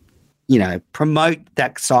kind of, promote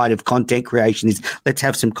that side of content creation is let's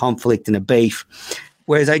have some conflict and a beef.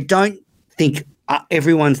 Whereas I don't think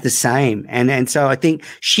everyone's the same. And so I think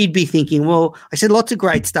she'd be thinking, well, I said lots of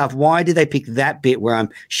great stuff. Why did they pick that bit where I'm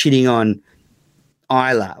shitting on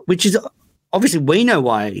Isla? Which is obviously we know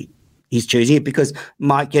why he's choosing it, because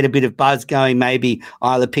might get a bit of buzz going. Maybe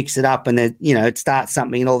Isla picks it up and then, it starts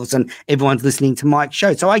something and all of a sudden everyone's listening to Mike's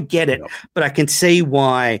show. So I get it, but I can see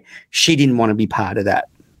why she didn't want to be part of that.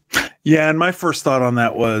 Yeah. And my first thought on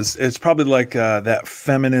that was it's probably like that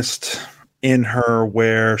feminist in her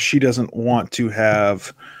where she doesn't want to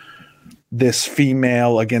have this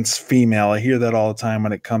female against female. I hear that all the time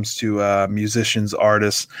when it comes to musicians,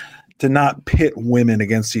 artists, to not pit women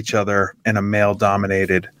against each other in a male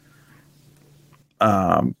dominated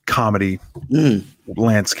comedy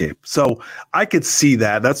landscape. So I could see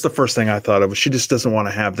that. That's the first thing I thought of. She just doesn't want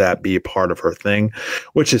to have that be a part of her thing,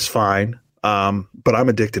 which is fine. But I'm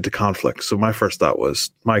addicted to conflict. So my first thought was,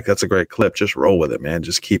 Mike, that's a great clip. Just roll with it, man.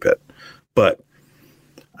 Just keep it. But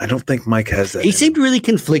I don't think Mike has that. He seemed really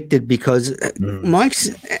conflicted because Mike's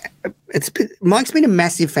been a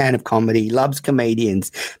massive fan of comedy, loves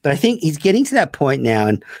comedians, but I think he's getting to that point now,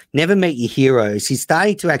 and never meet your heroes. He's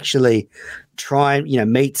starting to actually try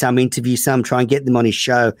and, meet some, interview some, try and get them on his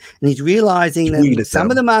show. And he's realizing that some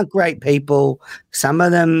of them aren't great people. Some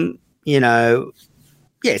of them,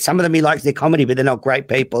 some of them he likes their comedy, but they're not great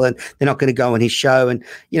people and they're not going to go on his show. And,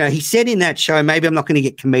 he said in that show, maybe I'm not going to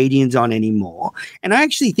get comedians on anymore. And I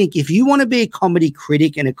actually think if you want to be a comedy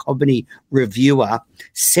critic and a comedy reviewer,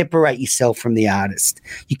 separate yourself from the artist.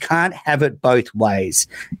 You can't have it both ways.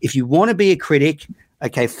 If you want to be a critic,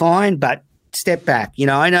 okay, fine, but step back.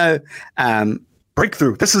 I know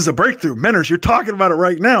breakthrough. This is a breakthrough. Menners, you're talking about it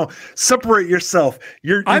right now. Separate yourself.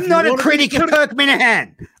 I'm not a critic of Kirk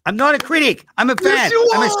Minahan. I'm not a critic. I'm a fan. Yes, you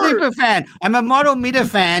I'm a are. super fan. I'm a model Mida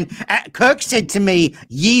fan. Kirk said to me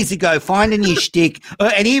years ago, find a new shtick,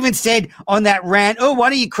 and he even said on that rant, why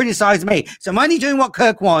don't you criticize me? So I'm only doing what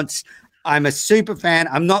Kirk wants. I'm a super fan.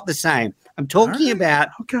 I'm not the same. I'm talking about,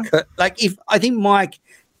 if I think Mike,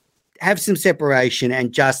 have some separation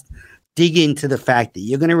and just dig into the fact that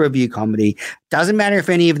you're going to review comedy. Doesn't matter if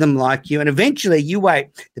any of them like you. And eventually, you wait.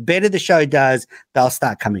 The better the show does, they'll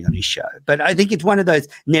start coming on his show. But I think it's one of those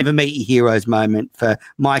never meet your heroes moment for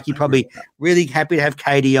Mike. He's probably really happy to have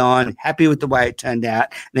Katie on, happy with the way it turned out.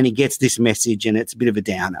 And then he gets this message and it's a bit of a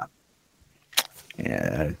downer.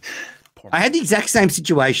 Yeah. I had the exact same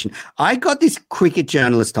situation. I got this cricket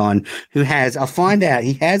journalist on who has, I'll find out,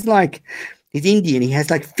 he has He's Indian. He has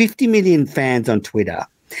like 50 million fans on Twitter.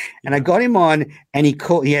 And I got him on, and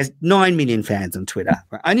he has 9 million fans on Twitter,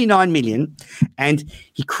 right? Only 9 million. And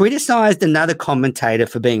he criticized another commentator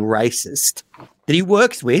for being racist that he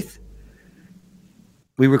works with.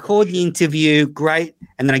 We record the interview, great.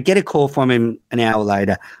 And then I get a call from him an hour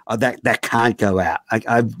later. Oh, that can't go out.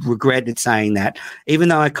 I regretted saying that. Even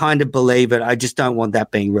though I kind of believe it, I just don't want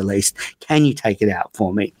that being released. Can you take it out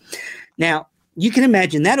for me? Now, you can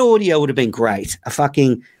imagine that audio would have been great. A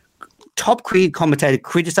fucking top commentator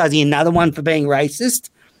criticizing another one for being racist,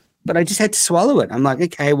 but I just had to swallow it. I'm like,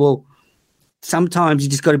 okay, well, sometimes you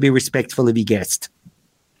just got to be respectful of your guest.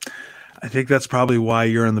 I think that's probably why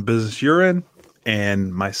you're in the business you're in,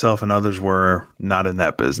 and myself and others were not in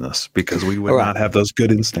that business, because we would not have those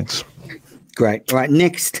good instincts. Great. All right,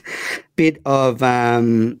 next bit of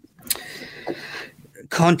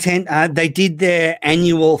content. They did their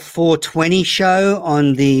annual 420 show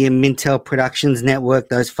on the Mintel Productions Network,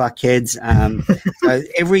 those fuckheads. So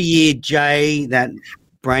every year, Jay, that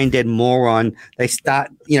brain dead moron, they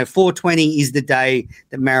start, 420 is the day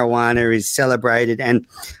that marijuana is celebrated. And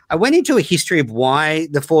I went into a history of why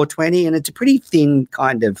the 420, and it's a pretty thin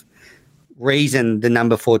kind of reason the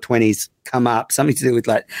number 420s come up. Something to do with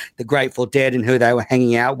like the Grateful Dead and who they were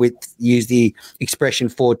hanging out with, use the expression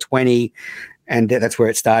 420. And that's where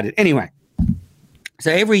it started. Anyway, so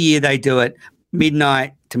every year they do it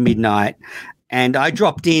midnight to midnight. And I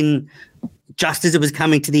dropped in just as it was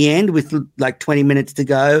coming to the end with like 20 minutes to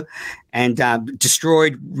go, and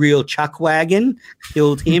destroyed Real Chuck Wagon,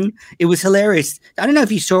 killed him. It was hilarious. I don't know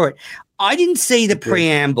if you saw it. I didn't see the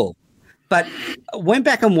preamble, but went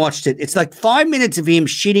back and watched it. It's like 5 minutes of him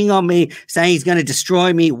shitting on me, saying he's going to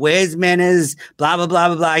destroy me. Where's manners? Blah, blah, blah,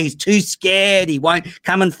 blah, blah. He's too scared. He won't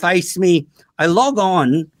come and face me. I log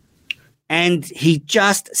on, and he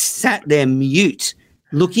just sat there mute,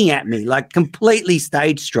 looking at me like completely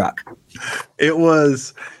stage struck. It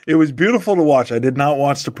was beautiful to watch. I did not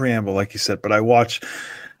watch the preamble, like you said, but I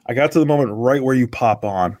got to the moment right where you pop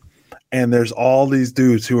on, and there's all these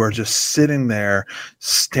dudes who are just sitting there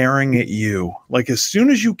staring at you. Like, as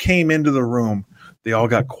soon as you came into the room, they all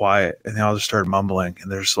got quiet and they all just started mumbling,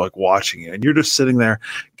 and they're just like watching you, and you're just sitting there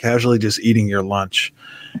casually just eating your lunch.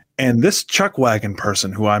 And this Chuck Wagon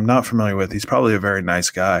person, who I'm not familiar with, he's probably a very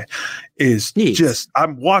nice guy,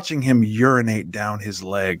 I'm watching him urinate down his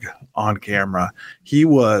leg on camera. He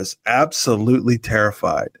was absolutely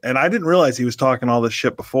terrified. And I didn't realize he was talking all this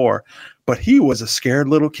shit before, but he was a scared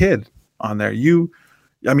little kid on there. You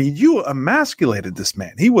emasculated this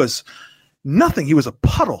man. He was nothing. He was a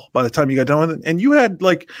puddle by the time you got done with it. And you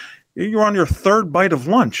were on your third bite of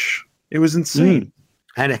lunch. It was insane.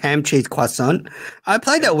 I had a ham cheese croissant. I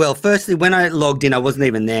played that well. Firstly, when I logged in, I wasn't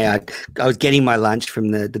even there. I was getting my lunch from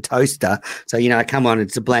the toaster. So, I come on,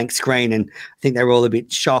 it's a blank screen, and I think they were all a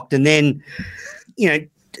bit shocked. And then,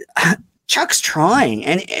 Chuck's trying,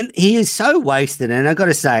 and he is so wasted. And I got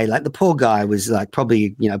to say, like, the poor guy was like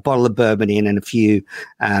probably, a bottle of bourbon in and a few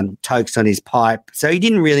tokes on his pipe. So he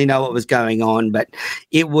didn't really know what was going on, but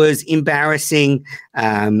it was embarrassing.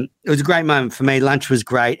 It was a great moment for me. Lunch was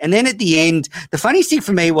great. And then at the end, the funniest thing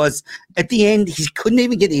for me was at the end, he couldn't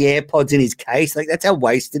even get the AirPods in his case. Like, that's how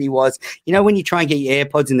wasted he was. When you try and get your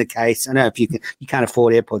AirPods in the case, I know if you can't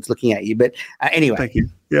afford AirPods looking at you, but anyway. Thank you.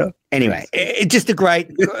 Yeah. Anyway, it's just a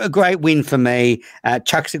great win for me.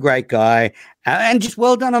 Chuck's a great guy, and just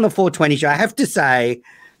well done on the 420 show. I have to say,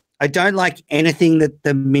 I don't like anything that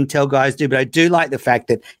the Mintel guys do, but I do like the fact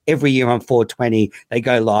that every year on 420 they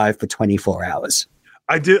go live for 24 hours.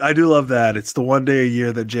 I do love that. It's the one day a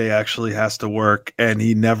year that Jay actually has to work, and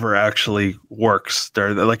he never actually works.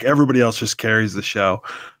 Like, everybody else just carries the show,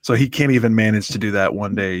 so he can't even manage to do that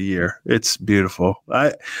one day a year. It's beautiful.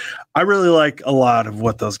 I really like a lot of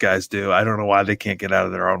what those guys do. I don't know why they can't get out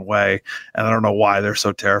of their own way, and I don't know why they're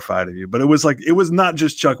so terrified of you. But it was not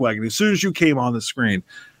just Chuck Wagon. As soon as you came on the screen,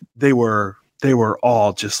 they were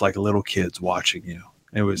all just like little kids watching you.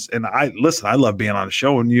 It was, and I love being on a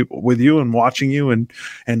show with you and watching you and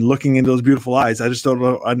looking into those beautiful eyes. I just don't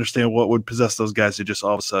understand what would possess those guys to just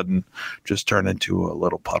all of a sudden just turn into a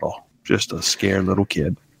little puddle, just a scared little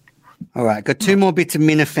kid. All right, got two more bits of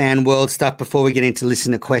Minifan World stuff before we get into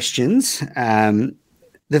listener questions.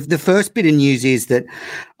 The first bit of news is that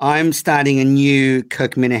I'm starting a new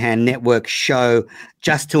Kirk Minahan Network show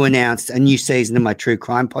just to announce a new season of my true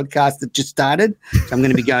crime podcast that just started. So I'm going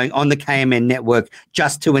to be going on the KMN Network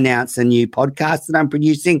just to announce a new podcast that I'm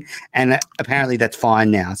producing, and apparently that's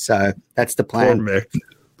fine now. So that's the plan.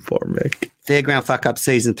 Poor Mick. Fairground Fuck Up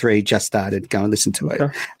Season 3 just started. Go and listen to it.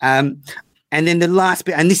 And then the last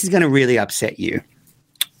bit, and this is going to really upset you.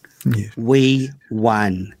 Yeah. We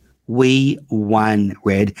won. We won,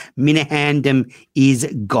 Red. Minahandum is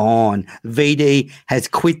gone. VD has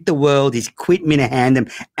quit the world. He's quit Minahandum.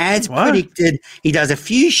 As predicted, he does a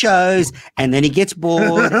few shows and then he gets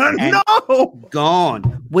bored and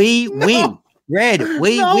gone. We win. Red,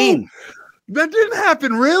 we win. That didn't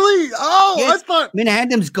happen, really? Oh, yes, I thought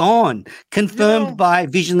Minahandum's gone. Confirmed by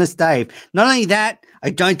Visionless Dave. Not only that, I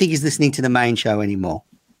don't think he's listening to the main show anymore.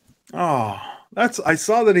 Oh, I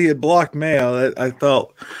saw that he had blocked mail.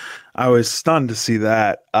 I was stunned to see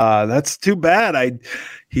that. That's too bad.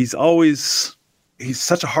 He's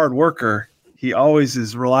such a hard worker. He always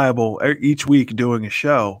is reliable each week doing a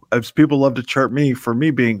show. As people love to chirp me for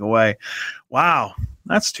me being away. Wow,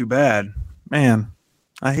 that's too bad, man.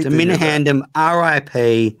 I hate Minahandum,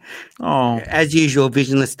 RIP. Oh, as usual,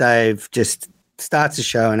 Visionless Dave just starts a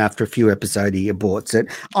show, and after a few episodes, he aborts it.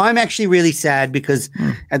 I'm actually really sad because,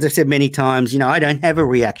 as I've said many times, I don't have a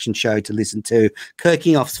reaction show to listen to.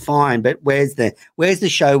 Kirking off's fine, but where's the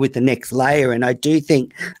show with the next layer? And I do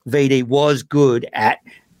think VD was good at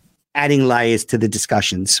adding layers to the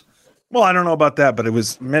discussions. Well, I don't know about that, but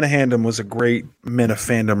Minahandum was a great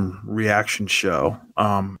Minifandom reaction show,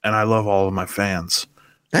 and I love all of my fans.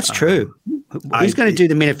 That's true. Who's going to do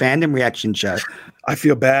the Minifandom reaction show? I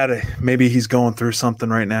feel bad. Maybe he's going through something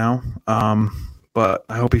right now, but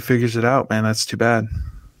I hope he figures it out, man. That's too bad.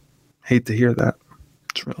 Hate to hear that.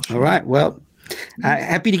 It's real shame. All right. Well,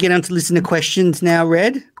 happy to get on to listen to questions now,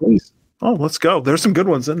 Red. Please. Oh, let's go. There's some good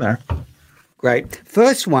ones in there. Great.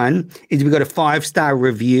 First one is we've got a 5-star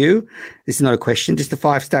review. This is not a question, just a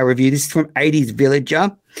 5-star review. This is from 80s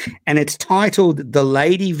Villager, and it's titled The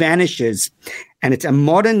Lady Vanishes, and it's a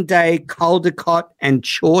modern-day Caldecott and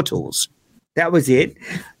Chortles. That was it.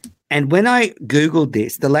 And when I Googled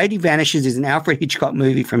this, The Lady Vanishes is an Alfred Hitchcock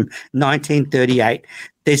movie from 1938.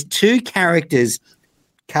 There's two characters,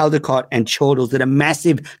 Caldecott and Chortles, that are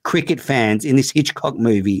massive cricket fans in this Hitchcock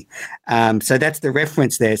movie. So that's the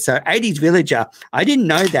reference there. So 80s Villager, I didn't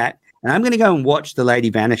know that, and I'm going to go and watch The Lady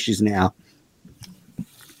Vanishes now.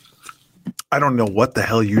 I don't know what the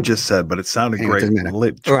hell you just said, but it sounded great.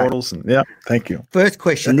 Chortles, right. Yeah, thank you. First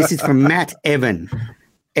question. This is from Matt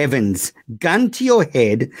Evans. Gun to your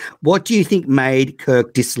head, what do you think made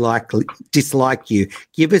Kirk dislike you?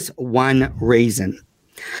 Give us one reason.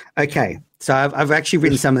 Okay. So I've actually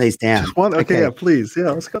written some of these down. Just one? Okay, yeah, please. Yeah,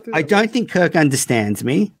 let's go through I don't think Kirk understands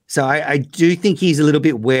me. So I do think he's a little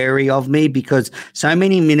bit wary of me because so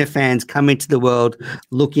many Minifans come into the world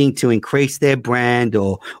looking to increase their brand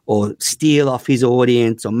or steal off his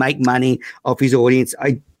audience or make money off his audience.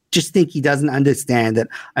 I just think he doesn't understand that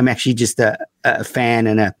I'm actually just a fan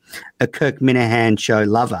and a Kirk Minahan show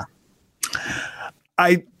lover.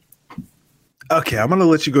 Okay, I'm going to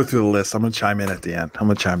let you go through the list. I'm going to chime in at the end.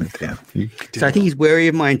 So I think he's wary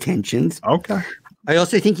of my intentions. Okay. I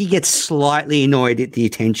also think he gets slightly annoyed at the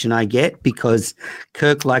attention I get because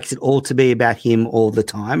Kirk likes it all to be about him all the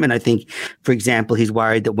time. And I think, for example, he's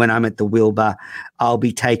worried that when I'm at the Wilbur, I'll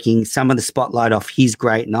be taking some of the spotlight off his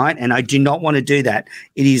great night. And I do not want to do that.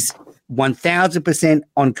 It is 1000%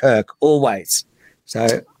 on Kirk, always.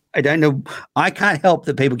 So I don't know. I can't help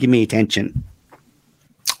that people give me attention.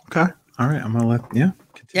 Okay. All right, I'm going to let, continue.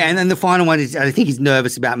 Yeah, and then the final one is I think he's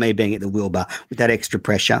nervous about me being at the Wilbur with that extra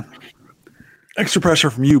pressure. Extra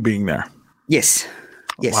pressure from you being there. Yes.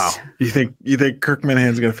 Wow. You think Kirk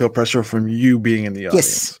Minahan's going to feel pressure from you being in the audience?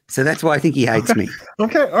 Yes. So that's why I think he hates me.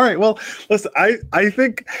 Okay. All right. Well, listen, I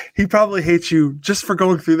think he probably hates you just for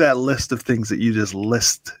going through that list of things that you just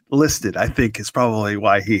listed. I think is probably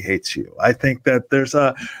why he hates you. I think that there's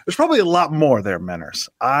probably a lot more there, Menners.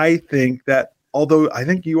 I think that although I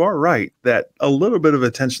think you are right that a little bit of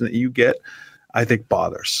attention that you get, I think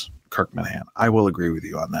bothers Kirk Minahan. I will agree with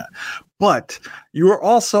you on that. But you are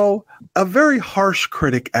also a very harsh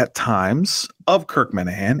critic at times of Kirk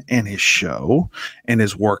Minahan and his show and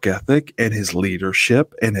his work ethic and his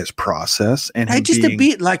leadership and his process. And just a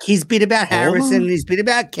bit like his bit about Harrison, his bit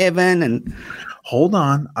about Kevin. And hold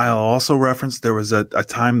on. I'll also reference there was a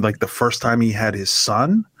time like the first time he had his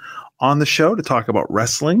son on the show to talk about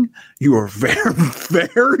wrestling. You were very,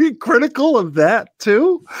 very critical of that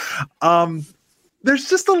too. There's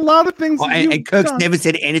just a lot of things. And Kirk's never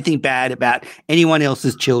said anything bad about anyone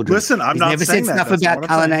else's children. Listen, He's never said stuff about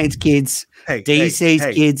Cullinane's kids,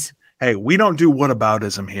 DC's kids. Hey, we don't do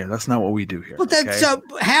whataboutism here. That's not what we do here. Well, so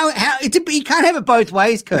how you can't have it both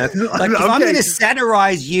ways, Kirk. Like if I'm going to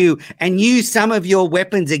satirize you and use some of your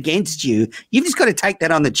weapons against you, you've just got to take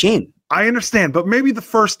that on the chin. I understand, but maybe the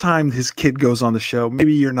first time his kid goes on the show,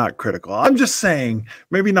 maybe you're not critical. I'm just saying,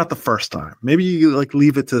 maybe not the first time. Maybe you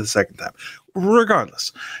leave it to the second time.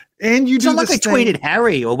 Regardless, And you It's do not like I this thing. tweeted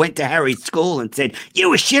Harry or went to Harry's school and said, you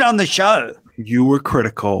were shit on the show. You were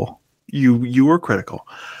critical. You were critical.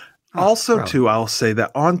 Also, bro. too, I'll say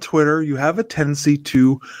that on Twitter, you have a tendency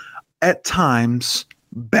to, at times,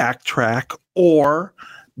 backtrack or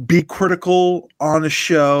be critical on a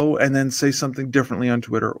show and then say something differently on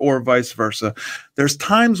Twitter, or vice versa. There's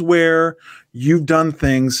times where you've done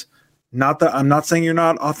things, not that I'm not saying you're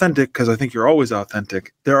not authentic, because I think you're always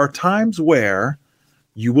authentic. There are times where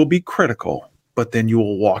you will be critical, but then you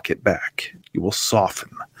will walk it back. You will soften.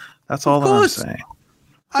 That's all that I'm saying.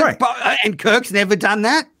 Right. And Kirk's never done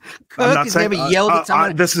that. Kirk has saying, never yelled at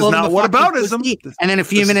someone. this is called them not a what fucking aboutism. pussy, and then a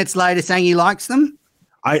few minutes later saying he likes them.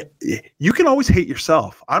 You can always hate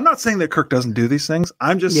yourself. I'm not saying that Kirk doesn't do these things.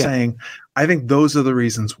 I'm just saying I think those are the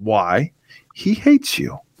reasons why he hates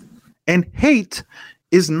you. And hate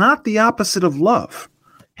is not the opposite of love.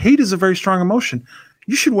 Hate is a very strong emotion.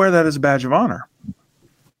 You should wear that as a badge of honor.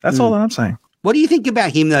 That's all that I'm saying. What do you think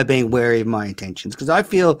about him, though, being wary of my intentions? Because I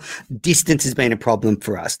feel distance has been a problem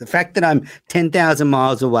for us. The fact that I'm 10,000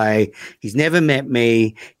 miles away, he's never met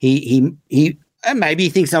me. He and maybe he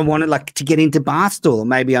thinks I wanted like to get into Barstool, or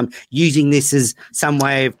maybe I'm using this as some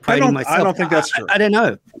way of promoting myself. I don't think that's true. I don't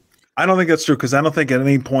know. I don't think that's true, because I don't think at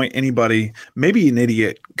any point anybody, maybe an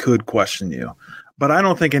idiot, could question you. But I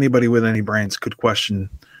don't think anybody with any brains could question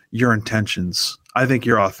your intentions. I think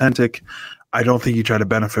you're authentic. I don't think you try to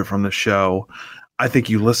benefit from the show. I think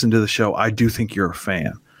you listen to the show. I do think you're a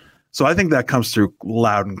fan. So I think that comes through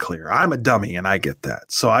loud and clear. I'm a dummy, and I get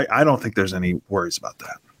that. So I don't think there's any worries about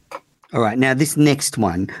that. All right. Now, this next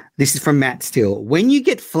one, this is from Matt Steele. When you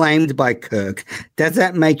get flamed by Kirk, does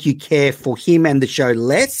that make you care for him and the show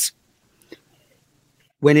less?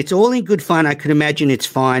 When it's all in good fun, I could imagine it's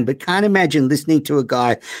fine, but can't imagine listening to a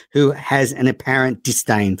guy who has an apparent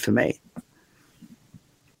disdain for me.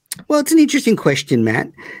 Well, it's an interesting question,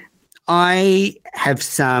 Matt. I have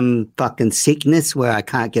some fucking sickness where I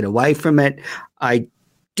can't get away from it. I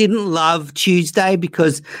didn't love Tuesday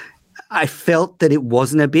because I felt that it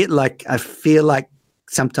wasn't a bit like, I feel like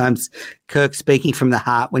sometimes Kirk speaking from the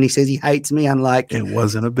heart when he says he hates me, unlike it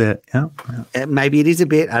wasn't a bit. Yeah. Maybe it is a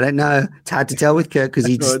bit. I don't know. It's hard to tell with Kirk because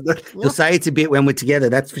he'll say it's a bit when we're together.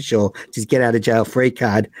 That's for sure. Just get out of jail free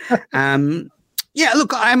card. Yeah,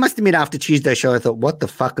 look, I must admit after Tuesday's show, I thought, what the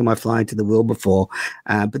fuck am I flying to the Wilbur for?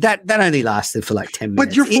 But that only lasted for like 10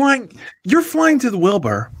 minutes. But you're flying to the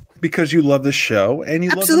Wilbur because you love the show and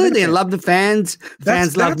you absolutely. I love the fans.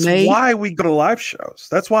 Fans love me. That's why we go to live shows.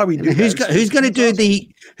 That's why we do. Who's going to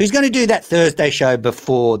do that Thursday show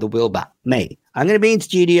before the Wilbur? Me. I'm going to be in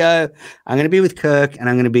studio. I'm going to be with Kirk, and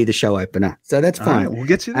I'm going to be the show opener. So that's fine. Right, we'll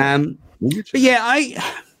get you there. But yeah,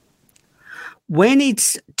 when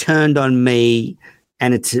it's turned on me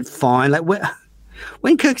and it's fine, like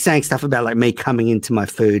when Kirk's saying stuff about like me coming into my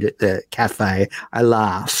food at the cafe, I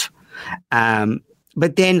laugh.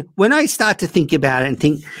 But then when I start to think about it and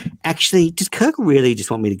think, actually, does Kirk really just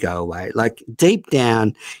want me to go away? Like deep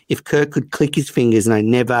down, if Kirk could click his fingers and I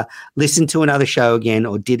never listened to another show again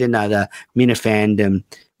or did another Minifandom,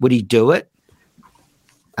 would he do it?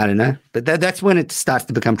 I don't know. But that's when it starts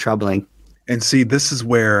to become troubling. And see, this is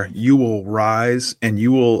where you will rise and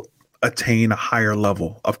you will attain a higher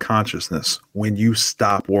level of consciousness when you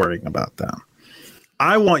stop worrying about them.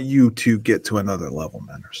 I want you to get to another level,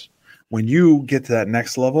 Manners. When you get to that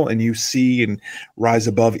next level and you see and rise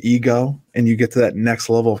above ego and you get to that next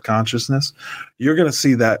level of consciousness, you're going to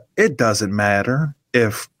see that it doesn't matter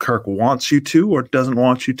if Kirk wants you to or doesn't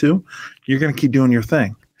want you to. You're going to keep doing your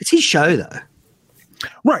thing. It's his show, though.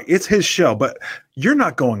 Right. It's his show, but you're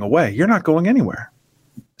not going away. You're not going anywhere.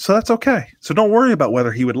 So that's okay. So don't worry about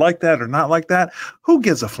whether he would like that or not like that. Who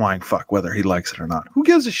gives a flying fuck whether he likes it or not? Who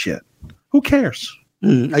gives a shit? Who cares?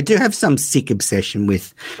 I do have some sick obsession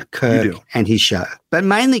with Kirk and his show, but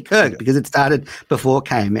mainly Kirk because it started before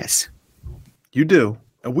KMS. You do.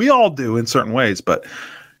 And we all do in certain ways, but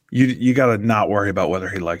you got to not worry about whether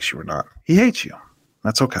he likes you or not. He hates you.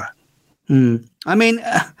 That's okay. I mean,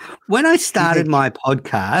 when I started my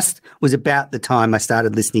podcast was about the time I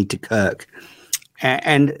started listening to Kirk.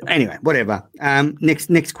 And anyway, whatever.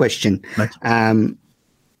 Next question. Like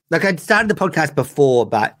I'd started the podcast before,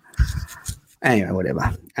 but anyway,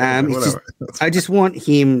 whatever. I just want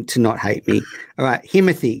him to not hate me. All right,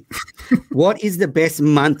 Himothy, what is the best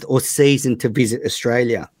month or season to visit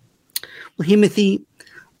Australia? Well, Himothy,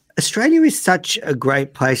 Australia is such a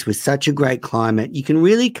great place with such a great climate. You can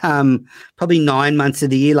really come probably 9 months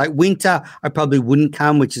of the year. Like winter, I probably wouldn't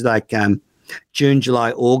come, which is like June,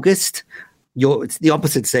 July, August. it's the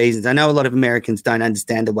opposite seasons. I know a lot of Americans don't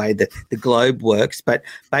understand the way that the globe works, but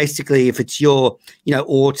basically if it's your,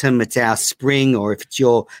 autumn, it's our spring, or if it's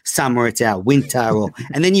your summer, it's our winter,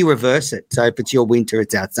 and then you reverse it. So if it's your winter,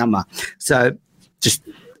 it's our summer. So just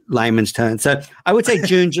layman's term. So I would say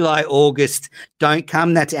June, July, August don't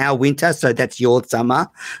come. That's our winter. So that's your summer.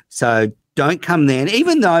 So don't come then,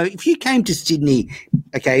 even though if you came to Sydney,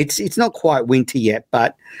 okay, it's not quite winter yet,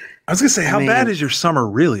 but I was going to say, how bad is your summer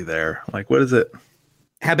really there? Like, what is it?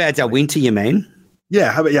 How bad's our winter, you mean?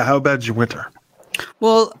 Yeah. How bad is your winter?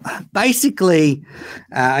 Well, basically,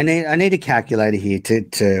 I need a calculator here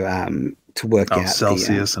to work out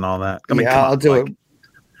Celsius and all that. I'll do it.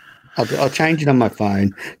 I'll change it on my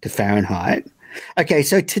phone to Fahrenheit. Okay,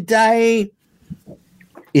 so today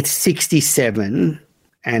it's 67,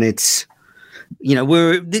 and it's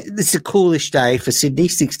this is a coolish day for Sydney,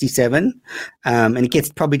 67, and it gets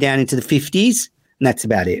probably down into the 50s, and that's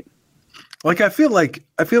about it. Like I feel like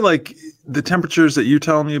the temperatures that you're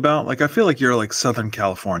telling me about, like I feel like you're like Southern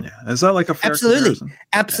California. Is that like a fair comparison?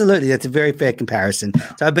 Absolutely. That's a very fair comparison.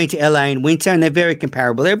 So I've been to LA in winter, and they're very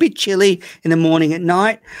comparable. They're a bit chilly in the morning, at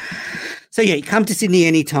night. So yeah, you come to Sydney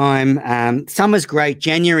anytime. Summer's great.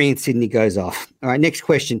 January in Sydney goes off. All right, next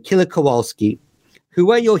question. Killer Kowalski.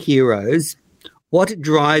 Who are your heroes? What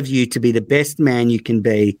drives you to be the best man you can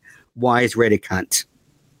be? Why is Red a cunt?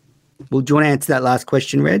 Well, do you want to answer that last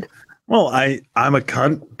question, Red? Well, I'm a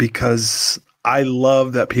cunt because I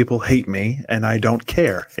love that people hate me and I don't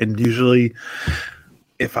care. And usually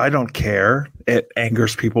if I don't care, it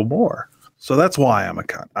angers people more. So that's why I'm a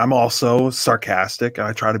cunt. I'm also sarcastic.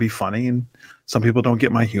 I try to be funny, and some people don't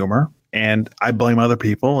get my humor, and I blame other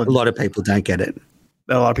people. And a lot of people don't get it.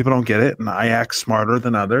 A lot of people don't get it, and I act smarter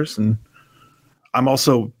than others. And I'm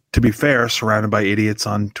also, to be fair, surrounded by idiots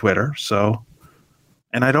on Twitter. So,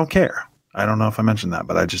 and I don't care. I don't know if I mentioned that,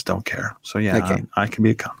 but I just don't care. So yeah, okay. I can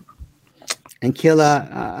be a cunt. And Killer,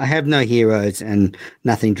 I have no heroes and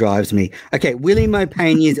nothing drives me. Okay, Willie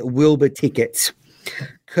Mopaini's Wilbur tickets.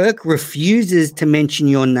 Kirk refuses to mention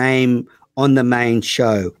your name on the main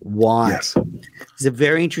show. Why? Yes. It's a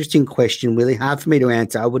very interesting question, Willie. Hard for me to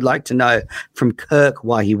answer. I would like to know from Kirk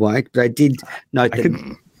why he won't, but I did note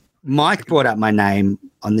that Mike brought up my name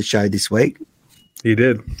on the show this week. He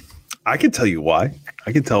did. I can tell you why.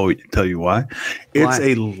 I can tell you why. It's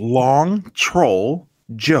a long troll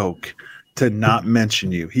joke to not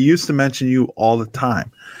mention you. He used to mention you all the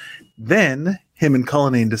time. Then him and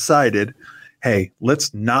Cullinane decided, hey,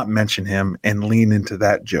 let's not mention him and lean into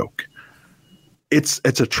that joke. It's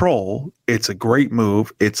a troll. It's a great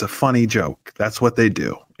move. It's a funny joke. That's what they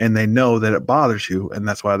do. And they know that it bothers you, and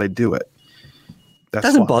that's why they do it.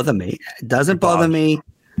 Doesn't bother me. It doesn't bother me.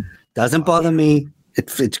 Doesn't bother me.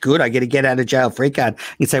 It's good. I get a get out of jail free card.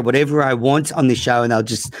 I can say whatever I want on this show, and they'll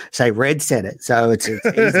just say Red said it. So it's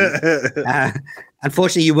easy.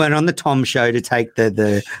 Unfortunately, you weren't on the Tom show to take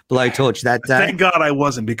the blowtorch that day. Thank God I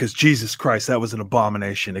wasn't, because Jesus Christ, that was an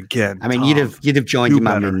abomination again. I mean, Tom, you'd have joined your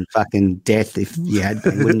mum in fucking death if you had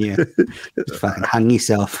been, wouldn't you? Just fucking hung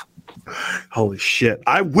yourself. Holy shit.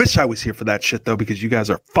 I wish I was here for that shit, though, because you guys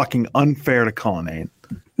are fucking unfair to Cullinane.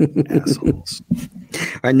 Assholes.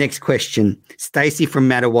 All right, next question. Stacey from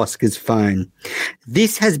Madawaska's phone.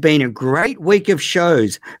 This has been a great week of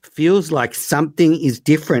shows. Feels like something is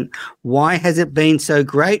different. Why has it been so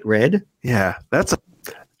great, Red? Yeah,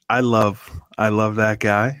 I love that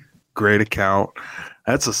guy. Great account.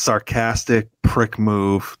 That's a sarcastic prick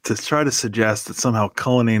move to try to suggest that somehow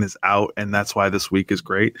Cullinane is out and that's why this week is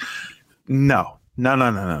great. No.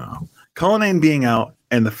 Cullinane being out,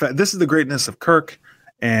 and this is the greatness of Kirk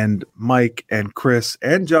and Mike and Chris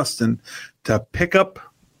and Justin to pick up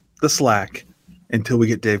the slack until we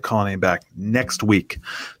get Dave Cullinane back next week.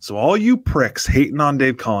 So all you pricks hating on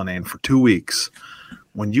Dave Cullinane for 2 weeks,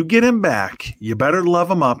 when you get him back, you better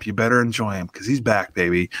love him up. You better enjoy him, because he's back,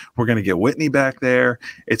 baby. We're going to get Whitney back there.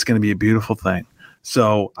 It's going to be a beautiful thing.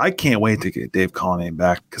 So I can't wait to get Dave Cullinane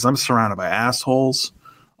back, because I'm surrounded by assholes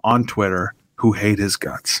on Twitter who hate his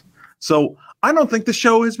guts. So I don't think the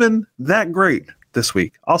show has been that great this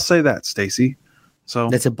week. I'll say that, Stacey. So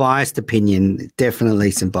that's a biased opinion.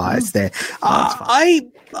 Definitely some bias there.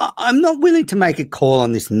 I'm not willing to make a call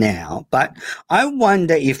on this now, but I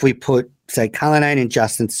wonder if we put, say, Cullinane and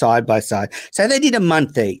Justin side by side. So they did a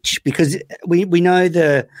month each, because we know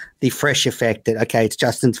the fresh effect that, okay, it's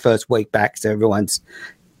Justin's first week back, so everyone's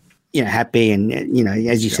happy, and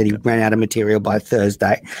as you said, he ran out of material by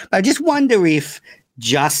Thursday. But I just wonder if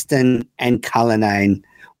Justin and Cullinane,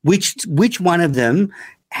 which one of them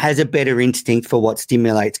has a better instinct for what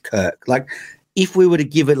stimulates Kirk? Like, if we were to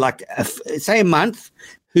give it like say a month,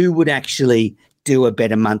 who would actually do a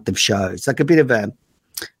better month of shows, like a bit of a,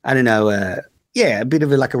 I don't know, a bit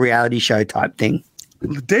of like a reality show type thing.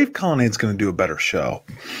 Dave Cullinane's going to do a better show.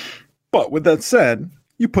 But with that said,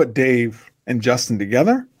 you put Dave and Justin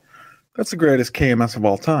together, that's the greatest KMS of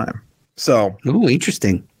all time. So, ooh,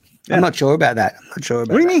 interesting. Yeah. I'm not sure about that. What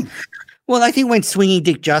do you mean? Well, I think when Swinging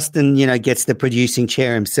Dick Justin, gets the producing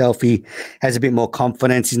chair himself, he has a bit more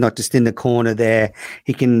confidence. He's not just in the corner there.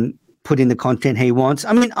 He can put in the content he wants.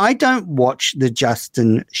 I mean, I don't watch the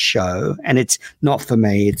Justin show, and it's not for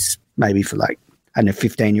me. It's maybe for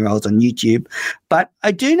 15-year-olds on YouTube. But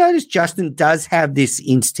I do notice Justin does have this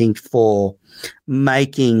instinct for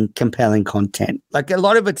making compelling content. Like a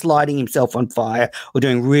lot of it's lighting himself on fire or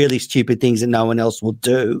doing really stupid things that no one else will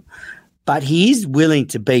do. But he is willing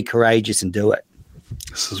to be courageous and do it.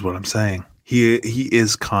 This is what I'm saying. He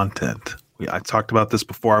is content. I talked about this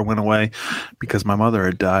before I went away because my mother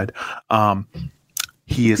had died.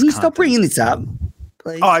 He is. Can you stop bringing this up,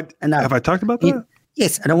 please? Have I talked about that?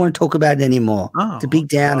 Yes, I don't want to talk about it anymore. It's a big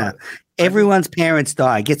downer. Everyone's parents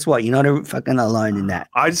die. Guess what? You're not fucking alone in that.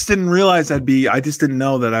 I just didn't realize I just didn't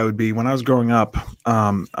know that I would be, when I was growing up,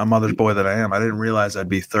 a mother's boy that I am, I didn't realize I'd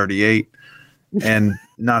be 38 and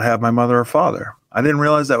not have my mother or father. I didn't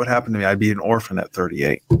realize that would happen to me. I'd be an orphan at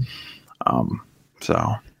 38.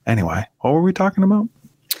 So anyway, what were we talking about?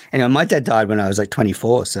 Anyway, my dad died when I was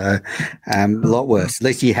 24, so a lot worse. At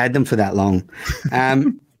least you had them for that long.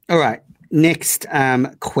 All right. Next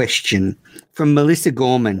question from Melissa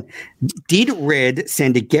Gorman. Did Red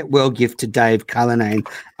send a get well gift to Dave Cullinane?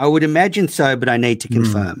 I would imagine so, but I need to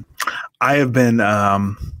confirm. I have been,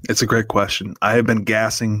 it's a great question. I have been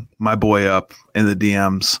gassing my boy up in the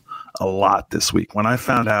DMs a lot this week. When I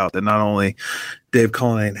found out that not only Dave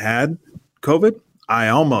Cullinane had COVID, I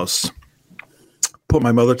almost put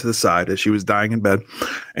my mother to the side as she was dying in bed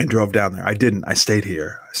and drove down there. I didn't. I stayed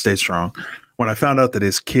here. I stayed strong. When I found out that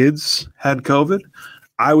his kids had COVID,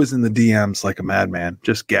 I was in the DMs like a madman,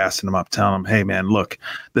 just gassing him up, telling him, hey, man, look,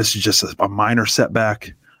 this is just a minor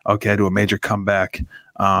setback. Okay, to a major comeback.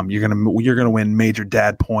 You're gonna win major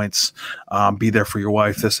dad points. Be there for your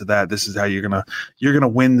wife. This or that. This is how you're gonna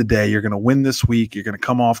win the day. You're gonna win this week. You're gonna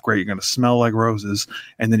come off great. You're gonna smell like roses,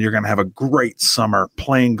 and then you're gonna have a great summer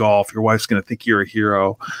playing golf. Your wife's gonna think you're a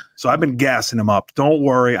hero. So I've been gassing him up. Don't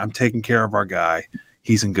worry, I'm taking care of our guy.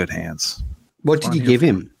 He's in good hands. What did you give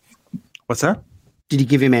him? What's that? Did you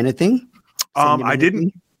give him anything? I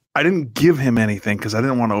didn't give him anything because I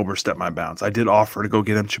didn't want to overstep my bounds. I did offer to go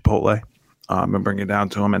get him Chipotle and bring it down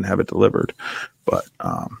to him and have it delivered, but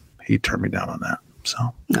he turned me down on that.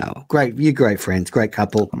 So, no, great. You're great friends, great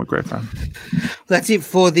couple. I'm a great friend. That's it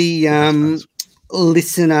for the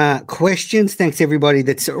listener questions. Thanks everybody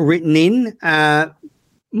that's written in.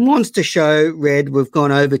 Monster Show, Red. We've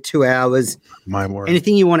gone over 2 hours. My word.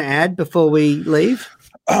 Anything you want to add before we leave?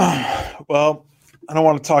 Well, I don't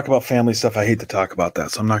want to talk about family stuff. I hate to talk about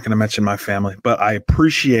that, so I'm not going to mention my family. But I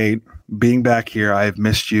appreciate being back here. I have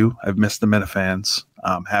missed you. I've missed the Minifans.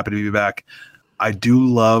 I'm happy to be back. I do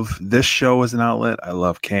love this show as an outlet. I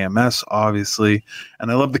love KMS, obviously, and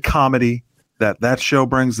I love the comedy that show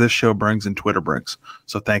brings, this show brings, and Twitter brings.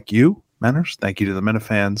 So thank you, Menners. Thank you to the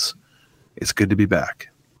Minifans. It's good to be back.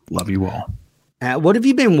 Love you all. What have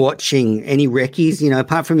you been watching? Any recce's?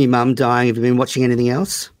 Apart from your mum dying, have you been watching anything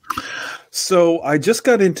else? So I just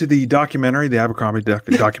got into the documentary, the Abercrombie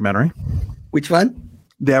documentary. Which one?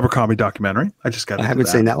 The Abercrombie documentary. I haven't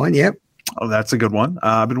seen that one. Yep. Oh, that's a good one.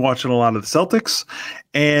 I've been watching a lot of the Celtics,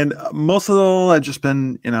 and most of all, I've just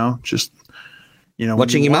been,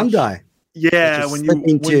 watching your mum die. Yeah, when you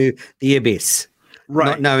into the abyss, right?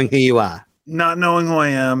 Not knowing who you are, not knowing who I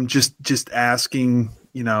am, just asking,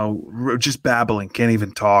 just babbling, can't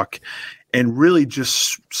even talk. And really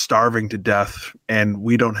just starving to death. And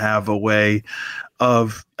we don't have a way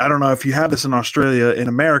of, I don't know if you have this in Australia, in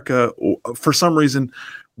America, for some reason,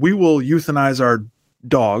 we will euthanize our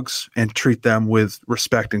dogs and treat them with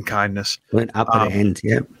respect and kindness. Went up at the end,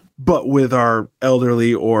 yeah. But with our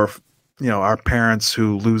elderly or, our parents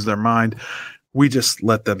who lose their mind, we just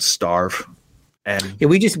let them starve. And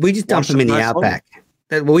we just dump them in the outback.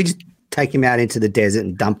 We just take him out into the desert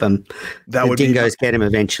and dump him. The dingoes get him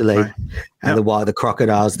eventually. Right. The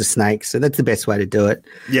crocodiles, the snakes. So that's the best way to do it.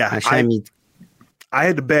 Yeah. I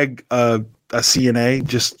had to beg a CNA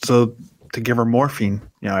just to give her morphine,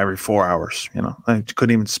 every 4 hours. I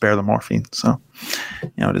couldn't even spare the morphine. So,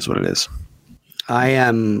 it is what it is.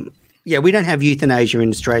 We don't have euthanasia in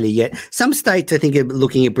Australia yet. Some states, I think, are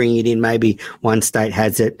looking at bringing it in. Maybe one state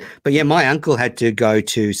has it. But, my uncle had to go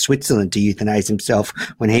to Switzerland to euthanize himself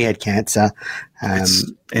when he had cancer.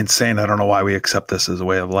 It's insane. I don't know why we accept this as a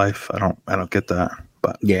way of life. I don't get that.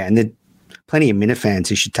 But yeah, and plenty of Minifans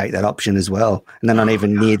who should take that option as well, and they're not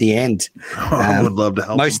even near the end. I would love to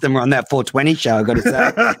help. Most of them are on that 420 show, I've got to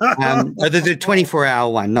say. The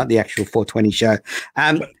 24-hour one, not the actual 420 show.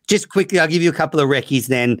 Just quickly, I'll give you a couple of recce's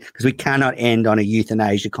then, because we cannot end on a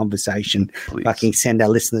euthanasia conversation. Please. I can send our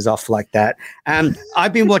listeners off like that.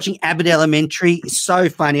 I've been watching Abbott Elementary. It's so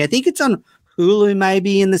funny. I think it's on Hulu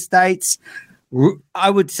maybe in the States. I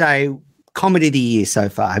would say comedy of the year so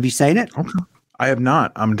far. Have you seen it? Okay. I have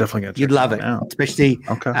not. I'm definitely going to check You'd love it, out. especially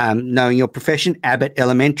knowing your profession, Abbott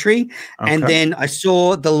Elementary. Okay. And then I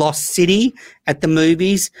saw The Lost City at the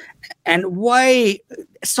movies, and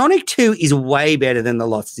Sonic 2 is way better than The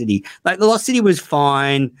Lost City. Like, The Lost City was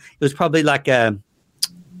fine. It was probably like a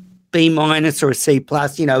B- or a C+. It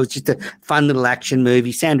was just a fun little action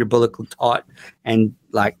movie. Sandra Bullock looked hot and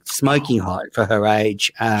like smoking hot for her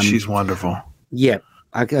age. She's wonderful. Yeah.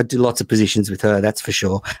 I do lots of positions with her, that's for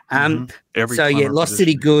sure. Lost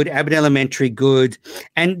City, good. Abbott Elementary, good.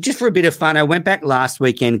 And just for a bit of fun, I went back last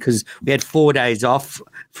weekend because we had 4 days off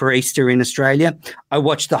for Easter in Australia. I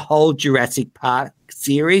watched the whole Jurassic Park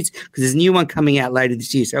series because there's a new one coming out later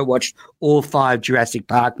this year. So I watched all 5 Jurassic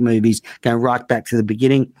Park movies, going right back to the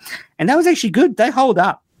beginning. And that was actually good. They hold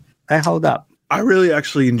up. I really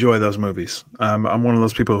actually enjoy those movies. I'm one of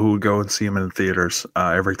those people who would go and see them in the theaters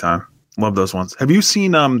every time. Love those ones. Have you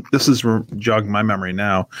seen, this is jogging my memory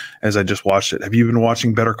now as I just watched it. Have you been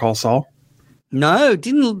watching Better Call Saul? No,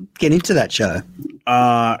 didn't get into that show.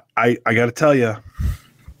 I got to tell you,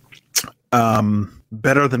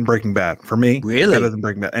 better than Breaking Bad for me. Really? Better than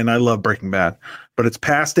Breaking Bad. And I love Breaking Bad, but it's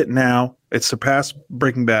past it now. It's surpassed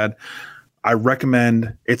Breaking Bad. I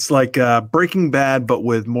recommend. It's like Breaking Bad, but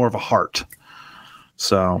with more of a heart.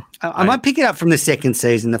 So I might pick it up from the second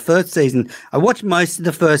season. The first season, I watched most of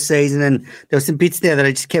the first season, and there were some bits there that I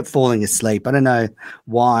just kept falling asleep. I don't know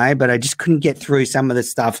why, but I just couldn't get through some of the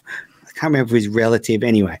stuff. I can't remember if it was relative.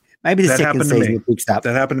 Anyway, maybe the second season it picks up.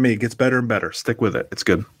 That happened to me. It gets better and better. Stick with it. It's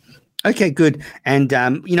good. Okay, good. And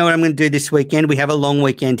you know what I'm going to do this weekend? We have a long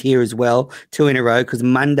weekend here as well, 2 in a row, because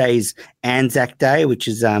Monday's Anzac Day, which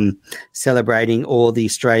is celebrating all the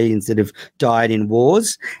Australians that have died in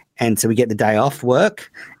wars. And so we get the day off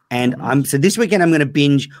work. And so this weekend I'm going to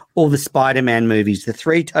binge all the Spider-Man movies, the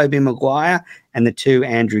 3 Tobey Maguire and the 2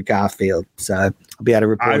 Andrew Garfield. So I'll be able to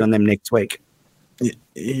report on them next week.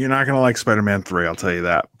 You're not going to like Spider-Man 3, I'll tell you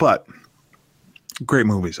that. But great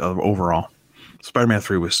movies overall. Spider-Man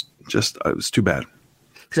 3 was just, it was too bad.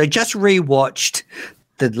 So I just rewatched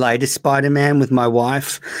the latest Spider-Man with my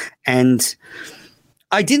wife, and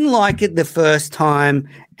I didn't like it the first time,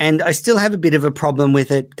 and I still have a bit of a problem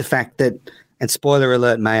with it. The fact that, and spoiler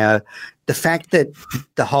alert, Mayo, the fact that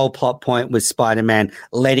the whole plot point was Spider-Man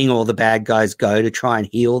letting all the bad guys go to try and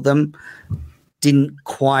heal them didn't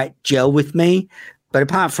quite gel with me. But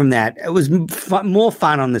apart from that, it was more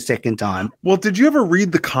fun on the second time. Well, did you ever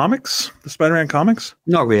read the comics, the Spider-Man comics?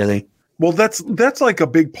 Not really. Well, that's like a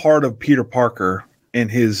big part of Peter Parker and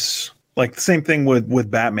his, like the same thing with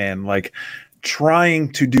Batman, like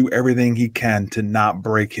trying to do everything he can to not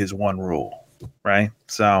break his one rule, right?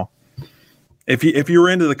 So if you were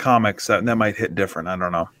into the comics, that might hit different. I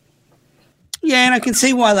don't know. Yeah, and I can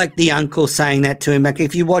see why, like, the uncle saying that to him. Like,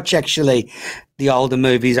 if you watch actually the older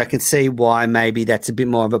movies, I can see why maybe that's a bit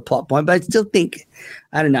more of a plot point. But I still think,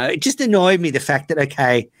 I don't know, it just annoyed me, the fact that,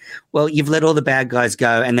 okay, well, you've let all the bad guys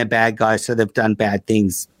go, and they're bad guys, so they've done bad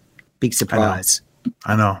things. Big surprise.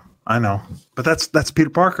 I know. But that's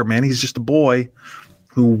Peter Parker, man. He's just a boy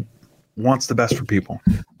who wants the best for people.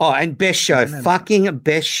 Oh, and best show, fucking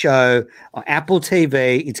best show on Apple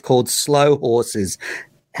TV. It's called Slow Horses.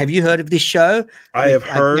 Have you heard of this show? I have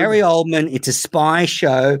heard. Gary Oldman. It's a spy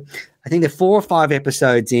show. I think they're 4 or 5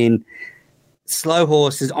 episodes in. Slow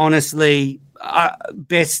Horses, honestly,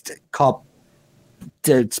 best cop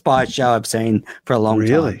to spy show I've seen for a long time.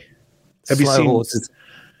 Really? Have Horses.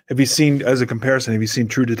 Have you seen, as a comparison, have you seen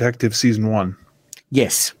True Detective season 1?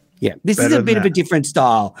 Yes. Yeah. This is a bit of a different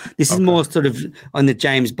style. This is more sort of on the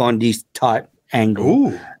James Bondy type angle.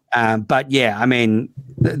 Ooh. But yeah, I mean,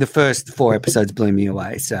 the first 4 episodes blew me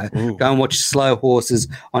away. So go and watch Slow Horses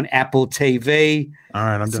on Apple TV. All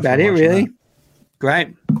right, that's about it, really. That.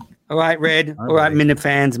 Great. All right, Red. All right,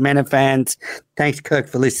 Minifans. Thanks, Kirk,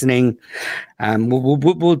 for listening.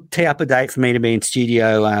 We'll tee up a date for me to be in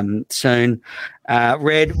studio soon.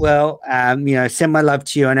 Red, well, send my love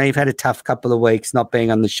to you. I know you've had a tough couple of weeks not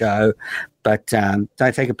being on the show, but don't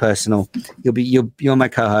take it personal. You're my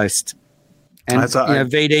co-host. And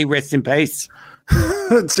VD, rest in peace.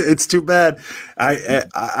 It's too bad.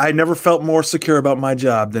 I never felt more secure about my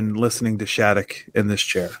job than listening to Schtick in this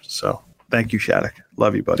chair. So thank you, Schtick.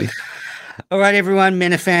 Love you, buddy. All right, everyone.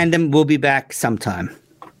 Men of Fandom will be back sometime.